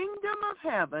 the kingdom of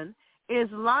heaven is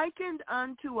likened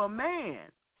unto a man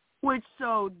which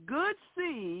sowed good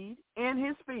seed in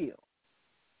his field.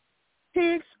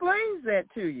 He explains that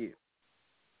to you.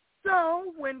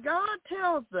 So when God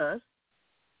tells us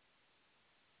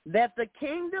that the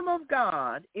kingdom of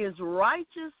God is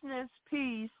righteousness,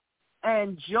 peace,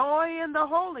 and joy in the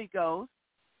Holy Ghost,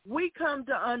 we come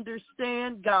to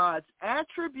understand God's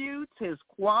attributes, his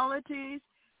qualities,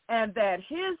 and that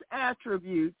his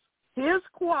attributes, his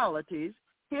qualities,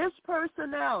 his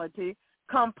personality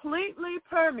completely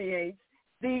permeates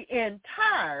the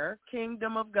entire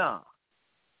kingdom of God.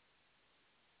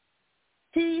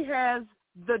 He has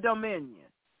the dominion.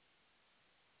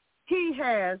 He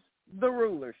has the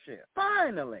rulership.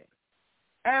 Finally,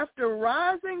 after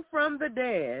rising from the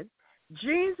dead,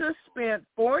 Jesus spent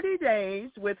 40 days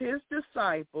with his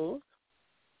disciples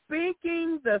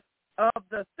speaking of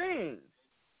the things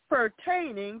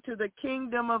pertaining to the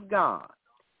kingdom of God.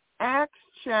 Acts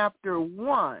chapter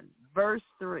 1, verse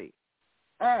 3.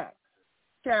 Acts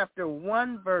chapter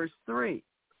 1, verse 3.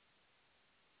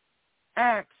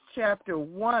 Acts chapter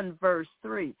 1, verse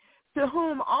 3. To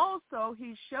whom also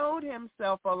he showed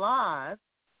himself alive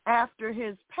after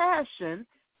his passion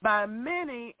by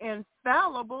many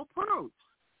infallible proofs.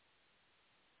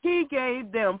 He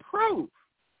gave them proof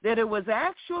that it was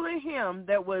actually him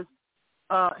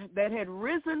that had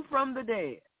risen from the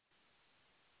dead.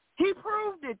 He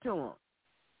proved it to them.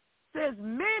 Says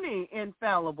many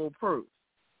infallible proofs,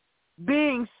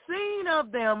 being seen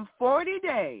of them 40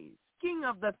 days, speaking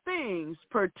of the things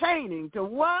pertaining to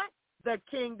what? The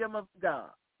kingdom of God.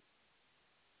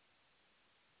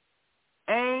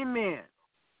 Amen.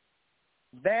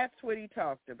 That's what he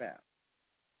talked about.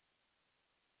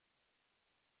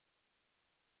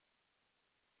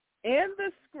 In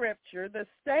the scripture, the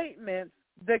statements,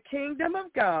 the kingdom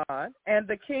of God and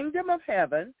the kingdom of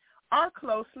heaven, are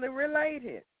closely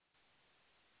related.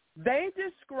 They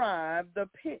describe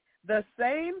the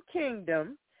same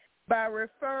kingdom by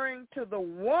referring to the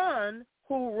one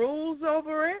who rules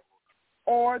over it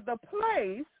or the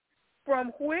place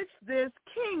from which this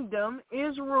kingdom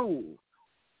is ruled.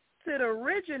 It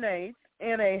originates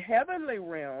in a heavenly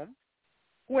realm.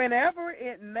 Whenever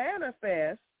it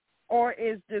manifests or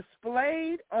is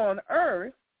displayed on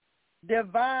earth,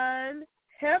 divine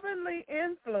heavenly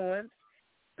influence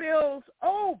spills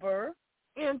over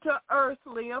into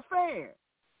earthly affairs.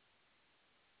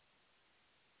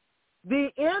 The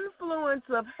influence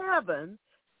of heaven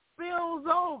spills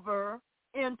over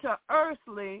into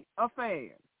earthly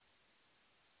affairs.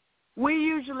 We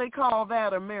usually call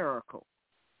that a miracle.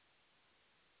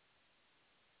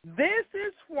 This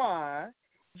is why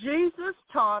Jesus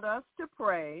taught us to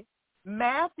pray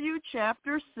Matthew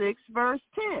chapter 6, verse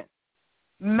 10.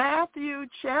 Matthew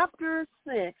chapter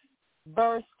 6,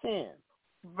 verse 10.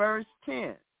 Verse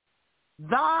 10.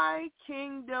 Thy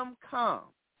kingdom come.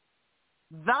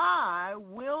 Thy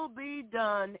will be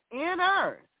done in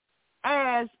earth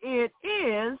as it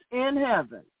is in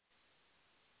heaven.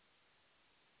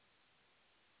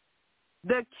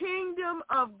 The kingdom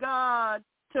of God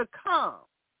to come.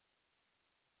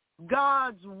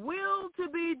 God's will to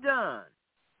be done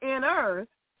in earth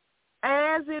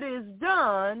as it is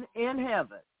done in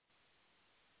heaven.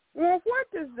 Well, what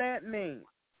does that mean?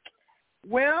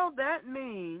 Well, that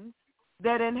means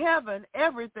that in heaven,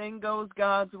 everything goes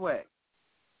God's way.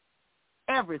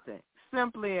 Everything,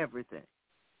 simply everything.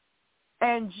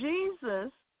 And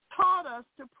Jesus taught us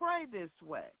to pray this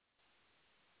way,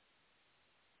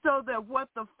 so that what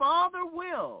the Father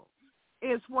wills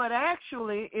is what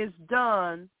actually is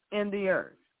done in the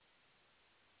earth.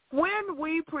 When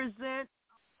we present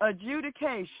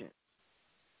adjudication,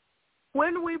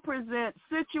 when we present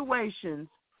situations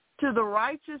to the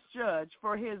righteous judge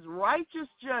for his righteous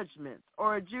judgments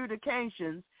or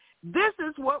adjudications, this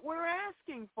is what we're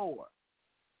asking for.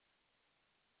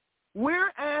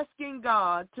 We're asking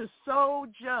God to so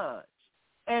judge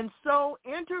and so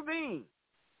intervene.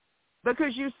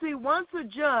 Because you see, once a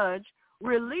judge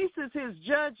releases his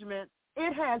judgment,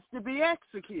 it has to be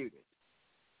executed.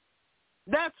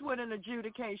 That's what an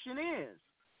adjudication is,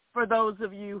 for those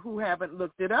of you who haven't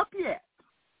looked it up yet.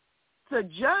 It's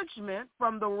a judgment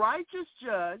from the righteous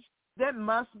judge that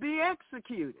must be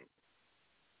executed.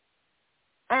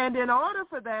 And in order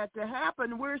for that to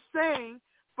happen, we're saying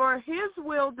for his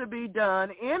will to be done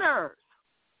in earth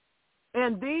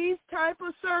in these type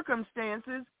of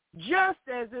circumstances, just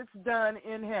as it's done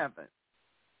in heaven.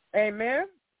 Amen?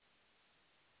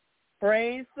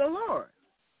 Praise the Lord.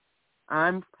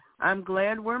 I'm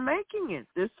glad we're making it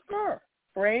this far.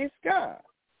 Praise God.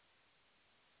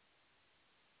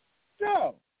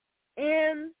 So,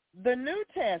 in the New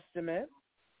Testament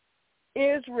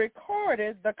is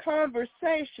recorded the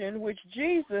conversation which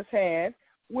Jesus had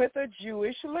with a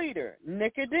Jewish leader,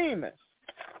 Nicodemus.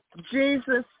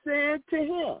 Jesus said to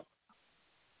him,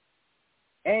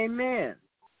 amen,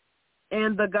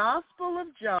 in the Gospel of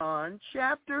John,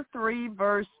 chapter 3,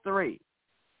 verse 3.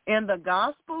 In the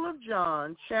Gospel of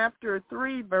John, chapter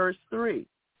 3, verse 3,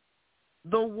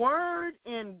 the word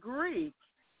in Greek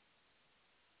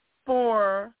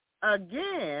for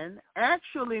again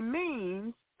actually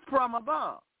means from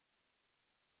above.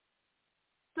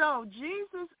 So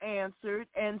Jesus answered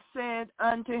and said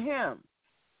unto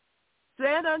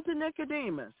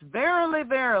Nicodemus, verily,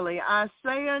 verily, I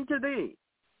say unto thee,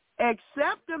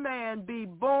 except a man be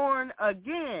born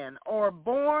again or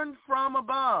born from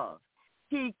above,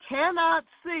 he cannot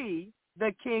see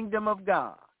the kingdom of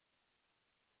God.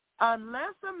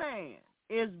 Unless a man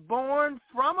is born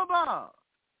from above,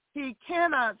 he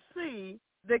cannot see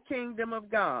the kingdom of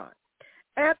God.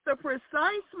 At the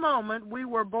precise moment we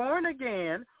were born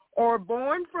again or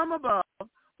born from above,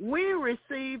 we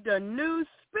received a new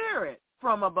spirit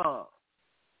from above.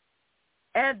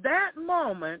 At that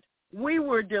moment, we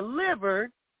were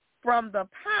delivered from the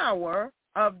power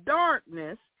of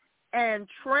darkness and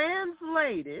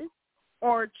translated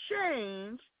or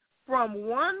changed from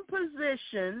one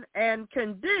position and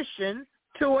condition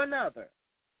to another.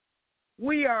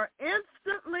 We are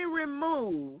instantly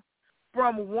removed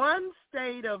from one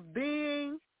state of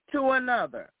being to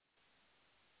another.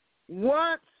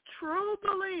 Once true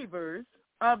believers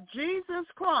of Jesus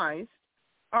Christ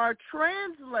are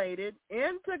translated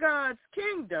into God's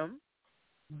kingdom,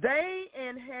 they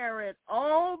inherit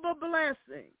all the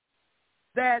blessings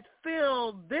that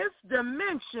fill this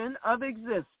dimension of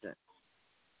existence.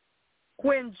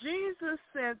 When Jesus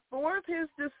sent forth his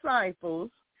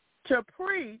disciples to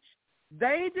preach,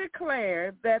 they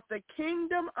declared that the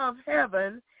kingdom of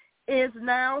heaven is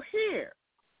now here.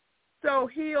 So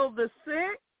heal the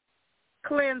sick,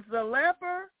 cleanse the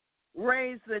leper,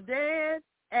 raise the dead,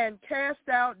 and cast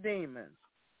out demons.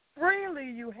 Freely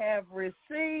you have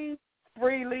received,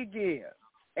 freely give.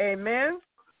 Amen?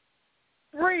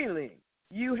 Freely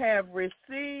you have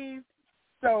received,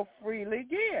 so freely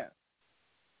give.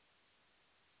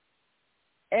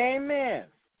 Amen.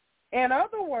 In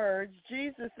other words,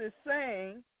 Jesus is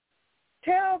saying,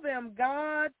 tell them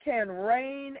God can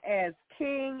reign as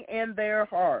king in their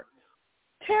hearts.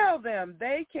 Tell them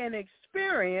they can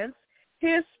experience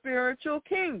his spiritual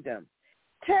kingdom.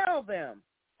 Tell them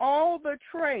all the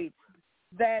traits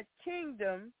that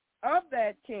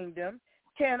that kingdom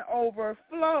can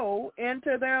overflow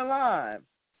into their lives.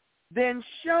 Then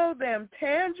show them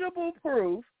tangible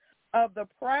proof of the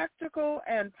practical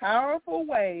and powerful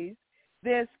ways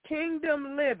this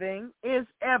kingdom living is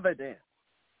evident.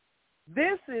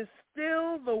 This is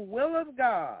still the will of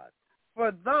God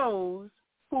for those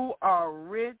who are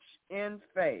rich in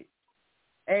faith.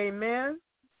 Amen.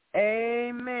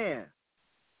 Amen.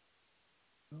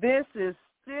 This is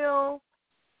still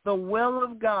the will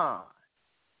of God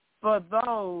for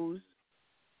those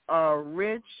who are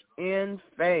rich in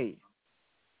faith.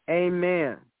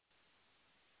 Amen.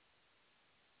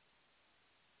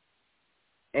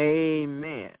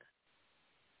 Amen.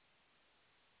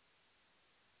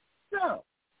 So,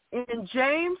 in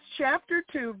James chapter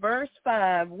 2, verse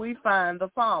 5, we find the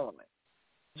following.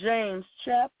 James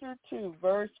chapter 2,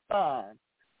 verse 5,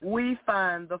 we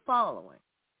find the following.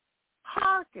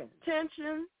 Hearken,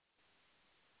 attention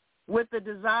with the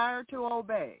desire to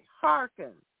obey.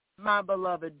 Hearken, my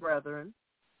beloved brethren.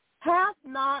 Hath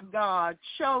not God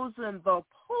chosen the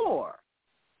poor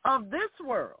of this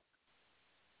world,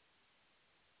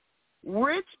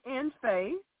 rich in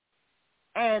faith,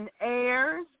 and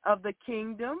heirs of the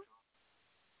kingdom,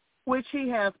 which he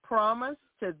hath promised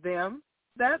to them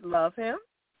that love him?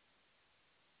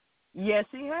 Yes,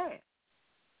 he has.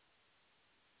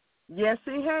 Yes,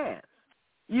 he has.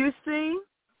 You see,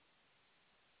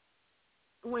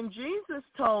 when Jesus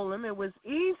told him it was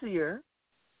easier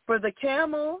for the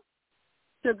camel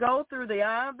to go through the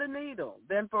eye of the needle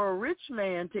than for a rich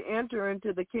man to enter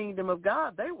into the kingdom of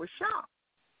God, they were shocked.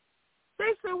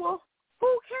 They said, well,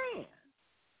 who can?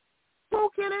 Who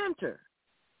can enter?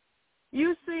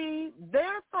 You see,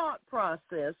 their thought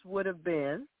process would have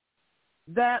been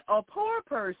that a poor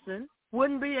person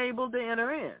wouldn't be able to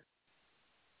enter in.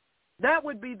 That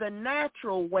would be the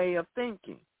natural way of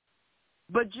thinking.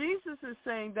 But Jesus is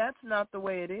saying that's not the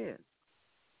way it is.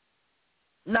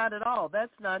 Not at all.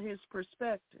 That's not his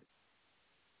perspective.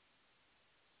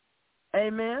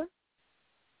 Amen?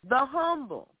 The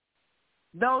humble,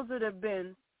 those that have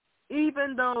been,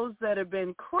 even those that have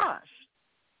been crushed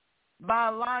by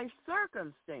life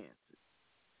circumstances,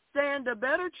 stand a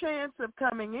better chance of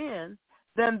coming in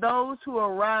than those who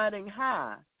are riding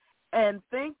high and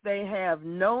think they have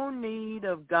no need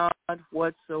of God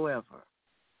whatsoever.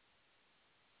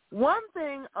 One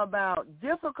thing about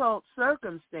difficult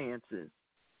circumstances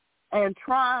and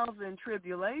trials and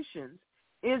tribulations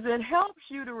is it helps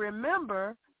you to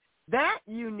remember that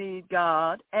you need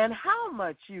God and how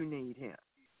much you need him.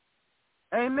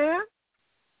 Amen?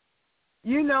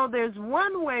 You know, there's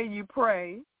one way you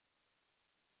pray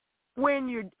when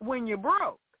you're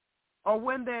broke, or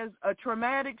when there's a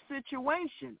traumatic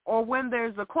situation, or when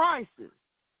there's a crisis.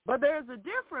 But there's a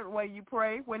different way you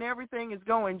pray when everything is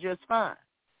going just fine.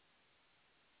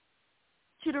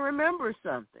 I want you to remember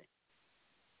something.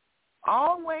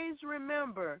 Always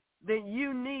remember that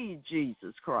you need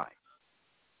Jesus Christ.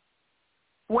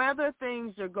 Whether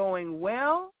things are going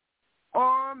well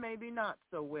or maybe not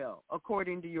so well,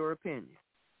 according to your opinion.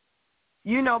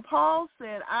 You know, Paul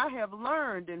said, I have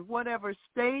learned in whatever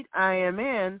state I am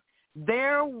in,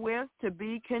 therewith to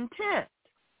be content.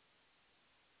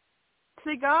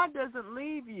 See, God doesn't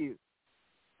leave you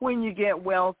when you get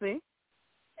wealthy,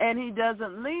 and he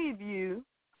doesn't leave you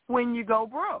when you go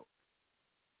broke.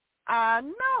 I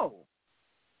know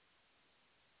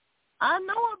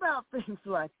about things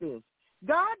like this.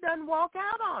 God doesn't walk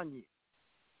out on you.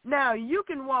 Now, you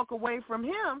can walk away from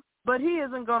him, but he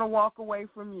isn't going to walk away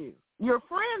from you. Your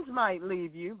friends might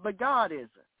leave you, but God isn't.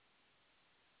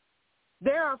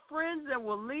 There are friends that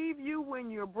will leave you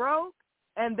when you're broke,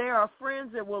 and there are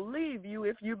friends that will leave you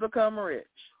if you become rich.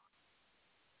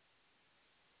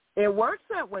 It works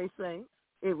that way, saints.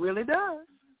 It really does.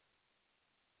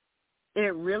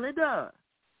 It really does.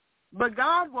 But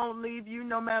God won't leave you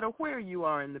no matter where you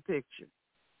are in the picture.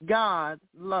 God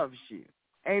loves you.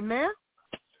 Amen?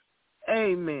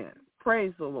 Amen.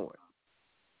 Praise the Lord.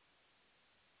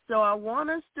 So I want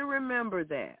us to remember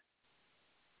that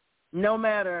no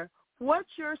matter what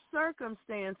your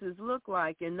circumstances look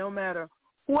like and no matter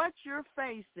what you're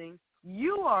facing,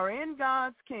 you are in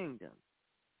God's kingdom.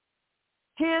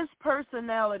 His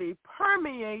personality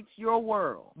permeates your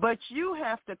world, but you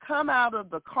have to come out of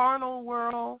the carnal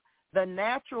world, the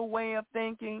natural way of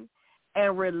thinking,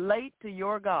 and relate to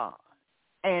your God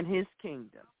and his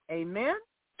kingdom. Amen?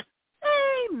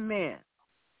 Amen.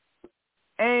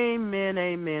 Amen,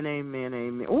 amen, amen,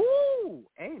 amen. Ooh,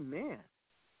 amen.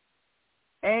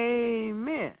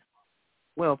 Amen.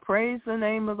 Well, praise the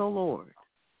name of the Lord.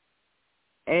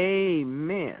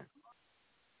 Amen.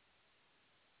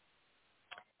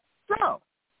 So,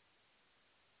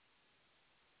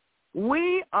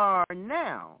 we are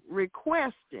now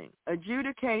requesting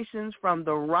adjudications from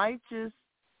the righteous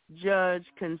judge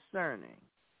concerning.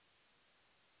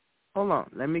 Hold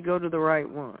on. Let me go to the right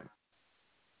one.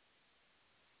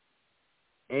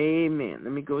 Amen.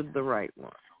 Let me go to the right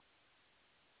one.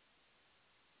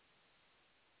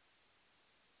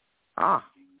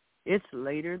 It's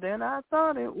later than I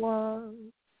thought it was.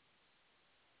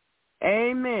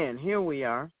 Amen. Here we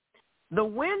are. The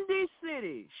Windy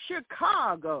City,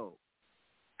 Chicago,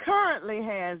 currently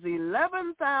has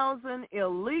 11,000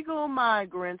 illegal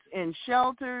migrants in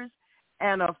shelters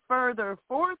and a further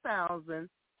 4,000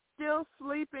 still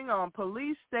sleeping on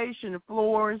police station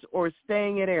floors or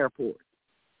staying at airports.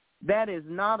 That is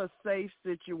not a safe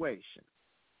situation.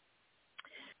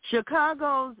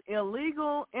 Chicago's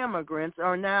illegal immigrants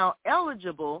are now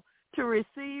eligible to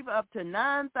receive up to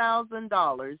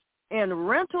 $9,000 in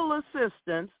rental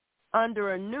assistance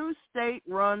under a new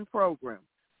state-run program,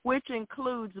 which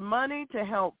includes money to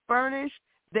help furnish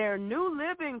their new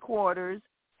living quarters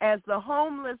as the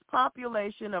homeless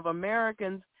population of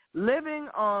Americans living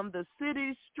on the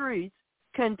city's streets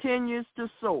continues to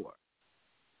soar.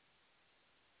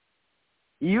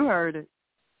 You heard it.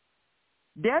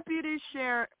 Deputy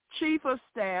Chief of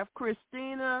Staff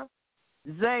Christina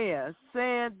Zayas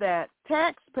said that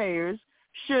taxpayers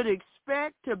should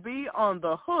expect to be on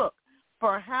the hook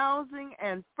for housing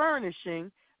and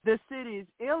furnishing the city's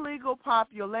illegal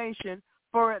population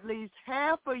for at least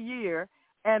half a year,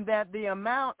 and that the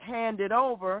amount handed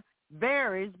over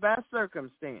varies by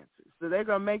circumstances. So they're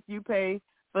going to make you pay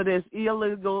for this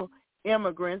illegal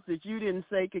immigrants that you didn't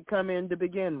say could come in to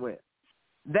begin with.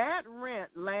 That rent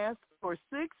lasts for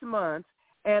 6 months,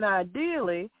 and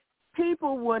ideally,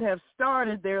 people would have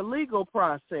started their legal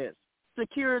process,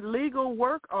 secured legal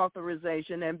work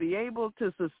authorization, and be able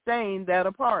to sustain that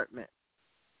apartment.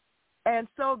 And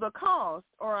so the cost,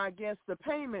 or I guess the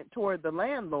payment toward the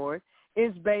landlord,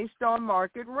 is based on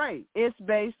market rate. It's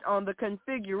based on the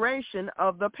configuration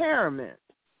of the pyramid.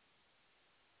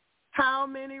 How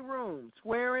many rooms,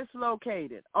 where it's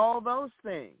located, all those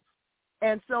things.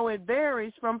 And so it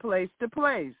varies from place to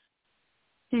place,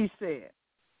 he said.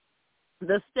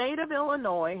 The state of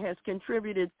Illinois has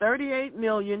contributed $38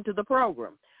 million to the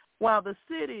program, while the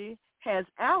city has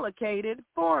allocated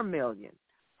 $4 million.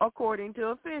 According to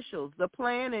officials, the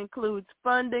plan includes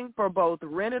funding for both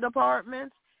rented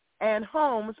apartments and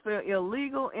homes for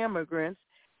illegal immigrants,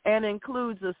 and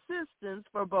includes assistance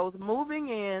for both moving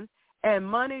in and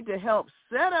money to help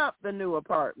set up the new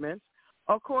apartments,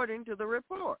 according to the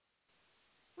report.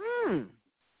 Isn't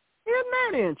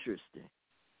that interesting?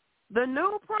 The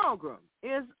new program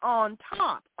is on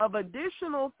top of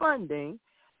additional funding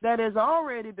that has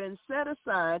already been set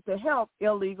aside to help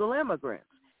illegal immigrants.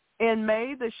 In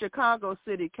May, the Chicago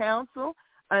City Council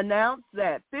announced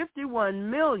that $51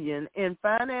 million in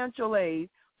financial aid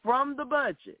from the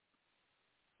budget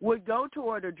would go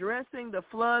toward addressing the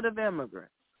flood of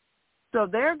immigrants. So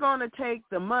they're going to take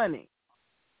the money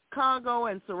Chicago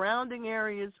and surrounding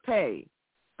areas pay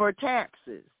for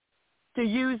taxes to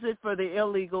use it for the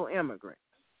illegal immigrants.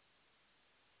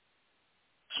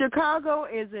 Chicago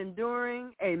is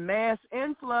enduring a mass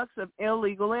influx of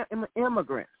illegal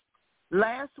immigrants.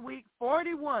 Last week,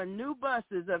 41 new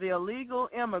buses of illegal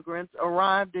immigrants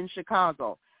arrived in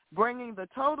Chicago, bringing the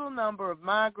total number of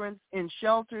migrants in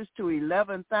shelters to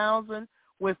 11,000,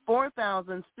 with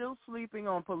 4,000 still sleeping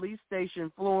on police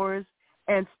station floors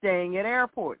and staying at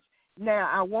airports. Now,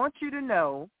 I want you to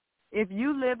know, if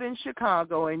you live in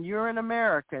Chicago and you're an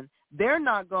American, they're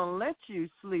not going to let you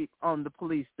sleep on the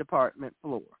police department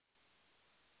floor.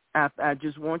 I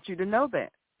just want you to know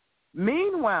that.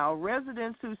 Meanwhile,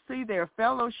 residents who see their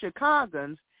fellow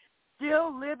Chicagoans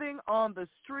still living on the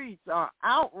streets are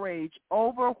outraged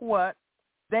over what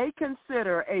they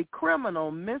consider a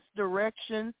criminal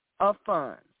misdirection of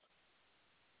funds.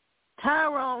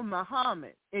 Tyrone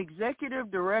Muhammad,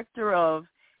 executive director of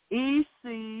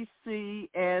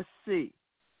ECCSC,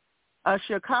 a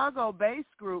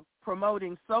Chicago-based group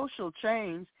promoting social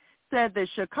change, said that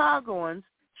Chicagoans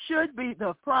should be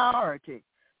the priority.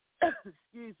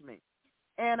 Excuse me.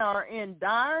 and are in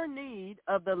dire need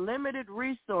of the limited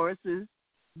resources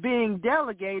being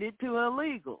delegated to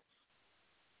illegals.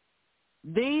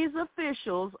 These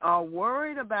officials are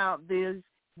worried about these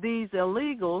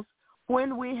illegals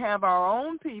when we have our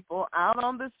own people out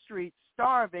on the streets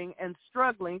starving and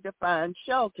struggling to find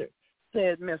shelter,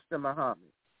 said Mr.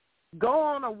 Muhammad. Go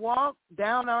on a walk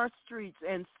down our streets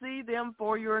and see them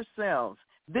for yourselves.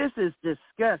 This is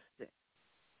disgusting.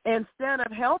 Instead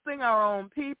of helping our own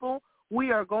people,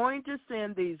 we are going to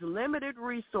send these limited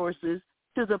resources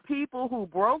to the people who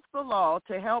broke the law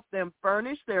to help them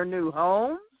furnish their new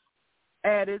homes,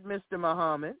 added Mr.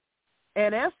 Muhammad.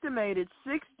 An estimated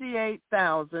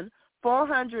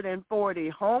 68,440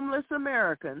 homeless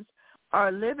Americans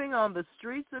are living on the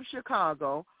streets of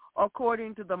Chicago,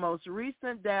 according to the most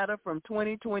recent data from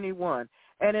 2021.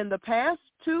 And in the past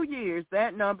 2 years,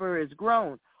 that number has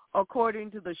grown,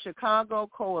 according to the Chicago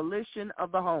Coalition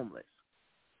of the Homeless.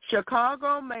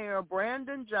 Chicago Mayor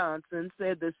Brandon Johnson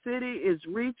said the city is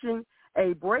reaching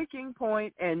a breaking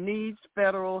point and needs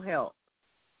federal help.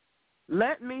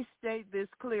 Let me state this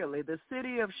clearly. The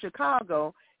city of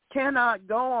Chicago cannot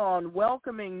go on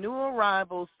welcoming new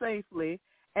arrivals safely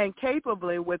and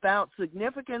capably without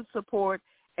significant support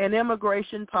and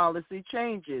immigration policy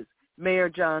changes, Mayor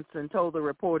Johnson told the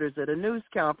reporters at a news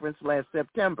conference last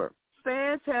September.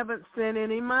 Feds haven't sent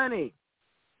any money.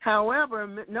 However,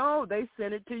 no, they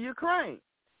sent it to Ukraine.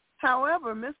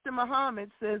 However, Mr.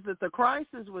 Muhammad says that the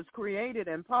crisis was created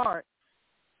in part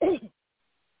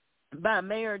by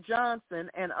Mayor Johnson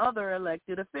and other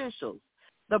elected officials.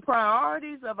 The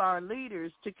priorities of our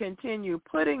leaders to continue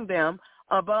putting them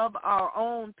above our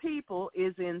own people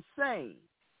is insane.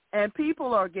 And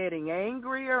people are getting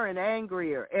angrier and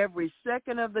angrier every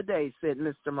second of the day, said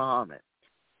Mr. Muhammad.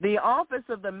 The office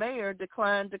of the mayor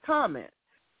declined to comment.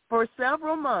 For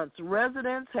several months,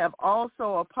 residents have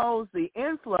also opposed the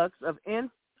influx of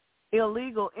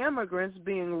illegal immigrants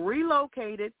being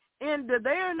relocated into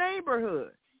their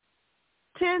neighborhoods.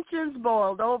 Tensions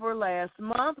boiled over last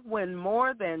month when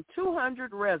more than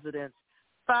 200 residents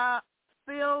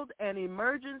filled an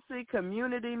emergency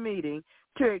community meeting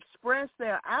to express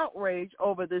their outrage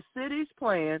over the city's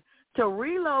plan to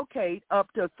relocate up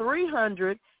to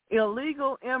 300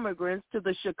 illegal immigrants to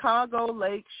the Chicago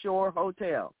Lake Shore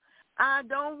Hotel. I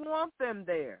don't want them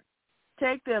there.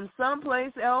 Take them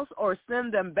someplace else or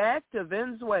send them back to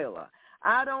Venezuela.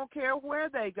 I don't care where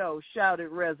they go, shouted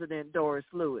resident Doris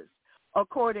Lewis,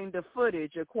 according to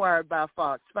footage acquired by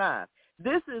Fox 5.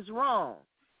 This is wrong.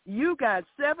 You got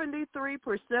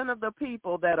 73% of the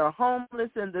people that are homeless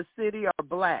in the city are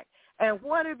black. And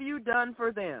what have you done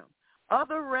for them?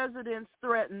 Other residents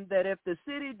threatened that if the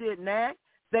city didn't act,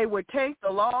 they would take the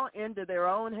law into their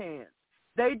own hands.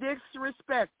 They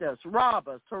disrespect us, rob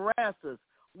us, harass us,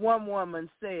 one woman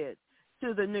said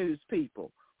to the news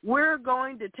people. We're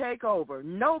going to take over.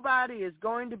 Nobody is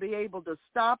going to be able to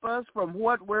stop us from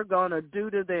what we're going to do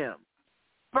to them.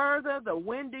 Further, the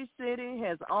Windy City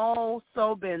has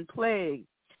also been plagued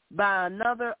by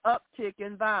another uptick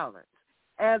in violence.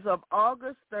 As of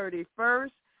August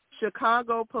 31st,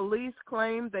 Chicago police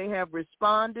claim they have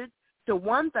responded to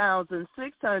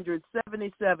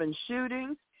 1,677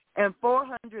 shootings and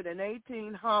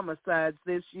 418 homicides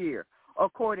this year,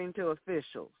 according to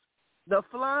officials. The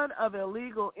flood of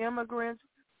illegal immigrants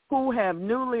who have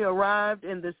newly arrived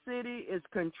in the city is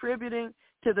contributing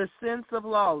to the sense of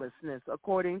lawlessness,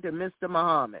 according to Mr.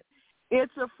 Muhammad.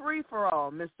 It's a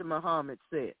free-for-all, Mr. Muhammad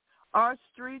said. Our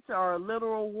streets are a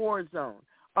literal war zone.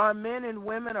 Our men and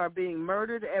women are being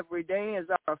murdered every day as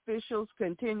our officials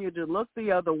continue to look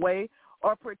the other way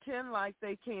or pretend like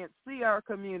they can't see our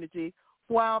community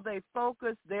while they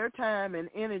focus their time and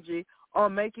energy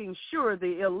on making sure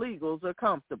the illegals are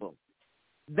comfortable.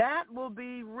 That will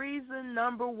be reason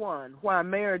number one why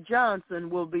Mayor Johnson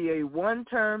will be a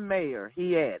one-term mayor,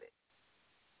 he added.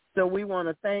 So we want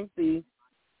to thank the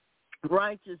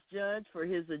righteous judge for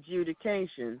his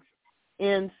adjudications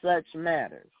in such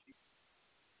matters.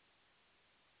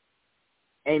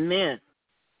 Amen.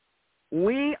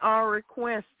 We are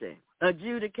requesting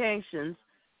adjudications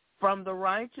from the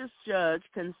righteous judge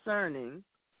concerning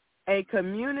a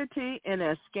community in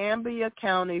Escambia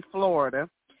County, Florida,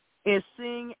 is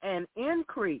seeing an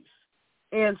increase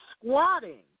in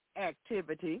squatting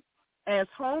activity as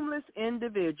homeless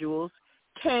individuals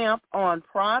camp on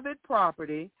private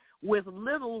property with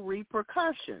little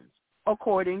repercussions,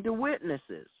 according to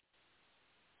witnesses.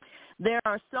 There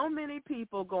are so many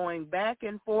people going back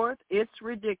and forth, it's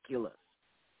ridiculous.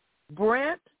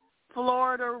 Brent,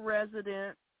 Florida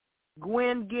resident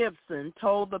Gwen Gibson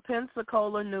told the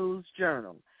Pensacola News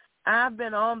Journal, I've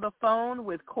been on the phone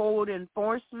with code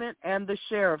enforcement and the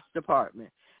sheriff's department.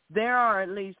 There are at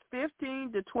least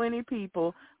 15 to 20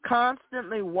 people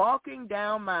constantly walking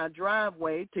down my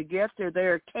driveway to get to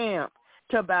their camp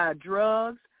to buy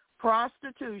drugs,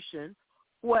 prostitution,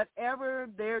 whatever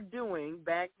they're doing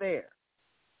back there.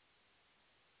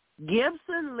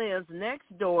 Gibson lives next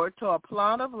door to a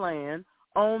plot of land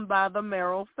owned by the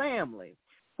Merrill family,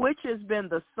 which has been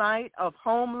the site of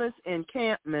homeless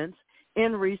encampments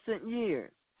in recent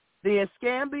years. The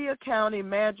Escambia County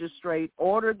magistrate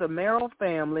ordered the Merrill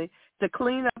family to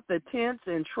clean up the tents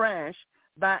and trash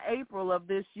by April of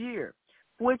this year,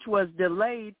 which was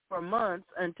delayed for months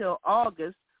until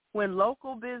August when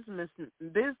local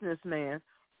businessman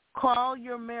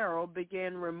Collier Merrill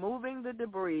began removing the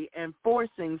debris and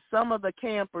forcing some of the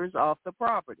campers off the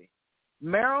property.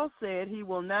 Merrill said he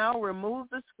will now remove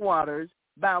the squatters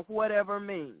by whatever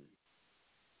means.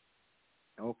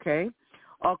 Okay?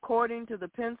 According to the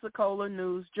Pensacola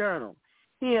News Journal.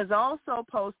 He has also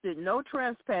posted no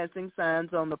trespassing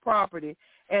signs on the property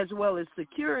as well as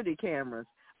security cameras,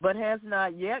 but has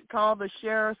not yet called the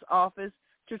sheriff's office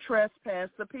to trespass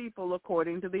the people,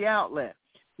 according to the outlet.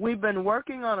 We've been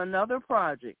working on another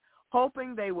project,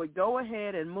 hoping they would go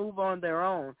ahead and move on their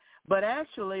own, but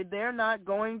actually they're not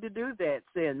going to do that,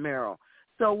 said Merrill.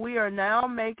 So we are now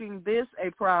making this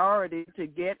a priority to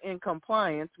get in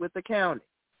compliance with the county.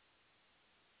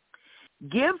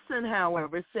 Gibson,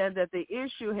 however, said that the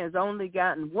issue has only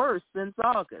gotten worse since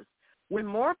August, with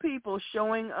more people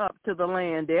showing up to the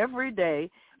land every day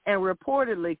and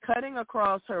reportedly cutting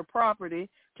across her property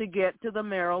to get to the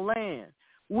Merrill land.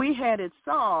 We had it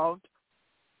solved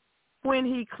when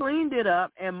he cleaned it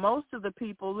up and most of the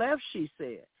people left, she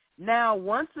said. Now,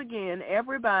 once again,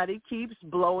 everybody keeps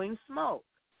blowing smoke.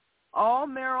 All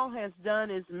Merrill has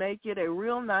done is make it a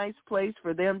real nice place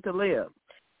for them to live.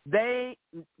 The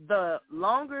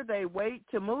longer they wait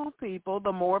to move people,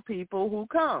 the more people who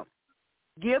come.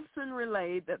 Gibson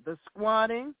relayed that the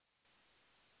squatting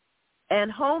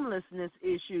and homelessness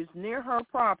issues near her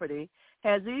property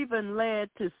has even led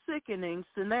to sickening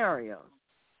scenarios.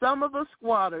 Some of the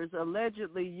squatters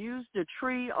allegedly used a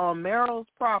tree on Merrill's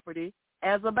property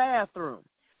as a bathroom,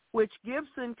 which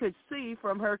Gibson could see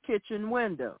from her kitchen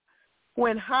window.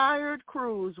 When hired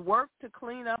crews worked to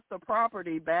clean up the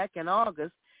property back in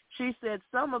August, she said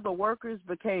some of the workers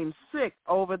became sick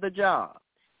over the job.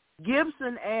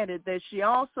 Gibson added that she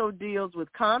also deals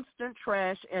with constant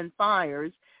trash and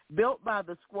fires built by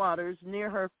the squatters near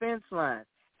her fence line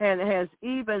and has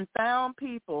even found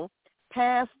people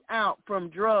passed out from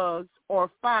drugs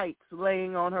or fights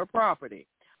laying on her property.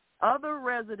 Other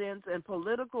residents and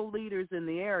political leaders in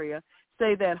the area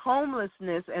say that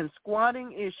homelessness and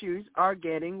squatting issues are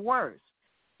getting worse.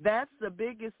 That's the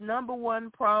biggest number one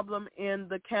problem in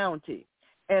the county,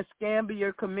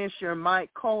 Escambia Commissioner Mike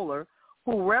Kohler,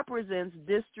 who represents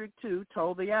District 2,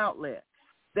 told the outlet.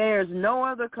 There's no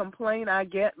other complaint I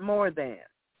get more than,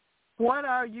 what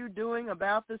are you doing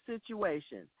about the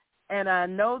situation? And I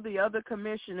know the other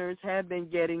commissioners have been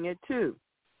getting it too.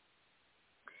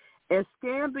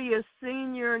 Escambia's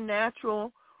Senior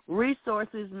Natural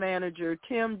Resources Manager,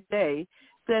 Tim Day,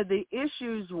 said the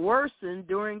issues worsened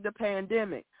during the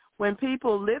pandemic when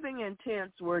people living in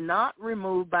tents were not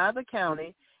removed by the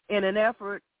county in an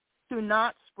effort to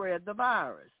not spread the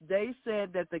virus. Day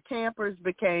said that the campers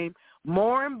became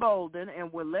more emboldened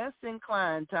and were less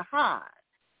inclined to hide,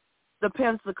 the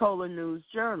Pensacola News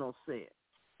Journal said.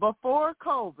 Before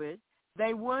COVID,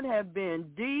 they would have been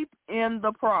deep in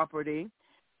the property,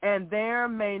 and there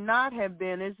may not have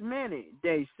been as many,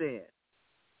 Day said.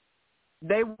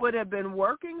 They would have been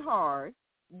working hard,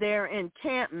 their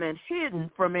encampment hidden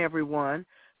from everyone,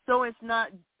 so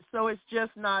it's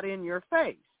just not in your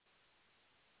face.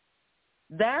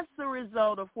 That's the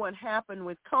result of what happened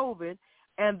with COVID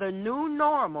and the new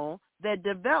normal that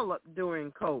developed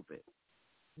during COVID.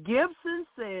 Gibson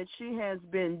said she has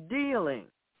been dealing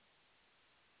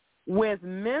with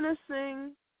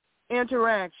menacing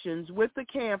interactions with the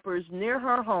campers near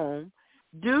her home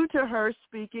due to her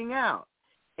speaking out,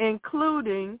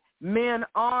 including men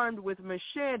armed with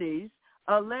machetes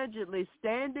allegedly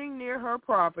standing near her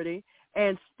property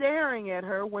and staring at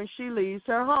her when she leaves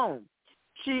her home.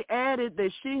 She added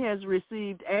that she has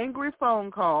received angry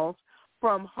phone calls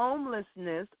from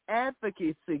homelessness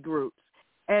advocacy groups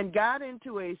and got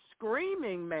into a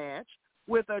screaming match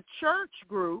with a church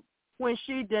group when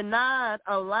she denied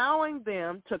allowing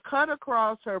them to cut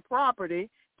across her property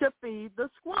to feed the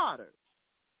squatters.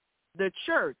 The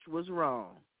church was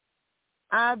wrong.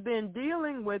 I've been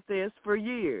dealing with this for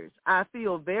years. I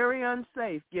feel very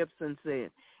unsafe, Gibson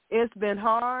said. It's been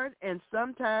hard, and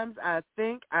sometimes I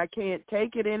think I can't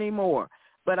take it anymore,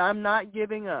 but I'm not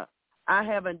giving up. I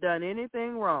haven't done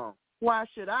anything wrong. Why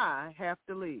should I have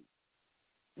to leave?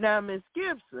 Now, Miss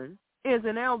Gibson is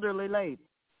an elderly lady.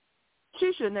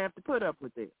 She shouldn't have to put up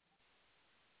with this.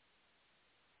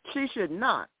 She should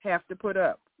not have to put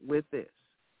up with this.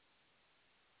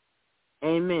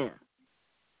 Amen.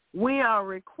 We are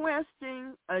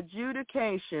requesting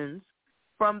adjudications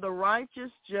from the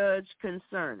righteous judge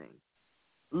concerning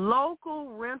local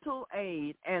rental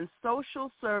aid and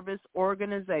social service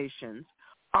organizations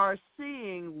are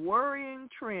seeing worrying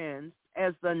trends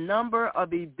as the number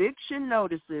of eviction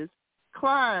notices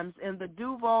climbs in the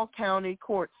Duval County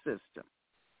court system.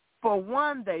 For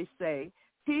one, they say,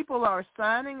 people are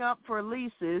signing up for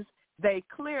leases they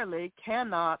clearly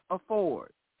cannot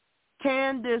afford.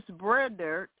 Candace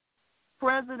Bredert,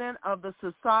 president of the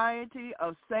Society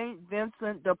of St.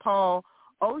 Vincent de Paul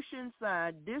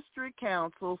Oceanside District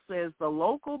Council, says the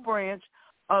local branch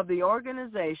of the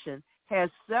organization has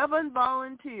 7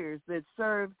 volunteers that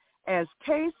serve as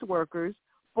caseworkers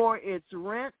for its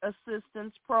rent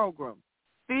assistance program,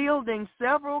 fielding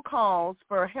several calls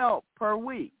for help per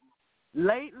week.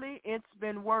 Lately, it's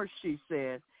been worse, she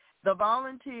said. The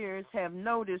volunteers have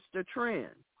noticed a trend.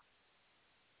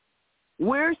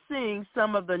 We're seeing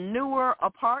some of the newer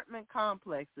apartment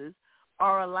complexes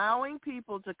are allowing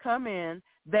people to come in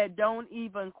that don't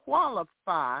even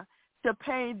qualify to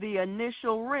pay the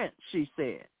initial rent, she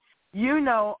said. You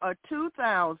know, a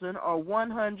 $2,000 or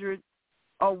 $100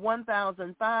 or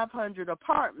 $1,500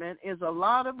 apartment is a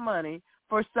lot of money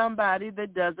for somebody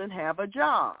that doesn't have a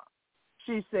job.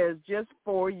 She says just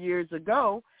 4 years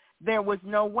ago, there was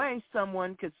no way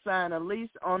someone could sign a lease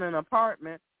on an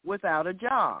apartment without a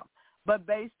job. But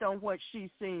based on what she's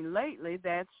seen lately,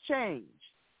 that's changed.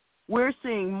 We're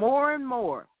seeing more and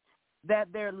more that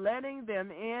they're letting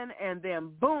them in, and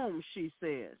then boom, she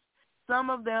says. Some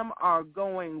of them are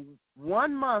going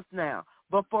 1 month now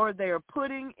before they're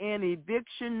putting in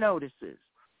eviction notices.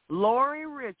 Lori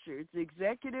Richards,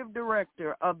 executive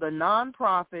director of the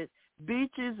nonprofit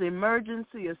Beaches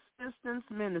Emergency Assistance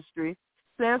Ministry,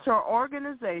 says her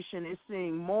organization is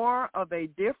seeing more of a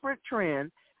different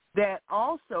trend that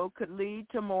also could lead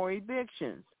to more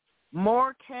evictions.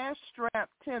 More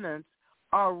cash-strapped tenants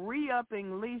are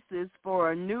re-upping leases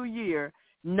for a new year,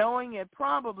 knowing it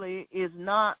probably is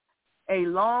not a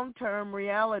long-term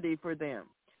reality for them.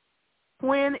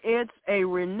 When it's a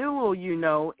renewal, you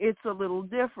know, it's a little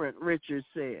different, Richard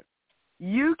said.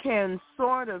 You can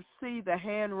sort of see the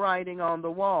handwriting on the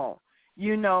wall.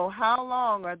 You know, how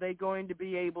long are they going to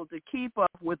be able to keep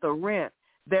up with a rent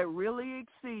that really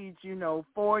exceeds,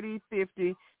 40,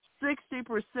 50,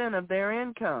 60% of their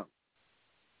income?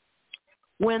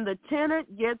 When the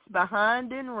tenant gets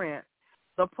behind in rent,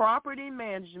 the property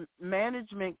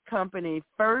management company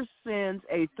first sends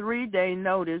a 3-day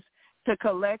notice to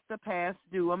collect the past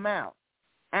due amount.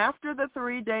 After the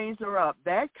 3 days are up,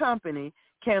 that company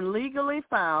can legally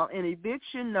file an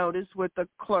eviction notice with the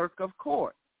clerk of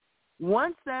court.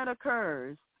 Once that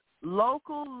occurs,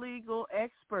 local legal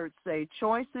experts say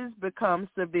choices become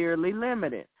severely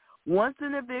limited. Once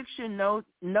an eviction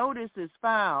notice is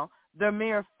filed, the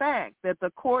mere fact that the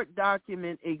court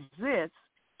document exists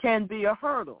can be a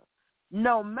hurdle,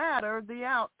 no matter the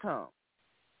outcome.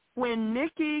 When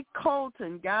Nikki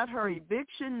Colton got her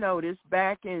eviction notice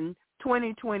back in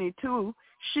 2022,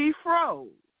 she froze.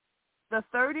 The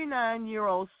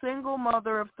 39-year-old single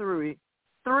mother of three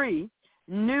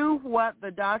knew what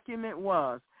the document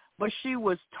was, but she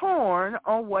was torn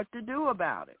on what to do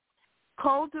about it.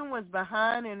 Colton was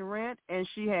behind in rent, and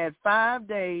she had 5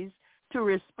 days to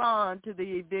respond to the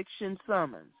eviction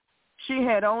summons. She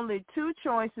had only 2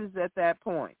 choices at that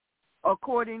point,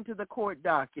 according to the court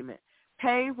document: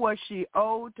 pay what she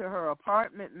owed to her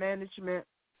apartment management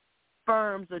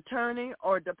firm's attorney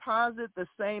or deposit the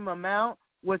same amount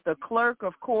with the clerk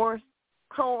of court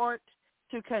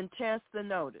to contest the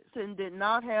notice, and did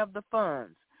not have the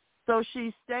funds. So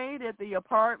she stayed at the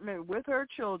apartment with her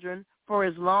children for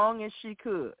as long as she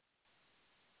could.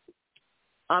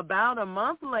 About a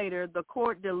month later, the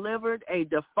court delivered a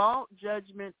default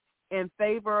judgment in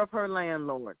favor of her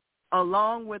landlord,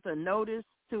 along with a notice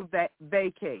to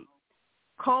vacate.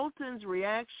 Colton's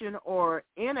reaction or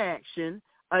inaction,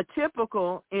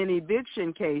 atypical in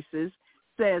eviction cases,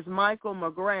 says Michael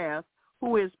McGrath,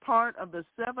 who is part of the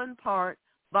 7-part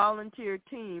volunteer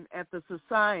team at the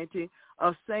Society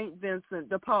of St. Vincent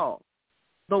de Paul.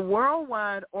 The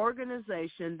worldwide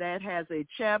organization that has a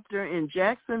chapter in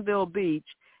Jacksonville Beach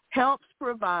helps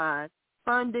provide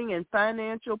funding and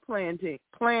financial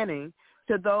planning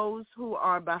to those who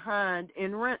are behind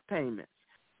in rent payments.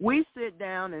 We sit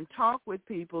down and talk with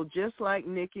people just like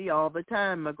Nikki all the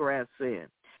time, McGrath said.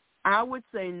 I would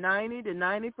say 90 to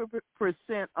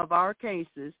 90% of our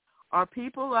cases are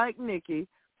people like Nikki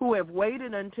who have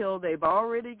waited until they've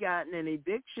already gotten an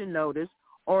eviction notice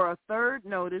or a third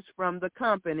notice from the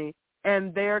company,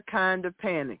 and they're kind of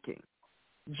panicking.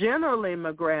 Generally,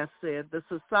 McGrath said, the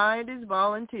society's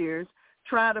volunteers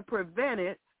try to prevent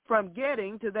it from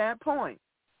getting to that point.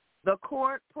 The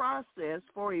court process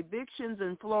for evictions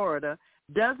in Florida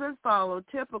doesn't follow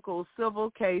typical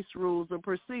civil case rules or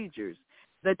procedures.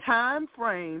 The time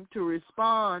frame to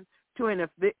respond to an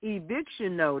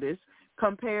eviction notice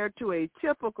compared to a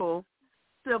typical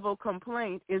civil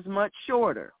complaint is much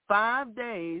shorter, 5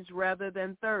 days rather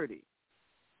than 30.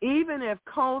 Even if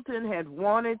Colton had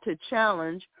wanted to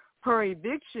challenge her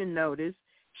eviction notice,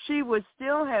 she would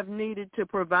still have needed to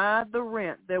provide the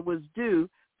rent that was due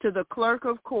to the clerk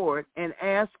of court and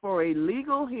ask for a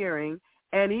legal hearing,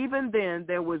 and even then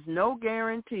there was no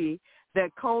guarantee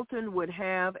that Colton would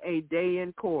have a day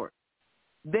in court.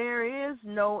 There is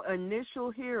no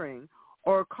initial hearing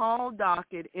or call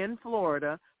docket in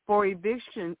Florida for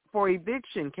eviction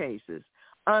cases,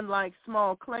 unlike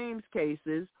small claims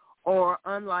cases or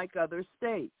unlike other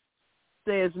states,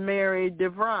 says Mary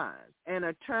DeVries, an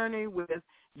attorney with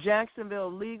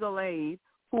Jacksonville Legal Aid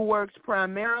who works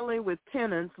primarily with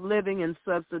tenants living in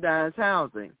subsidized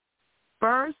housing.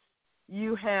 First,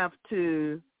 you have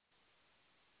to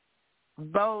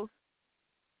both,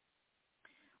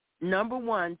 number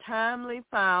one, timely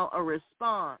file a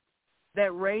response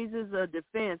that raises a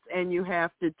defense, and you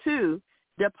have to, two,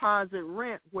 deposit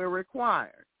rent where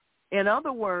required. In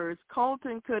other words,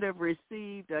 Colton could have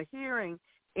received a hearing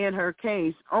in her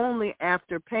case only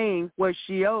after paying what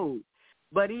she owed.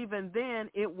 But even then,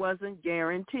 it wasn't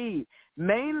guaranteed,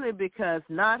 mainly because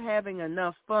not having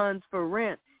enough funds for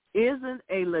rent isn't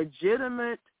a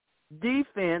legitimate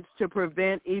defense to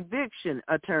prevent eviction,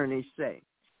 attorneys say.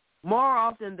 More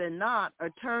often than not,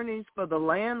 attorneys for the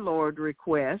landlord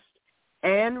request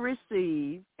and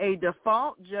receive a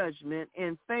default judgment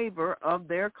in favor of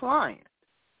their client.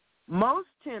 Most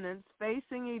tenants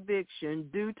facing eviction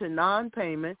due to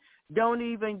non-payment don't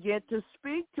even get to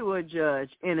speak to a judge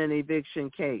in an eviction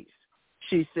case,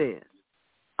 she says.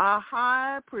 A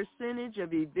high percentage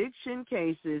of eviction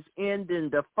cases end in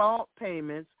default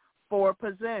payments for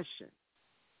possession.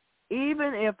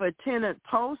 Even if a tenant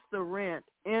posts the rent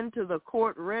into the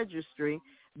court registry,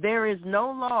 there is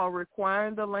no law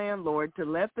requiring the landlord to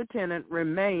let the tenant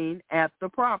remain at the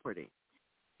property.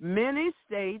 Many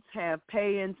states have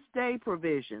pay and stay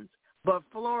provisions, but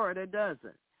Florida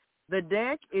doesn't. The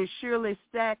deck is surely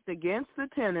stacked against the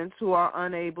tenants who are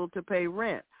unable to pay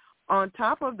rent. On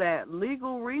top of that,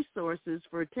 legal resources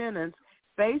for tenants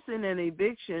facing an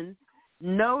eviction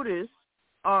notice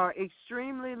are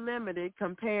extremely limited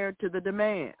compared to the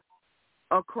demand.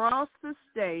 Across the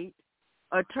state,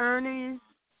 attorneys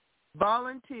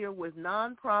volunteer with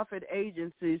nonprofit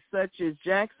agencies such as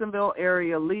Jacksonville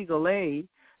Area Legal Aid,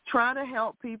 try to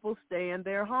help people stay in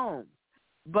their homes.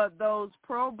 But those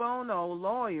pro bono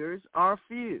lawyers are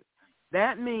few.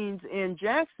 That means in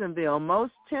Jacksonville,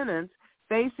 most tenants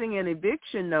facing an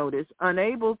eviction notice,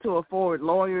 unable to afford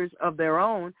lawyers of their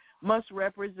own, must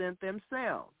represent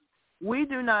themselves. We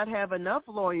do not have enough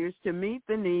lawyers to meet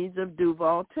the needs of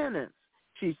Duval tenants,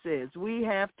 she says. We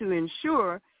have to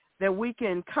ensure that we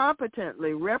can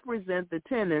competently represent the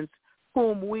tenants to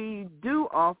whom we do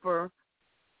offer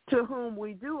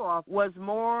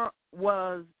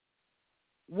was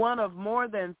one of more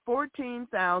than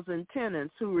 14,000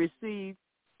 tenants who received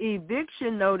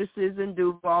eviction notices in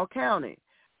Duval County,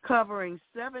 covering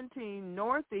 17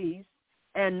 northeast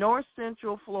and north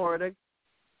central Florida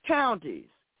counties.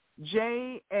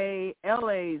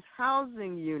 JALA's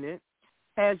housing unit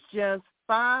has just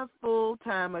 5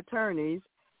 full-time attorneys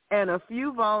and a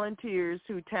few volunteers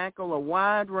who tackle a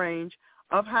wide range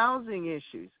of housing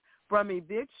issues, from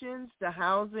evictions to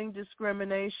housing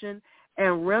discrimination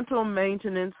and rental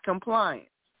maintenance compliance.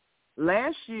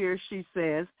 Last year, she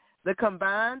says, the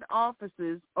combined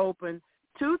offices opened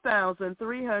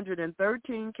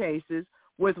 2,313 cases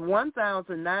with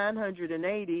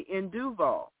 1,980 in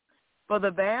Duval. For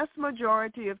the vast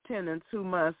majority of tenants who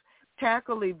must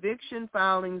tackle eviction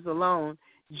filings alone,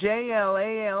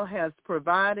 JLAL has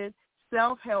provided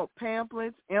self-help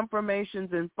pamphlets,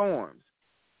 informations, and forms.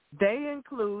 They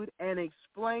include an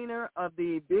explainer of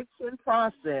the eviction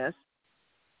process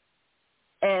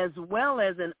as well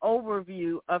as an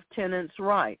overview of tenants'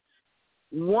 rights.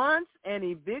 Once an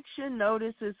eviction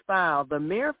notice is filed, the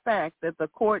mere fact that the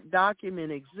court document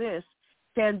exists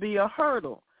can be a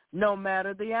hurdle, no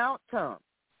matter the outcome.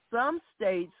 Some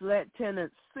states let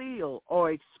tenants seal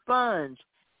or expunge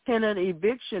tenant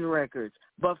eviction records,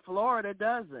 but Florida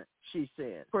doesn't, she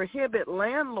said. Prohibit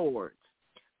landlords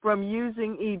from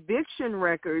using eviction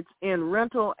records in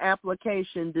rental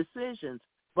application decisions,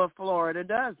 but Florida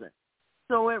doesn't.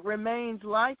 So it remains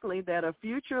likely that a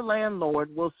future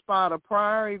landlord will spot a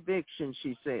prior eviction,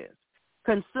 she says.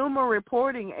 Consumer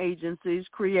reporting agencies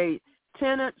create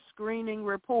tenant screening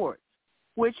reports,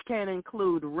 which can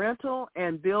include rental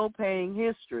and bill-paying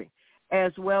history,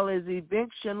 as well as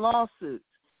eviction lawsuits.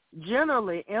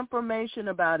 Generally, information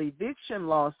about eviction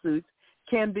lawsuits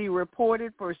can be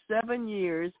reported for 7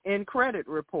 years in credit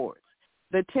reports.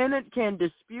 The tenant can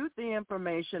dispute the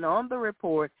information on the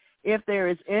report if there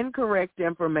is incorrect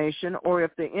information or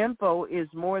if the info is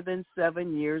more than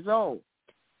 7 years old.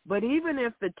 But even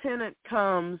if the tenant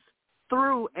comes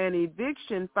through an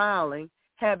eviction filing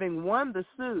having won the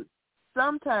suit,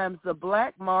 sometimes the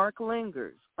black mark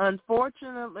lingers.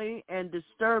 Unfortunately and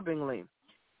disturbingly,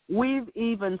 we've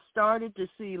even started to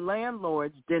see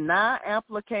landlords deny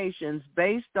applications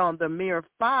based on the mere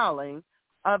filing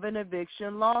of an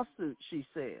eviction lawsuit, she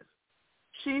says.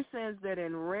 She says that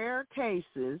in rare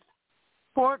cases,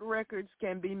 court records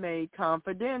can be made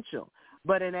confidential,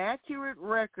 but an accurate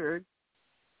record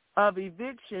of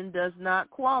eviction does not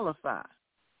qualify.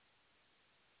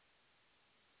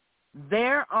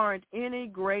 There aren't any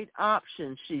great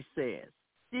options, she says.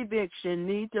 Eviction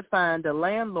need to find a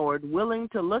landlord willing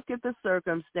to look at the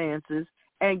circumstances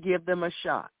and give them a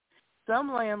shot.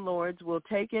 Some landlords will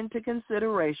take into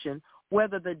consideration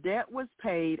whether the debt was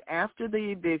paid after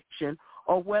the eviction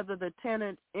or whether the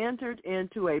tenant entered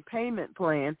into a payment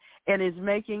plan and is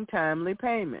making timely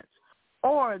payments.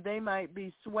 Or they might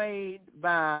be swayed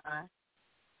by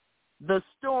the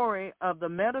story of the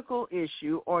medical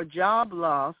issue or job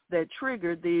loss that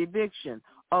triggered the eviction,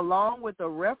 along with a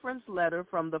reference letter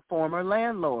from the former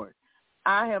landlord.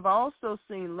 I have also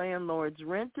seen landlords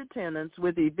rent to tenants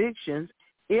with evictions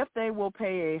if they will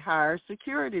pay a higher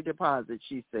security deposit,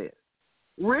 she says.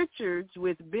 Richards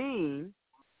with Bean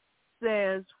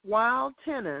says while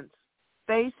tenants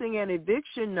facing an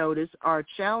eviction notice are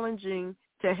challenging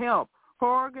to help, her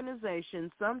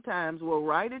organization sometimes will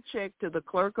write a check to the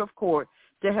clerk of court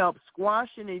to help squash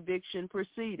an eviction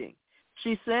proceeding.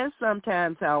 She says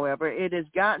sometimes, however, it has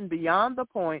gotten beyond the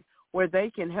point where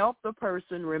they can help the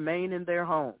person remain in their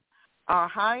home. Our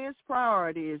highest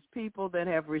priority is people that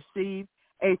have received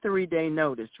a 3-day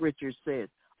notice, Richards said,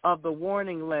 of the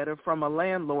warning letter from a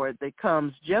landlord that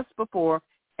comes just before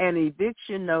an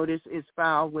eviction notice is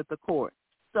filed with the court.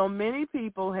 So many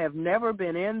people have never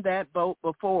been in that boat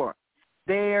before.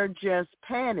 They're just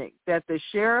panicked that the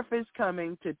sheriff is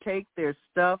coming to take their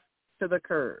stuff to the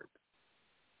curb.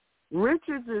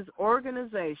 Richards'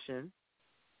 organization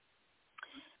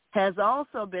has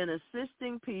also been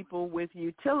assisting people with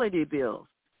utility bills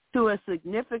to a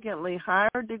significantly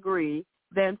higher degree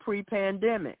than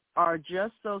pre-pandemic, are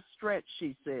just so stretched,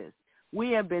 she says.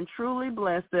 We have been truly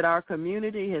blessed that our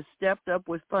community has stepped up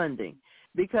with funding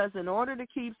because in order to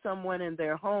keep someone in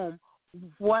their home,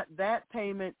 what that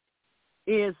payment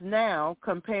is now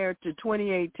compared to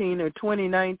 2018 or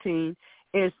 2019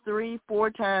 is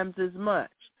 3-4 times as much.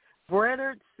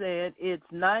 Breddert said it's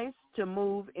nice to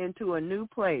move into a new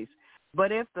place,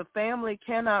 but if the family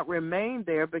cannot remain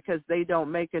there because they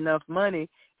don't make enough money,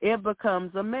 it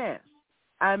becomes a mess.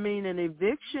 I mean, an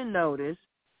eviction notice,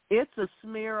 it's a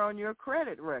smear on your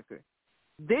credit record.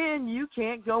 Then you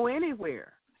can't go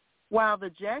anywhere. While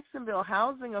the Jacksonville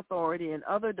Housing Authority and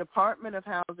other Department of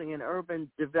Housing and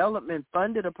Urban Development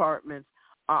funded apartments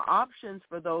are options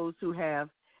for those who have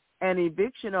an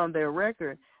eviction on their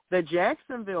record, the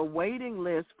Jacksonville waiting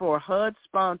list for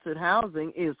HUD-sponsored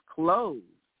housing is closed,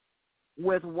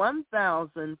 with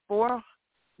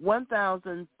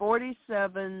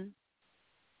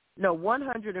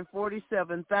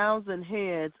 147,000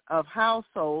 heads of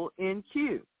household in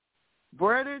queue.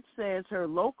 Breddert says her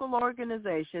local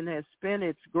organization has spent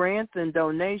its grants and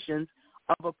donations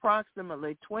of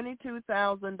approximately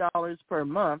 $22,000 per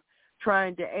month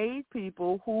trying to aid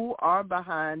people who are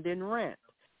behind in rent.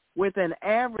 With an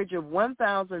average of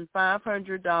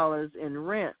 $1,500 in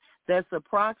rent, that's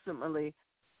approximately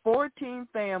 14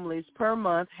 families per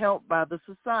month helped by the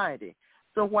society.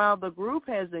 So while the group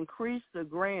has increased the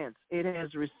grants it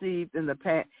has received in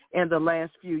the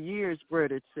last few years,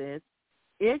 Breddert said,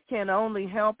 it can only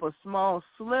help a small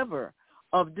sliver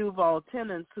of Duval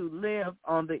tenants who live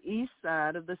on the east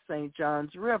side of the St.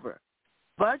 Johns River.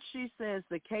 But she says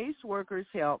the caseworkers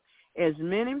help as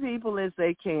many people as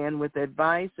they can with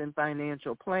advice and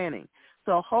financial planning.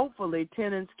 So hopefully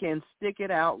tenants can stick it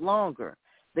out longer.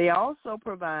 They also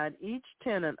provide each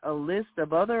tenant a list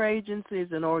of other agencies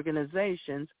and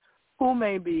organizations who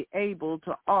may be able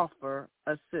to offer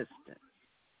assistance.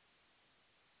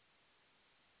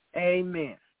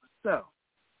 Amen. So,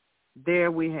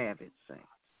 there we have it, saints.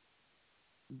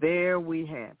 There we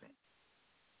have it.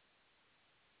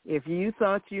 If you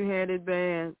thought you had it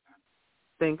bad,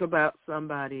 think about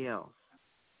somebody else.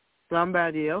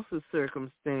 Somebody else's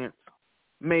circumstance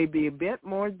may be a bit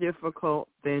more difficult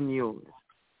than yours.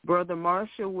 Brother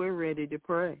Marshall, we're ready to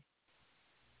pray.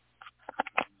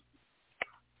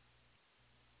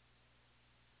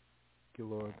 Thank you,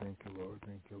 Lord. Thank you, Lord.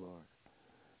 Thank you,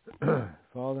 Lord.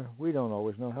 Father, we don't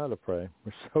always know how to pray.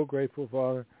 We're so grateful,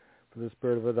 Father, for the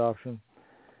spirit of adoption.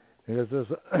 Because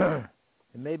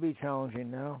it may be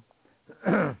challenging now.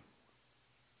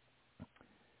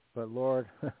 But, Lord,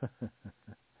 of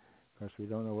course, we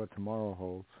don't know what tomorrow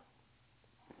holds.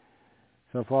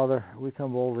 So, Father, we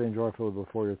come boldly and joyfully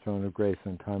before your throne of grace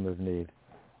in time of need.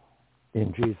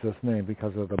 In Jesus' name,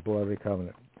 because of the blood of the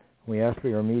covenant. We ask for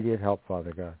your immediate help,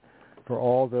 Father God, for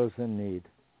all those in need.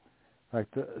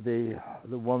 Like the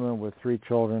woman with 3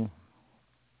 children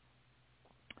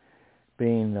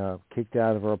being kicked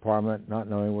out of her apartment, not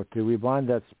knowing what to do. We bind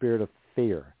that spirit of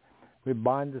fear. We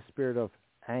bind the spirit of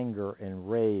anger and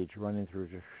rage running through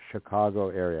the Chicago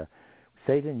area.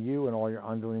 Satan, you and all your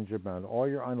underlings are bound. All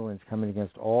your underlings coming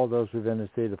against all those we've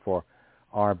interceded for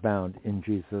are bound in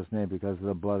Jesus' name because of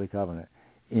the blood of the covenant.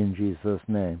 In Jesus'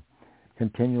 name.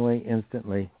 Continually,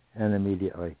 instantly, and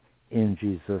immediately. In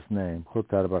Jesus' name.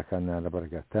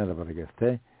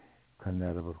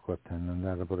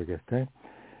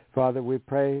 Father, we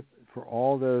pray for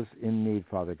all those in need,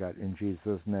 Father God, in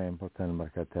Jesus' name.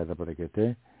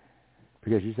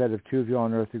 Because you said if 2 of you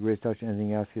on earth agree to touch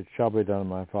anything else, it shall be done,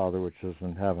 my Father which is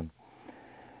in heaven.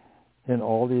 In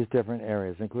all these different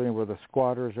areas, including where the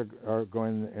squatters are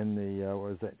going in the,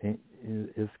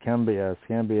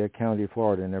 Escambia County,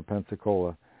 Florida, near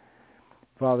Pensacola.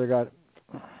 Father God,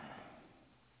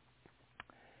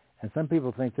 and some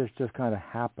people think this just kind of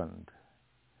happened.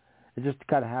 It just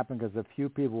kind of happened because a few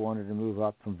people wanted to move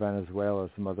up from Venezuela or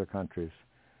some other countries.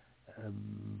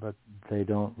 But they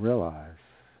don't realize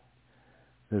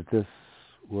that this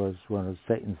was one of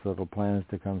Satan's little plans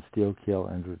to come steal, kill,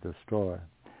 and to destroy.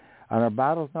 And our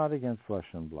battle's not against flesh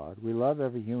and blood. We love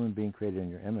every human being created in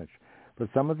your image. But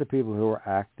some of the people who are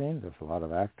acting, there's a lot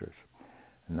of actors,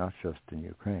 and not just in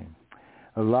Ukraine.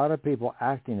 A lot of people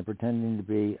acting and pretending to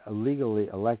be legally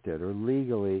elected or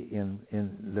legally in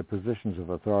the positions of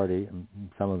authority. And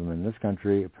some of them in this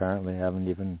country apparently haven't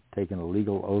even taken a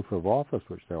legal oath of office,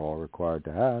 which they're all required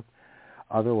to have.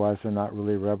 Otherwise, they're not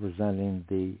really representing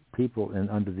the people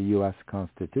under the U.S.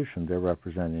 Constitution. They're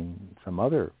representing some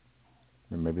other,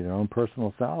 maybe their own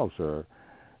personal selves or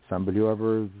somebody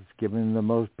whoever is giving the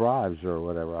most bribes or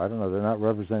whatever. I don't know. They're not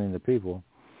representing the people.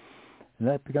 And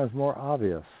that becomes more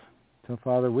obvious. So,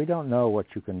 Father, we don't know what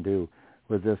you can do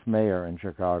with this mayor in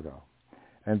Chicago.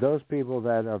 And those people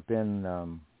that have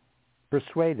been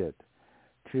persuaded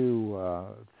to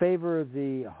favor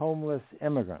the homeless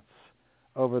immigrants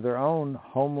over their own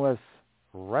homeless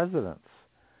residents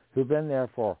who've been there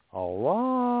for a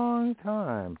long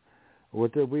time.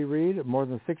 What did we read? More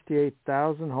than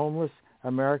 68,000 homeless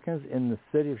Americans in the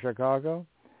city of Chicago.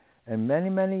 And many,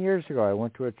 many years ago, I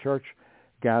went to a church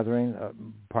gathering,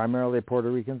 primarily Puerto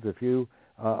Ricans. A few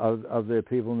of the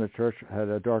people in the church had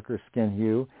a darker skin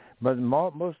hue, but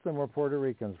most of them were Puerto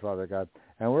Ricans, Father God.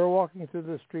 And we were walking through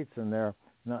the streets in their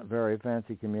not very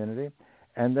fancy community,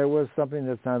 and there was something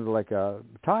that sounded like a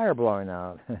tire blowing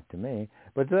out to me,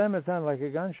 but to them it sounded like a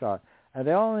gunshot. And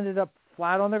they all ended up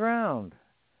flat on the ground.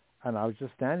 And I was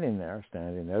just standing there.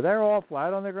 They're all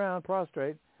flat on the ground,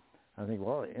 prostrate. I think,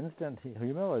 well, instant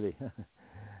humility.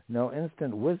 No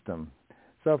instant wisdom.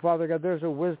 So, Father God, there's a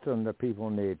wisdom that people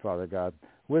need, Father God.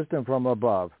 Wisdom from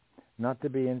above. Not to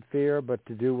be in fear, but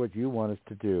to do what you want us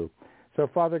to do. So,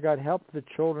 Father God, help the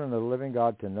children of the living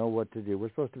God to know what to do. We're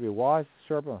supposed to be wise as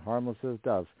serpent, harmless as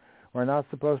doves. We're not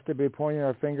supposed to be pointing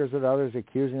our fingers at others,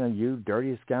 accusing them, you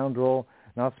dirty scoundrel.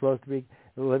 Not supposed to be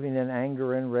living in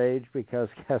anger and rage, because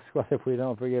guess what? If we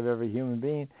don't forgive every human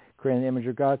being created in the image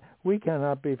of God, we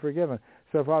cannot be forgiven.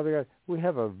 So, Father God, we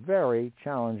have a very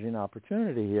challenging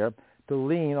opportunity here to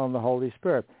lean on the Holy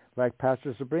Spirit, like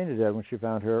Pastor Sabrina did when she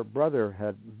found her brother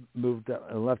had moved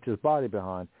and left his body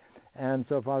behind. And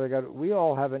so, Father God, we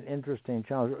all have an interesting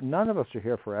challenge. None of us are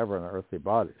here forever in our earthly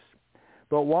bodies.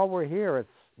 But while we're here, it's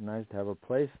nice to have a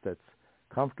place that's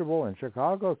comfortable. In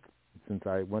Chicago, since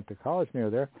I went to college near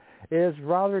there, it is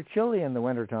rather chilly in the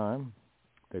wintertime.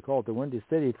 They call it the Windy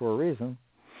City for a reason.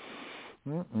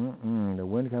 The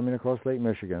wind coming across Lake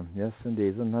Michigan. Yes,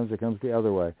 indeed. Sometimes it comes the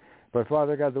other way. But,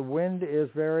 Father God, the wind is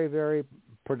very, very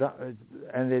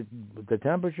and the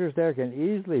temperatures there can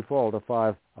easily fall to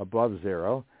 5 above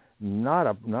zero.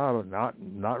 Not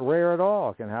rare at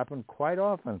all. It can happen quite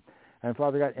often. And,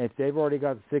 Father God, if they've already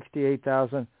got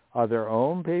 68,000 of their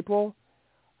own people,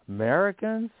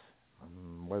 Americans,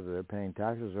 whether they're paying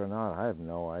taxes or not, I have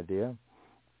no idea.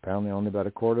 Apparently only about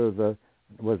three-quarters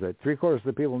of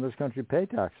the people in this country pay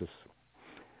taxes.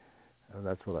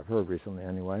 That's what I've heard recently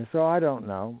anyway. So I don't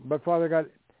know. But, Father God,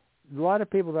 a lot of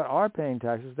people that are paying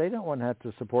taxes, they don't want to have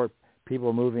to support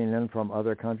people moving in from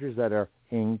other countries that are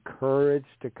encouraged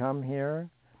to come here,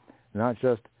 not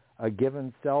just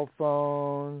given cell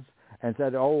phones and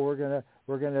said, oh, we're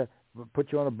gonna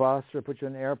put you on a bus or put you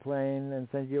on an airplane and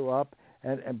send you up.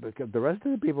 And because the rest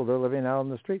of the people, they're living out on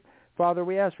the street. Father,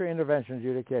 we ask for intervention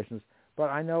adjudications, but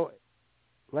I know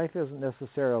life isn't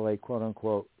necessarily,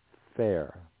 quote-unquote,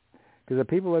 fair. Because the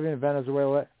people living in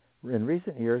Venezuela in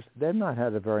recent years, they've not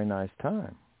had a very nice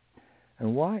time.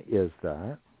 And why is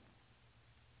that?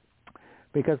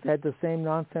 Because they had the same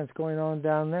nonsense going on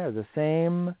down there, the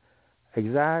same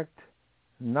exact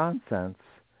nonsense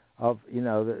of,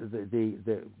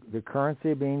 the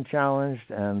currency being challenged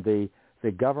and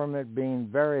the government being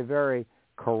very, very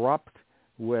corrupt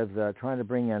with trying to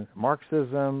bring in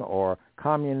Marxism or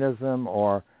communism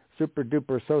or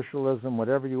super-duper socialism,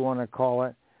 whatever you want to call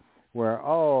it, where,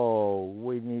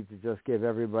 we need to just give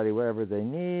everybody whatever they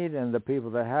need, and the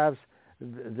people that have,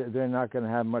 they're not going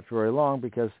to have much very long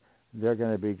because they're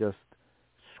going to be just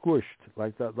squished,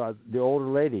 like the older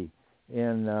lady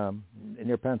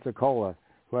near Pensacola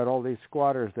who had all these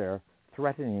squatters there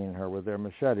threatening her with their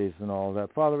machetes and all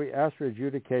that. Father, we ask for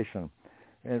adjudication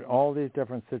in all these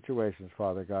different situations,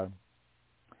 Father God.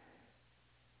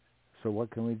 So what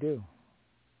can we do?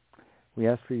 We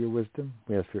ask for your wisdom.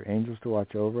 We ask for your angels to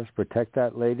watch over us. Protect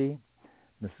that lady,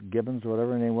 Miss Gibbons,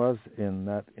 whatever her name was, in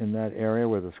that area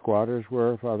where the squatters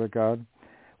were, Father God.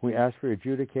 We ask for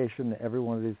adjudication in every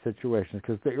one of these situations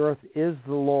because the earth is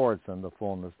the Lord's and the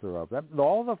fullness thereof.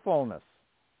 All the fullness.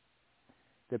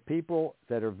 The people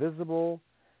that are visible,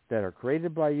 that are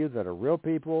created by you, that are real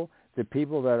people, the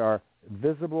people that are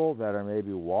visible, that are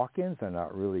maybe walk-ins, they're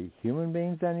not really human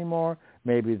beings anymore.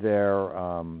 Maybe they're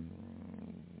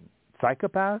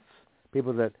psychopaths,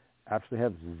 people that actually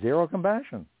have zero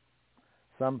compassion.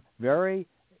 Some very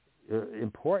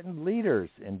important leaders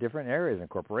in different areas, in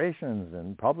corporations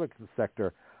and public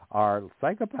sector, are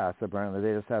psychopaths, apparently.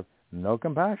 They just have no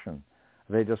compassion.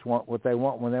 They just want what they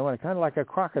want when they want it, kind of like a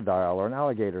crocodile or an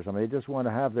alligator or something. They just want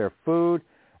to have their food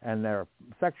and their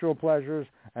sexual pleasures,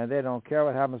 and they don't care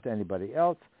what happens to anybody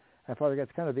else. And Father God,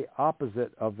 it's kind of the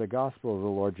opposite of the gospel of the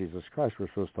Lord Jesus Christ. We're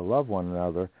supposed to love one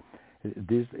another.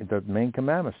 These the main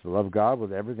commandments, to love God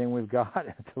with everything we've got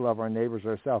and to love our neighbors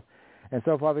ourselves. And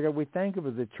so, Father God, we thank you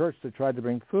for the church that tried to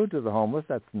bring food to the homeless.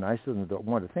 That's nice and don't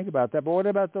want to think about that. But what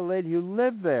about the lady who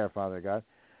lived there, Father God?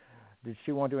 Did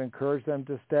she want to encourage them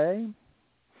to stay?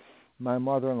 My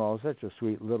mother-in-law was such a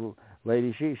sweet little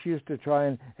lady. She used to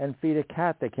try and feed a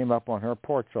cat that came up on her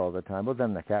porch all the time. Well,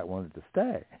 then the cat wanted to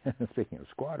stay, speaking of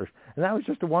squatters. And that was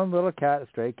just one little cat, a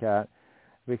stray cat,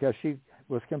 because she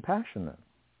was compassionate.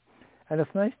 And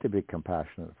it's nice to be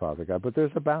compassionate, Father God, but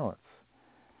there's a balance.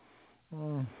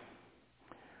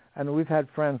 And we've had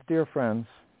friends, dear friends,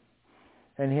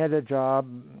 and he had a job,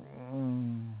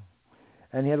 and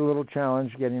he had a little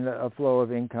challenge getting a flow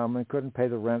of income and couldn't pay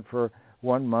the rent for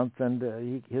 1 month, and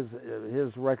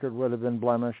his record would have been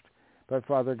blemished. But,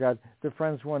 Father God, the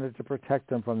friends wanted to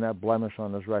protect him from that blemish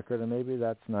on his record, and maybe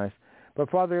that's nice. But,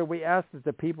 Father, we ask that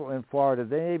the people in Florida,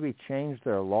 they maybe change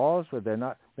their laws, would they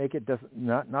not make it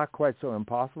not quite so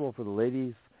impossible for the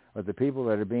ladies or the people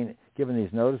that are being given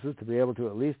these notices to be able to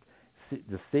at least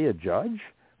see a judge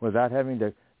without having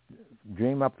to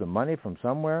dream up the money from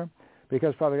somewhere?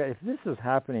 Because, Father God, if this is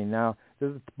happening now,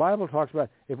 the Bible talks about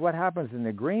if what happens in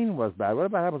the green was bad,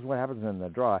 what happens in the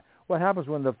dry? What happens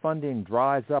when the funding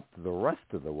dries up the rest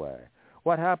of the way?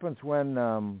 What happens when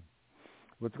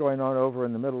what's going on over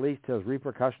in the Middle East has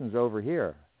repercussions over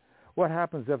here? What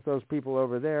happens if those people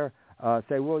over there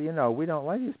say, well, we don't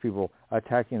like these people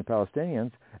attacking the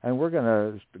Palestinians, and we're going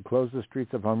to close the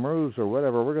streets of Hormuz or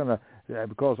whatever. We're going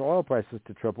to cause oil prices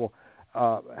to triple.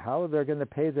 How are they going to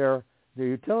pay their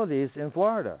utilities in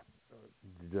Florida?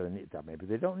 Maybe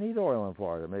they don't need oil in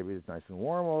Florida. Maybe it's nice and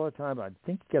warm all the time. I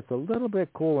think it gets a little bit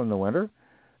cool in the winter,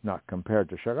 not compared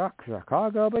to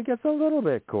Chicago, but it gets a little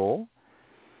bit cool.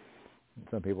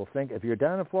 Some people think if you're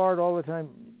down in Florida all the time,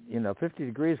 50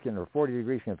 degrees or 40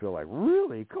 degrees can feel like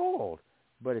really cold.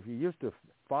 But if you're used to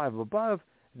 5 above,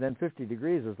 then 50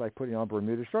 degrees is like putting on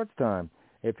Bermuda shorts time.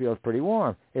 It feels pretty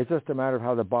warm. It's just a matter of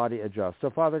how the body adjusts. So,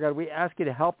 Father God, we ask you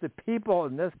to help the people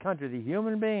in this country, the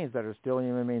human beings that are still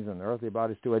human beings in their earthly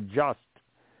bodies, to adjust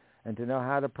and to know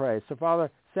how to pray. So, Father,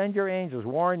 send your angels,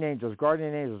 warring angels,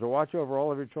 guardian angels, to watch over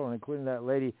all of your children, including that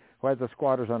lady who has the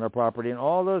squatters on her property, and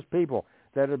all those people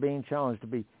that are being challenged to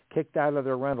be kicked out of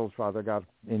their rentals, Father God,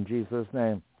 in Jesus'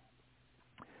 name.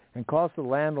 And cause the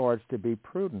landlords to be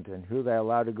prudent in who they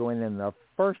allow to go in the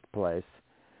first place,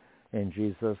 in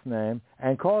Jesus' name,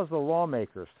 and cause the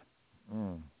lawmakers.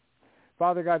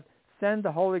 Father God, send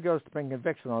the Holy Ghost to bring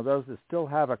conviction on those that still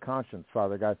have a conscience,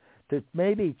 Father God, to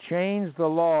maybe change the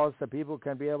laws so people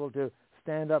can be able to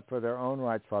stand up for their own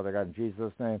rights, Father God, in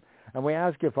Jesus' name. And we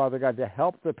ask you, Father God, to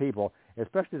help the people,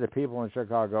 especially the people in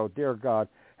Chicago. Dear God,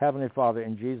 Heavenly Father,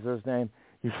 in Jesus' name,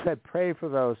 you said pray for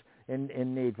those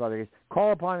in need, Father.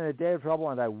 Call upon me in the day of trouble,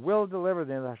 and I will deliver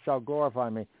them, and thou shalt glorify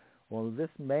me. Well, this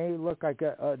may look like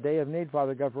a day of need,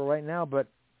 Father God, for right now,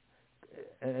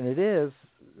 and it is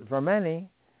for many,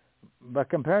 but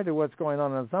compared to what's going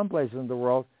on in some places in the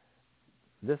world,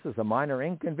 this is a minor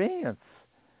inconvenience.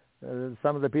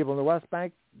 Some of the people in the West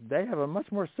Bank, they have a much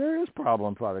more serious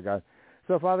problem, Father God.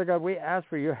 So, Father God, we ask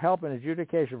for your help and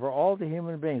adjudication for all the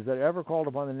human beings that ever called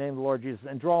upon the name of the Lord Jesus,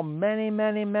 and draw many,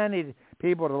 many, many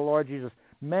people to the Lord Jesus,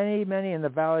 many, many in the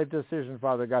valley of decision,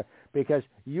 Father God, because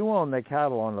you own the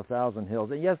cattle on 1,000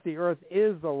 hills. And yes, the earth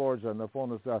is the Lord's and the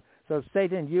fullness of. So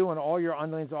Satan, you and all your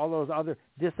underlings, all those other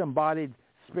disembodied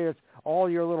spirits, all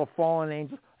your little fallen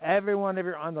angels, every one of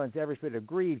your underlings, every spirit of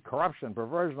greed, corruption,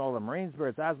 perversion, all the marine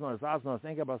spirits, asnos,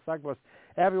 incubus, succubus,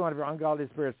 every one of your ungodly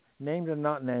spirits, named and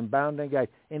not named, bound and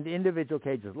gagged, in the individual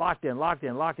cages, locked in,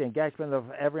 gagged of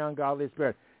every ungodly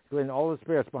spirit, including all the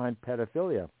spirits behind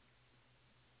pedophilia,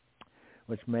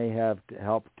 which may have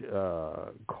helped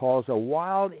cause a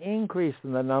wild increase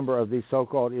in the number of these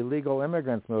so-called illegal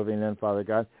immigrants moving in, Father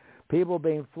God. People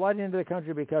being flooded into the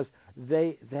country because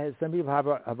some people have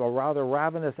a rather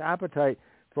ravenous appetite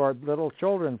for little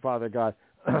children, Father God,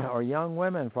 or young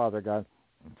women, Father God,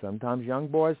 and sometimes young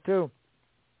boys too.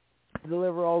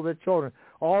 Deliver all the children.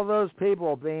 All those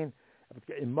people being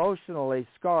emotionally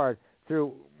scarred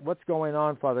through what's going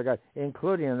on, Father God,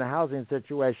 including in the housing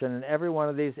situation in every one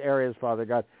of these areas, Father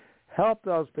God. Help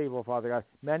those people, Father God.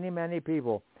 Many, many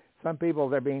people. Some people,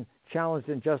 they're being challenged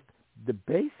in just the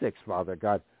basics, Father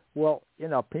God. Well,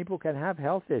 people can have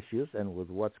health issues, and with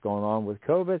what's going on with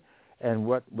COVID and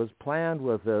what was planned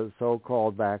with the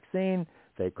so-called vaccine,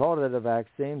 they called it a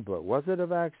vaccine, but was it a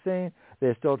vaccine?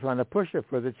 They're still trying to push it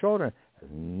for the children. It's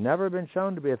never been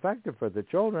shown to be effective for the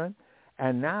children.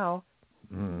 And now,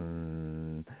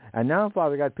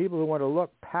 Father God, people who want to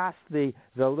look past the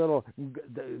little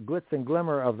glitz and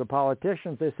glimmer of the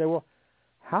politicians, they say, well,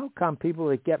 how come people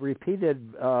that get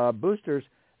repeated boosters,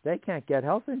 they can't get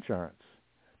health insurance?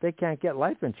 They can't get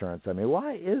life insurance. I mean,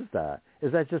 why is that?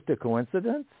 Is that just a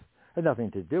coincidence? It has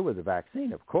nothing to do with the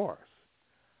vaccine, of course.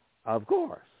 Of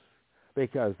course,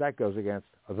 because that goes against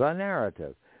the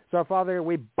narrative. So, Father,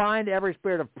 we bind every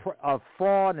spirit of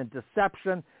fraud and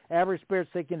deception, every spirit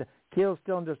seeking to kill,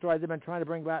 steal, and destroy. They've been trying to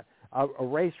bring about a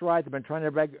race riot. They've been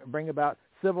trying to bring about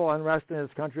civil unrest in this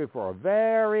country for a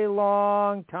very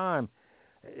long time.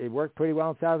 It worked pretty well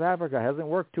in South Africa. It hasn't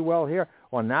worked too well here.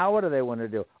 Well, now what do they want to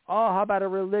do? Oh, how about a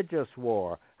religious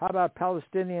war? How about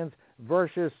Palestinians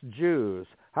versus Jews?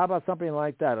 How about something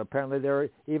like that? Apparently they're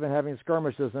even having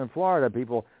skirmishes in Florida,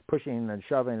 people pushing and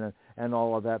shoving and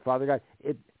all of that. Father God,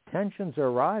 tensions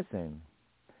are rising.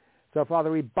 So, Father,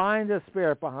 we bind the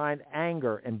spirit behind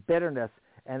anger and bitterness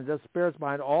and the spirits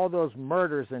behind all those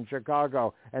murders in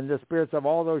Chicago and the spirits of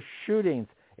all those shootings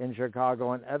in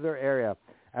Chicago and other areas.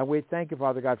 And we thank you,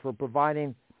 Father God, for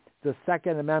providing the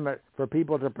Second Amendment for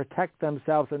people to protect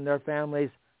themselves and their families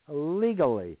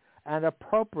legally and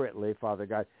appropriately, Father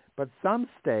God. But some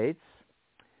states,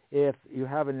 if you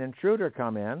have an intruder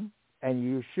come in and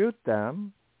you shoot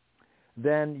them,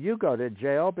 then you go to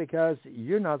jail because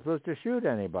you're not supposed to shoot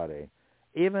anybody,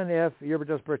 even if you're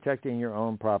just protecting your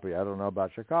own property. I don't know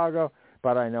about Chicago,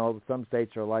 but I know some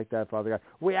states are like that, Father God.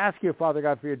 We ask you, Father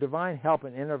God, for your divine help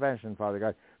and intervention, Father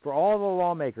God, for all the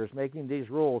lawmakers making these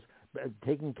rules,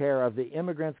 taking care of the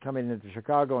immigrants coming into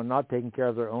Chicago and not taking care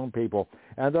of their own people,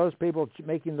 and those people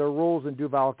making the rules in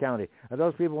Duval County, and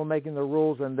those people making the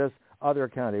rules in this other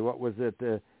county. What was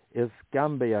it?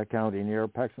 Escambia County near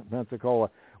Pensacola.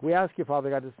 We ask you, Father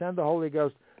God, to send the Holy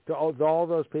Ghost to all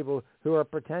those people who are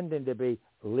pretending to be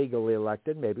legally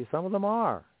elected. Maybe some of them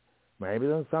are. Maybe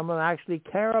some of them actually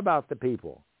care about the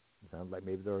people. It sounds like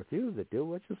maybe there are a few that do,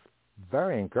 which is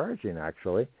very encouraging,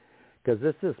 actually, because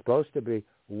this is supposed to be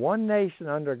one nation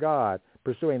under God,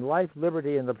 pursuing life,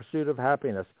 liberty, and the pursuit of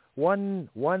happiness. One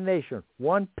nation,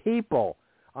 one people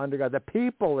under God. The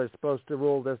people are supposed to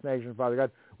rule this nation, Father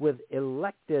God, with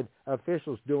elected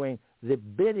officials doing the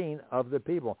bidding of the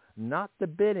people, not the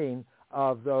bidding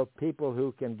of the people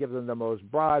who can give them the most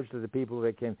bribes, to the people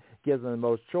that can give them the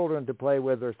most children to play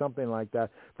with or something like that.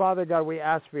 Father God, we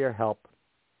ask for your help.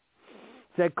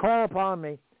 Say, call upon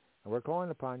me, and we're calling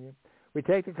upon you. We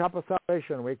take the cup of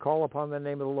salvation, and we call upon the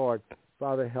name of the Lord.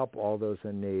 Father, help all those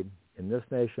in need in this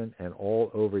nation and all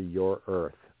over your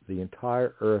earth. The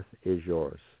entire earth is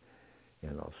yours.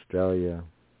 In Australia,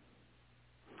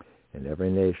 in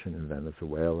every nation, in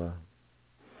Venezuela,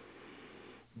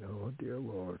 oh, dear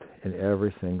Lord, in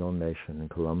every single nation, in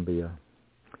Colombia,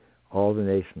 all the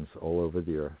nations all over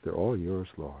the earth, they're all yours,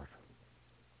 Lord.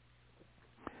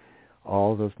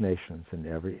 All those nations in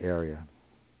every area.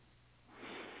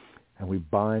 And we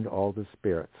bind all the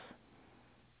spirits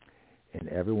in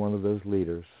every one of those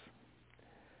leaders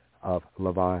of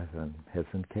Leviathan, heads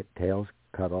and tails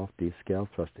cut off, descaled,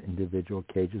 thrust individual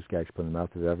cages, gags put in the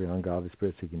mouth of every ungodly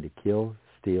spirit seeking to kill,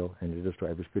 steal, and to destroy.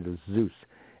 Every spirit of Zeus,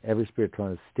 every spirit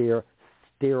trying to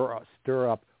stir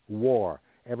up war.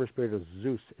 Every spirit of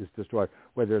Zeus is destroyed,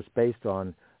 whether it's based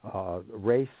on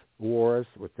race wars,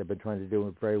 which they've been trying to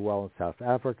do very well in South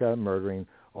Africa, murdering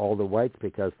all the whites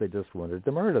because they just wanted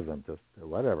to murder them, just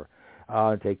whatever,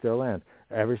 take their land.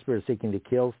 Every spirit seeking to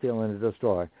kill, steal, and to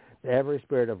destroy. Every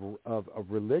spirit of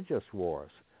religious wars.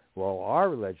 Well, our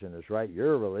religion is right,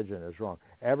 your religion is wrong.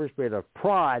 Every spirit of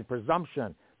pride,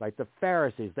 presumption, like the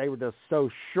Pharisees, they were just so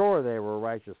sure they were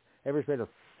righteous. Every spirit of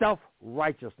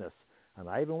self-righteousness. And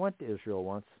I even went to Israel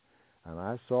once, and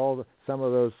I saw some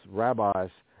of those rabbis,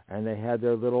 and they had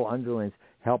their little underlings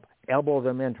help elbow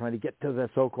them in, trying to get to the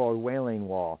so-called Wailing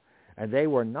Wall. And they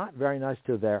were not very nice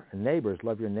to their neighbors.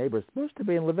 Love your neighbors. It's supposed to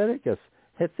be in Leviticus.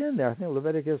 It's in there. I think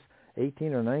Leviticus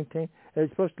 18 or 19.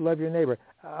 It's supposed to love your neighbor.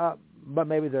 But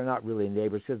maybe they're not really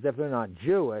neighbors, because if they're not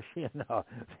Jewish,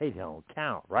 they don't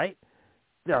count, right?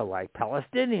 They're like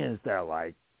Palestinians. They're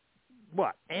like,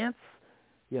 what, ants?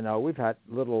 We've had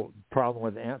little problem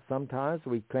with ants sometimes.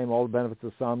 We claim all the benefits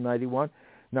of Psalm 91,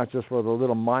 not just for the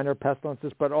little minor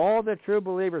pestilences, but all the true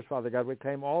believers, Father God. We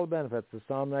claim all the benefits of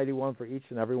Psalm 91 for each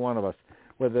and every one of us,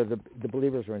 whether the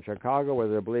believers are in Chicago,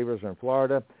 whether the believers are in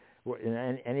Florida,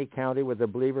 in any county, whether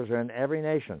the believers are in every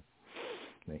nation.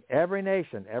 Every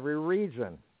nation, every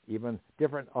region, even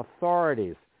different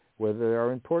authorities, whether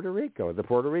they're in Puerto Rico, the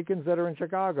Puerto Ricans that are in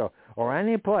Chicago, or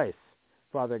any place,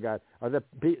 Father God, or the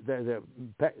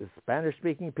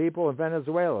Spanish-speaking people in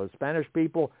Venezuela,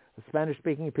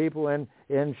 Spanish-speaking people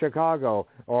in Chicago,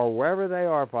 or wherever they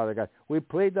are, Father God. We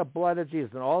plead the blood of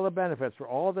Jesus and all the benefits for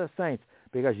all the saints,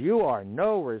 because you are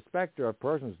no respecter of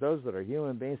persons, those that are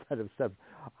human beings that have said,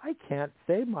 I can't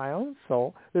save my own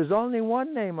soul. There's only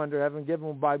one name under heaven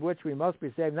given by which we must be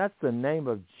saved, and that's the name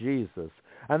of Jesus.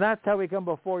 And that's how we come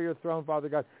before your throne, Father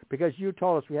God, because you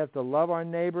told us we have to love our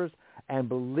neighbors and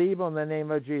believe on the name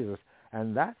of Jesus.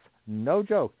 And that's no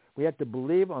joke. We have to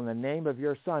believe on the name of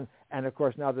your Son. And, of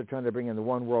course, now they're trying to bring in the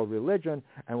one world religion.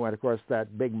 And when, of course,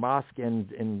 that big mosque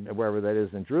in wherever that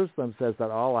is in Jerusalem says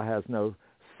that Allah has no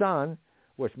son,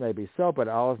 which may be so, but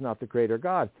Allah is not the creator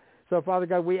God. So, Father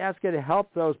God, we ask you to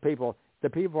help those people, the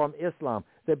people from Islam,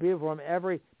 the people from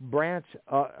every branch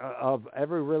of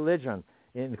every religion,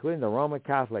 including the Roman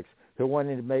Catholics, who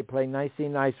wanted to play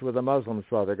nicey-nice with the Muslims,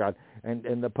 Father God,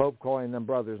 and the Pope calling them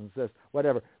brothers and sisters,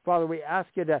 whatever. Father, we ask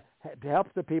you to help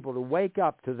the people to wake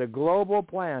up to the global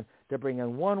plan to bring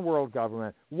in one world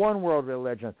government, one world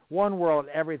religion, one world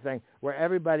everything, where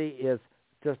everybody is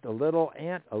just a little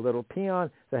ant, a little peon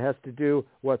that has to do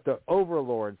what the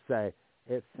overlords say.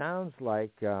 It sounds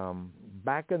like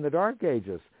back in the Dark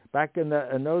Ages, back in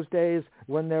those days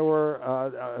when there were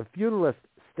a feudalist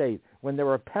state, when there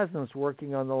were peasants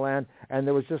working on the land, and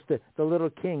there was just the little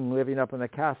king living up in a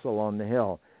castle on the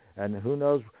hill. And who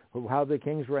knows how the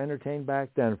kings were entertained back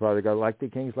then, Father God, like the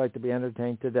kings like to be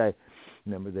entertained today.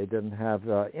 Remember, they didn't have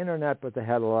internet, but they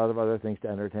had a lot of other things to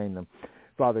entertain them.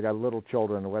 Father God, little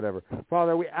children or whatever.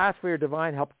 Father, we ask for your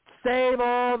divine help. Save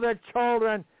all the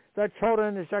children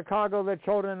in Chicago, the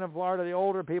children in Florida, the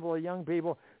older people, the young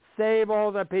people. Save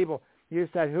all the people. You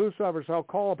said, whosoever shall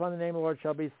call upon the name of the Lord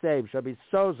shall be saved, shall be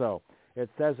sozo. It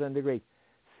says in the Greek,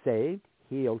 saved,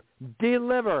 healed,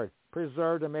 delivered,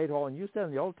 preserved, and made whole. And you said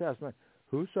in the Old Testament,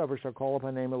 whosoever shall call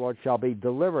upon the name of the Lord shall be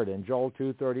delivered in Joel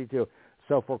 2:32.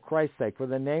 So for Christ's sake, for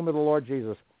the name of the Lord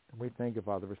Jesus, we thank you,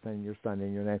 Father, for sending your Son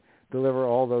in your name. Deliver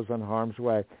all those in harm's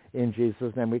way. In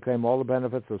Jesus' name, we claim all the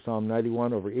benefits of Psalm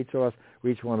 91 over each of us.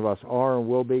 Each one of us are and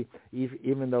will be,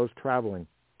 even those traveling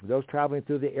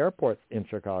through the airports in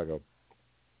Chicago.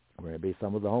 Maybe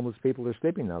some of the homeless people are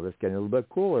sleeping now. It's getting a little bit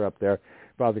cooler up there,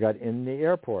 Father God, in the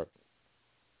airport.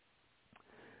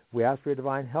 We ask for your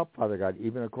divine help, Father God,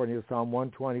 even according to Psalm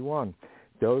 121.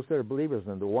 Those that are believers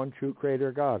in the one true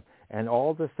Creator God, and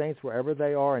all the saints wherever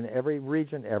they are in every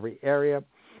region, every area,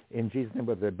 in Jesus' name,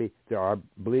 whether there are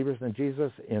believers in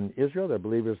Jesus in Israel, there are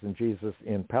believers in Jesus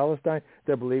in Palestine,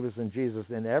 there are believers in Jesus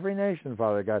in every nation,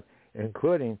 Father God,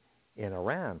 including in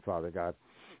Iran, Father God,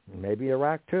 maybe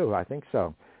Iraq too, I think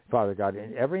so, Father God,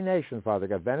 in every nation, Father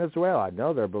God, Venezuela, I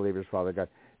know there are believers, Father God,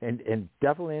 and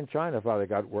definitely in China, Father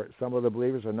God, where some of the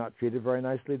believers are not treated very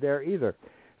nicely there either.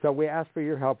 So we ask for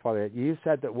your help, Father. You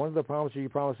said that one of the promises you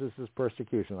promised us is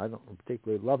persecution. I don't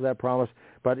particularly love that promise,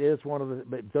 but it is one of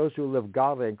the, those who live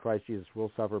godly in Christ Jesus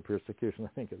will suffer persecution. I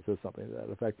think it says something to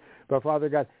that effect. But Father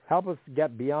God, help us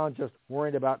get beyond just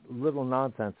worrying about little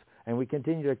nonsense, and we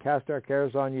continue to cast our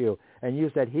cares on you. And you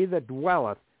said, he that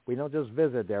dwelleth, we don't just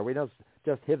visit there. We don't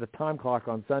just hit the time clock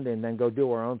on Sunday and then go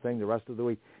do our own thing the rest of the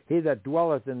week. He that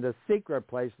dwelleth in the secret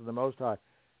place of the Most High,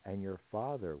 and your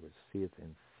Father which seeth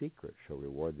in secret shall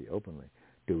reward thee openly.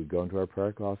 Do we go into our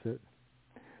prayer closet?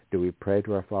 Do we pray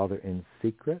to our Father in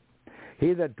secret?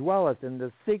 He that dwelleth in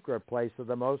the secret place of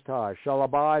the Most High shall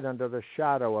abide under the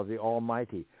shadow of the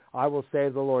Almighty. I will say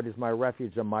the Lord is my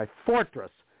refuge and my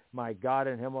fortress. My God,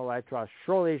 in him will I trust.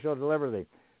 Surely he shall deliver thee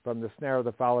from the snare of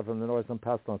the fowler, from the noisome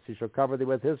pestilence. He shall cover thee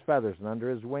with his feathers, and under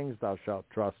his wings thou shalt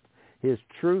trust. His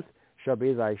truth shall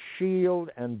be thy shield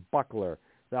and buckler.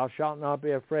 Thou shalt not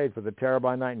be afraid for the terror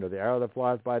by night, nor the arrow that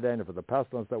flieth by day, nor for the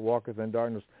pestilence that walketh in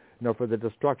darkness, nor for the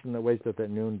destruction that wasteth at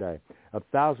noonday.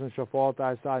 1,000 shall fall at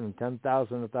thy side, and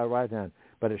 10,000 at thy right hand,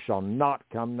 but it shall not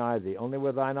come nigh thee. Only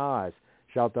with thine eyes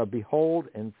shalt thou behold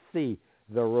and see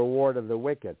the reward of the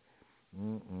wicked.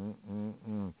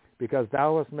 Because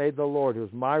thou hast made the Lord, who is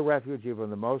my refuge, even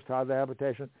the Most High thy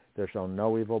habitation, there shall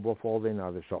no evil befall thee,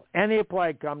 neither shall any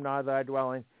plague come nigh thy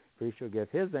dwelling. He shall give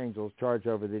his angels charge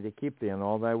over thee to keep thee in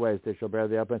all thy ways. They shall bear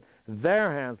thee up in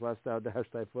their hands, lest thou dash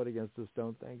thy foot against a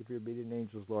stone. Thank you for your obedient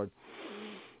angels, Lord.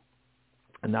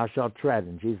 And thou shalt tread,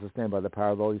 in Jesus' name, by the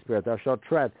power of the Holy Spirit, thou shalt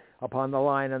tread upon the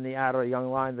lion and the adder, the young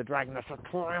lion, the dragon, thou shalt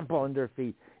trample under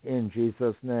feet, in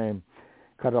Jesus' name.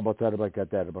 Satan,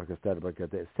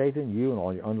 you and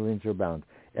all your underlings are bound.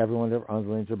 Everyone of your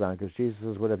underlings are bound, because Jesus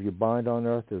says, whatever you bind on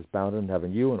earth is bound in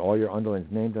heaven. You and all your underlings,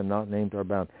 named and not named, are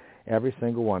bound. Every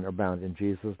single one are bound in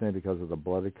Jesus' name because of the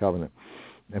bloody covenant.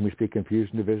 And we speak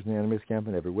confusion, division, the enemy's camp,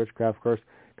 and every witchcraft curse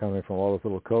coming from all those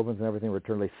little covens and everything,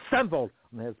 returnally assembled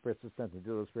on the head spirits of sent, and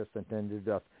do those spirits sent to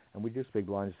dust. And we do speak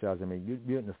blindness to the enemy,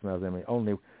 muteness to the enemy,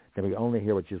 that we only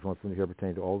hear what Jesus wants them to hear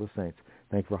pertaining to all the saints.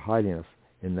 Thank you for hiding us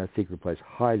in that secret place,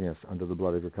 hiding us under the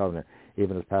blood of your covenant.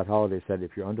 Even as Pat Holliday said,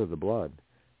 if you're under the blood,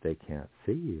 they can't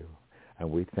see you. And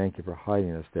we thank you for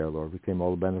hiding us there, Lord. We claim all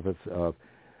the benefits of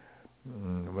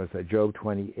Job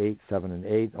 28, 7 and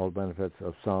 8, all the benefits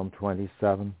of Psalm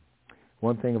 27.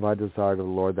 One thing have I desired of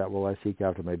the Lord, that will I seek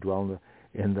after. May I dwell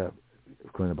in the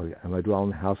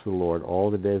house of the Lord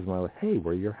all the days of my life. Hey,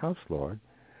 we're your house, Lord.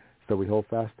 So we hold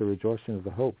fast the rejoicing of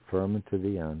the hope, firm unto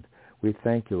the end. We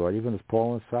thank you, Lord. Even as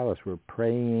Paul and Silas were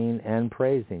praying and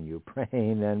praising you,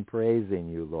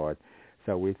 Lord.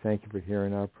 So we thank you for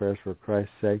hearing our prayers for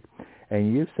Christ's sake.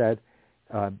 And you said,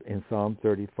 in Psalm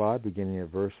 35, beginning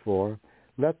at verse 4,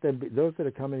 let them be, those that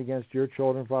are coming against your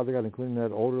children, Father God, including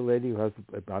that older lady who has,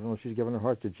 I don't know if she's given her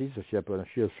heart to Jesus yet, but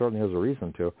she certainly has a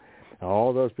reason to. And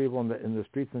all those people in the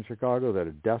streets in Chicago that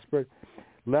are desperate,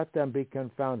 let them be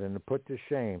confounded and put to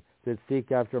shame that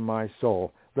seek after my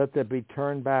soul. Let them be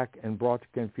turned back and brought to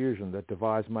confusion that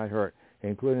devise my hurt,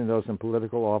 including those in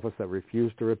political office that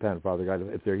refuse to repent, Father God.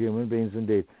 If they're human beings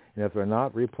indeed, and if they're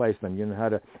not, replace them. You know how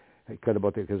to cut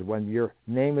about it, because when your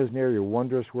name is near, your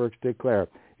wondrous works declare.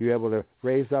 You're able to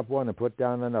raise up one and put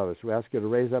down another. So we ask you to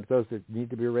raise up those that need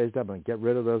to be raised up and get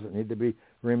rid of those that need to be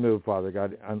removed, Father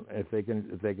God. If they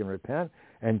can repent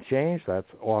and change, that's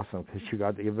awesome, because you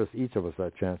got to give each of us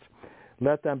that chance.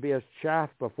 Let them be as chaff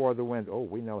before the wind. Oh,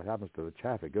 we know what happens to the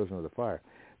chaff. It goes into the fire.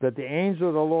 That the angel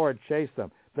of the Lord chase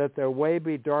them. Let their way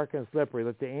be dark and slippery.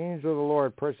 Let the angel of the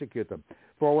Lord persecute them.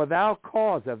 For without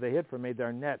cause have they hid from me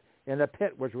their net in a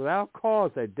pit, which without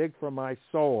cause they dig for my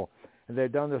soul. And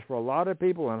they've done this for a lot of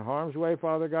people in harm's way,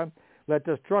 Father God. Let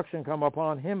destruction come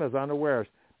upon him as unawares.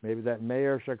 Maybe that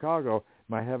mayor of Chicago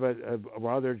might have a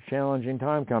rather challenging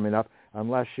time coming up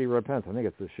unless she repents. I think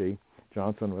it's a she,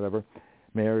 Johnson, whatever,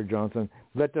 Mayor Johnson.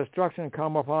 Let destruction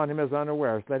come upon him as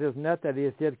unawares. Let his net that he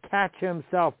did catch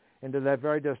himself into that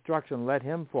very destruction. Let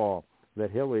him fall.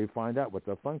 Let Hillary find out what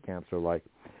the fun camps are like.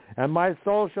 And my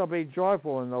soul shall be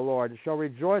joyful in the Lord. It shall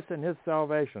rejoice in his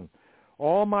salvation.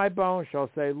 All my bones shall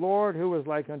say, Lord, who is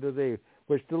like unto thee?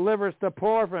 which delivers the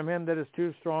poor from him that is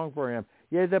too strong for him.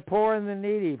 Yea, the poor and the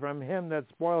needy from him that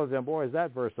spoils them. Boy, is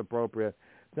that verse appropriate.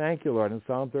 Thank you, Lord. In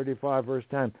Psalm 35, verse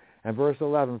 10 and verse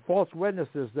 11, false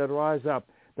witnesses that rise up,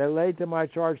 they laid to my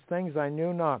charge things I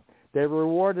knew not. They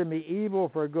rewarded me evil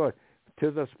for good, to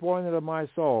the spoiling of my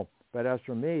soul. But as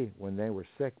for me, when they were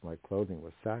sick, my clothing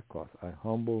was sackcloth. I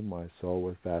humbled my soul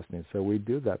with fasting. So we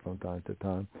do that from time to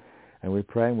time. And we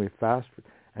pray and we fast,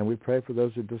 and we pray for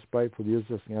those who despitefully use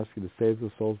us and ask you to save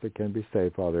the souls that can be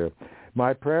saved, Father.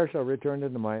 My prayer shall return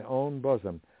into my own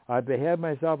bosom. I behave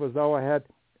myself as though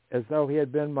he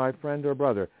had been my friend or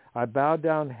brother. I bow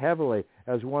down heavily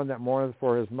as one that mourneth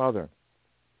for his mother.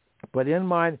 But in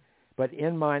mine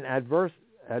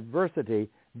adversity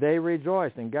they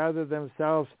rejoiced and gathered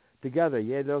themselves together.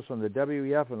 Yea, those from the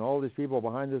WEF and all these people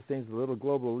behind the scenes, the little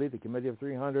global elite, the Committee of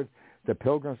 300, the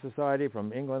Pilgrim Society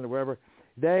from England or wherever,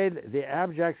 the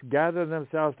abjects gathered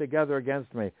themselves together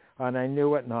against me, and I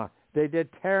knew it not. They did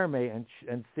tear me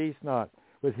and cease not.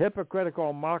 With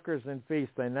hypocritical mockers and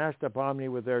feasts, they gnashed upon me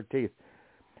with their teeth.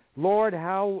 Lord,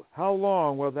 how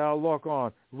long wilt thou look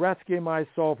on? Rescue my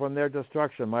soul from their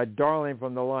destruction, my darling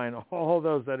from the lion. All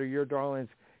those that are your darlings,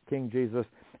 King Jesus,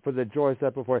 for the joy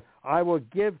set before you. I will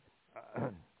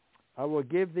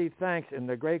give thee thanks in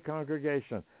the great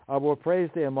congregation. I will praise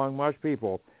thee among much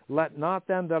people. Let not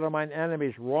them that are mine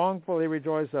enemies wrongfully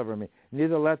rejoice over me,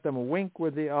 neither let them wink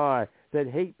with the eye that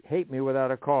hate me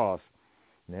without a cause.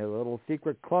 And they have little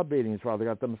secret club meetings, Father,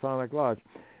 got the Masonic Lodge.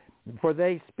 For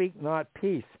they speak not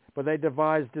peace, but they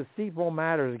devise deceitful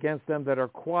matters against them that are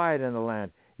quiet in the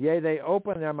land. Yea, they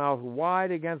open their mouth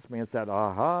wide against me and said,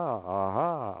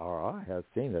 Aha, or I have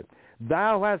seen it.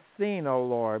 Thou hast seen, O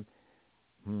Lord.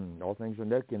 All things are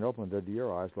naked and open to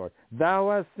your eyes, Lord. Thou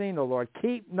hast seen, O Lord.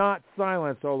 Keep not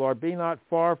silence, O Lord. Be not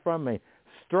far from me.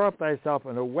 Stir up thyself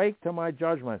and awake to my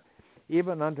judgment,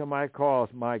 even unto my cause,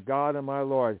 my God and my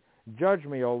Lord. Judge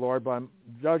me, O Lord, my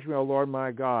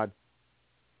God,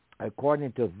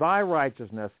 according to thy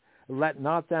righteousness. Let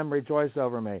not them rejoice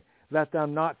over me. Let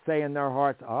them not say in their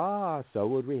hearts, so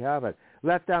would we have it.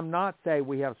 Let them not say,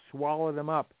 we have swallowed him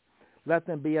up. Let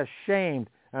them be ashamed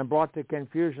and brought to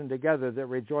confusion together that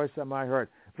rejoice at my hurt.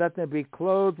 Let them be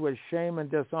clothed with shame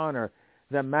and dishonor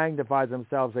that magnify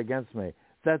themselves against me.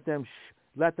 Let them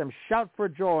shout for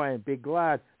joy and be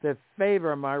glad that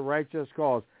favor my righteous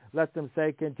cause. Let them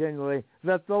say continually,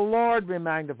 let the Lord be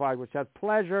magnified, which hath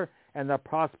pleasure in the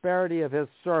prosperity of his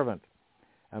servant.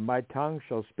 And my tongue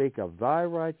shall speak of thy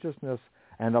righteousness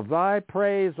and of thy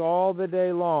praise all the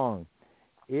day long.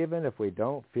 Even if we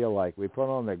don't feel like, we put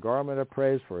on the garment of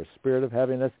praise for a spirit of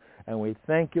heaviness, and we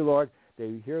thank you, Lord, that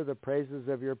you hear the praises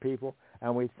of your people,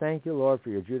 and we thank you, Lord, for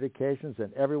your adjudications in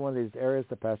every one of these areas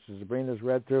that Pastor Sabrina has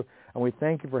read through, and we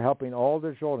thank you for helping all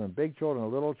the children, big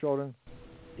children, little children,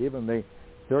 even the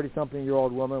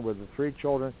 30-something-year-old woman with the 3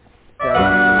 children, helping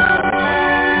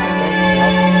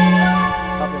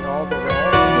all the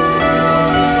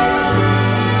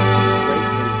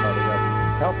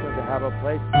help them to have a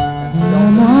place and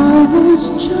shelter.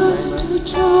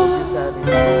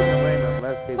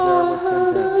 Lest be there with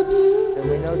content. And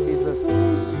we know, Jesus,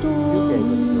 you gave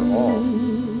us your all.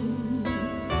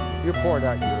 You poured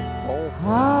out your soul.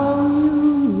 How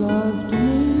you loved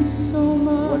me so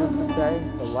much. What does it say?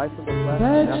 The life of the flesh,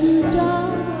 nothing but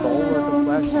the soul of the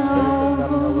flesh.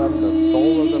 The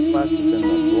soul of the flesh is in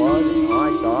the blood, and I,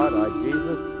 God, I,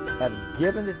 Jesus, have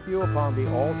given it to you upon the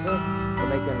altar to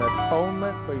make an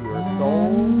atonement for your soul.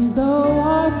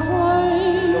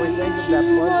 So we think of that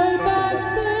blood that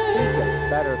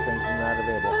better things than that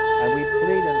available. And we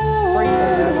plead and sprinkle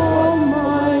that blood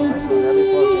over every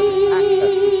place, every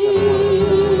access, every one of us,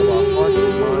 every one of our hearts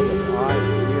and minds, every eye,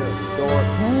 ear, door,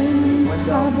 window,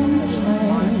 every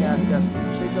podcast, we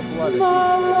plead the blood of Jesus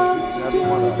over each and every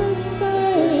one of us.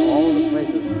 And all the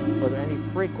places where there are any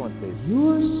frequencies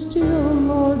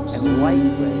and light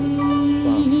waves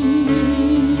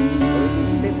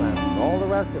from all the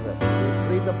rest of it. We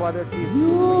plead the blood of Jesus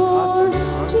between us and the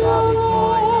ungodly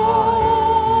prying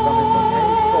eye coming from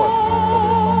any source, whether it's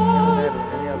on the internet or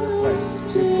any other place.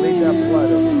 We plead that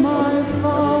blood of everyone.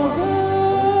 And we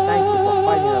thank you for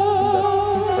fighting us in the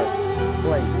secret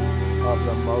place of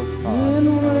the Most High. And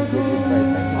we give you praise.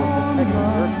 Thank you for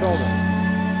protecting your children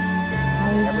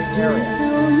in every area.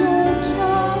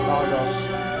 Chicago,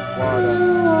 Florida,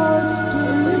 Middle East,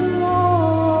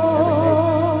 every nation,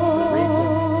 the region,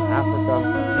 Africa,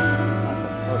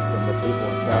 the people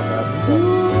in South Africa,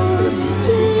 the people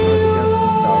being turned against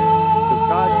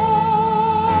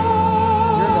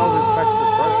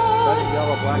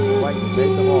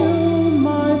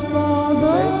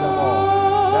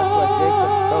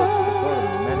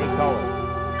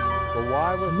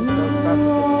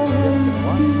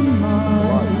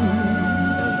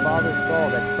Father saw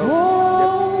that coat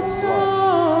dipped in blood.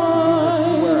 Jesus,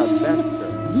 you wear a vesture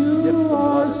dipped in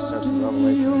blood, it says in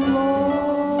Revelation 19.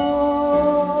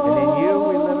 And in you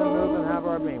we live and move and have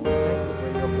our being. We thank you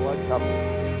for your blood covenant.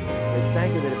 We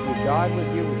thank you that if we died with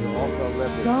you, we will also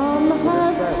live with you.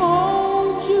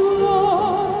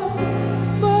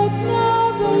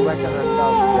 We reckon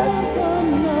ourselves dead to you.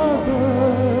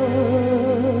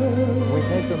 We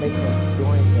thank you for making us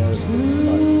joint heirs with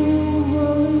Christ.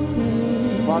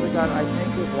 Father God, I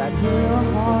thank you for that gift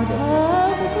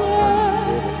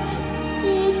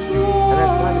and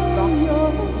that's trying to stop me.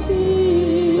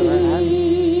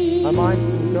 My mind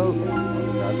can go there,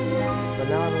 Father God. But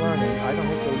now I'm learning I don't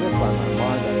have to live by my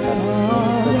mind. I have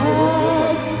to live by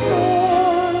what Jesus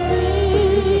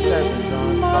says in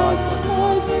John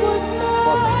 5:21.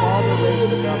 But the Father raised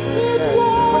him up from the dead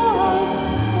to quicken us.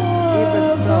 Even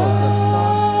so, the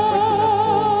Son quickeneth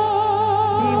whom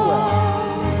he will.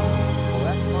 Well,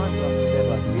 that's time for us to say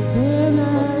about Jesus.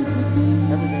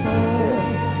 Everything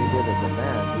he did as a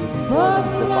man. He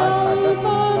divested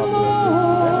himself of his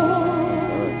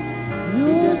earth. He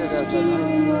did it as a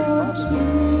nice Jewish prophet.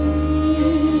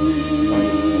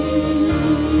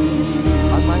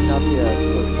 I might not be a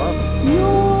Jewish prophet.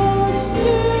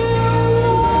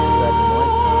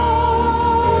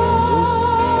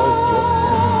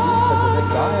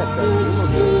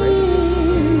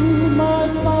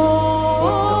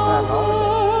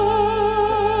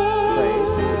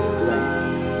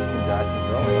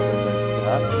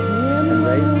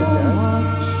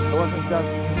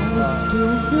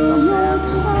 Some man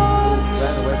who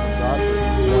ran away from God for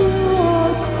 130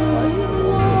 years of his life,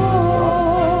 the Lord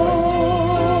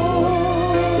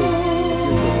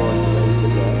the Lord to raise the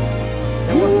dead.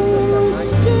 It wasn't just some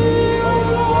nice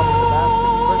up the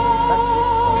basket, Christian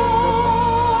techniques on the children.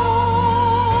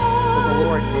 But the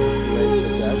Lord came to raise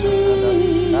the dead, and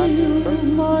that church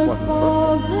wasn't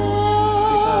perfect.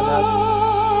 He found out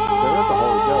there is a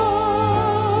Holy Ghost.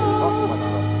 He's talking about the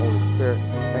Holy Spirit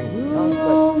saying in tongues,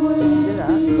 but you did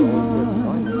ask for the Holy Spirit to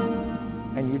join you.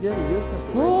 And you did use him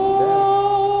to raise the dead.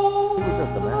 He was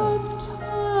just a man.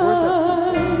 We're just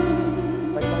people.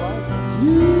 Like Elijah.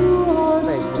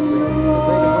 Faith was real. The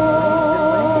lady wasn't rain. It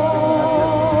didn't rain for 3.5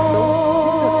 years. So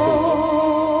we're just people.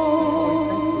 Oh, we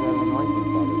thank you for that anointing,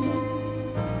 Father God.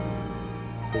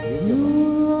 That you give us.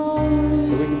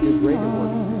 So we can do greater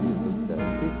works than Jesus said.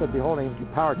 He said, behold, I give you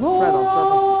power to tread on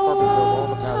serpents and scorpions over all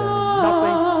the power of the enemy.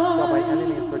 Nothing shall by any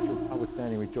means hurt you.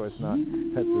 Notwithstanding, rejoice not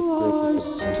that the Spirit is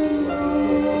substantial of our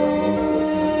names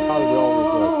written. Father, we all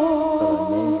rejoice that our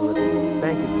names are written.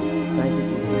 Thank you, Jesus. Thank you,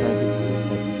 Jesus. Thank you,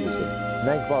 Jesus. Thank you, Jesus.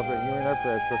 Thank you, Father, for hearing our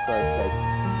prayers for Christ's sake.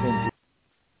 In Jesus'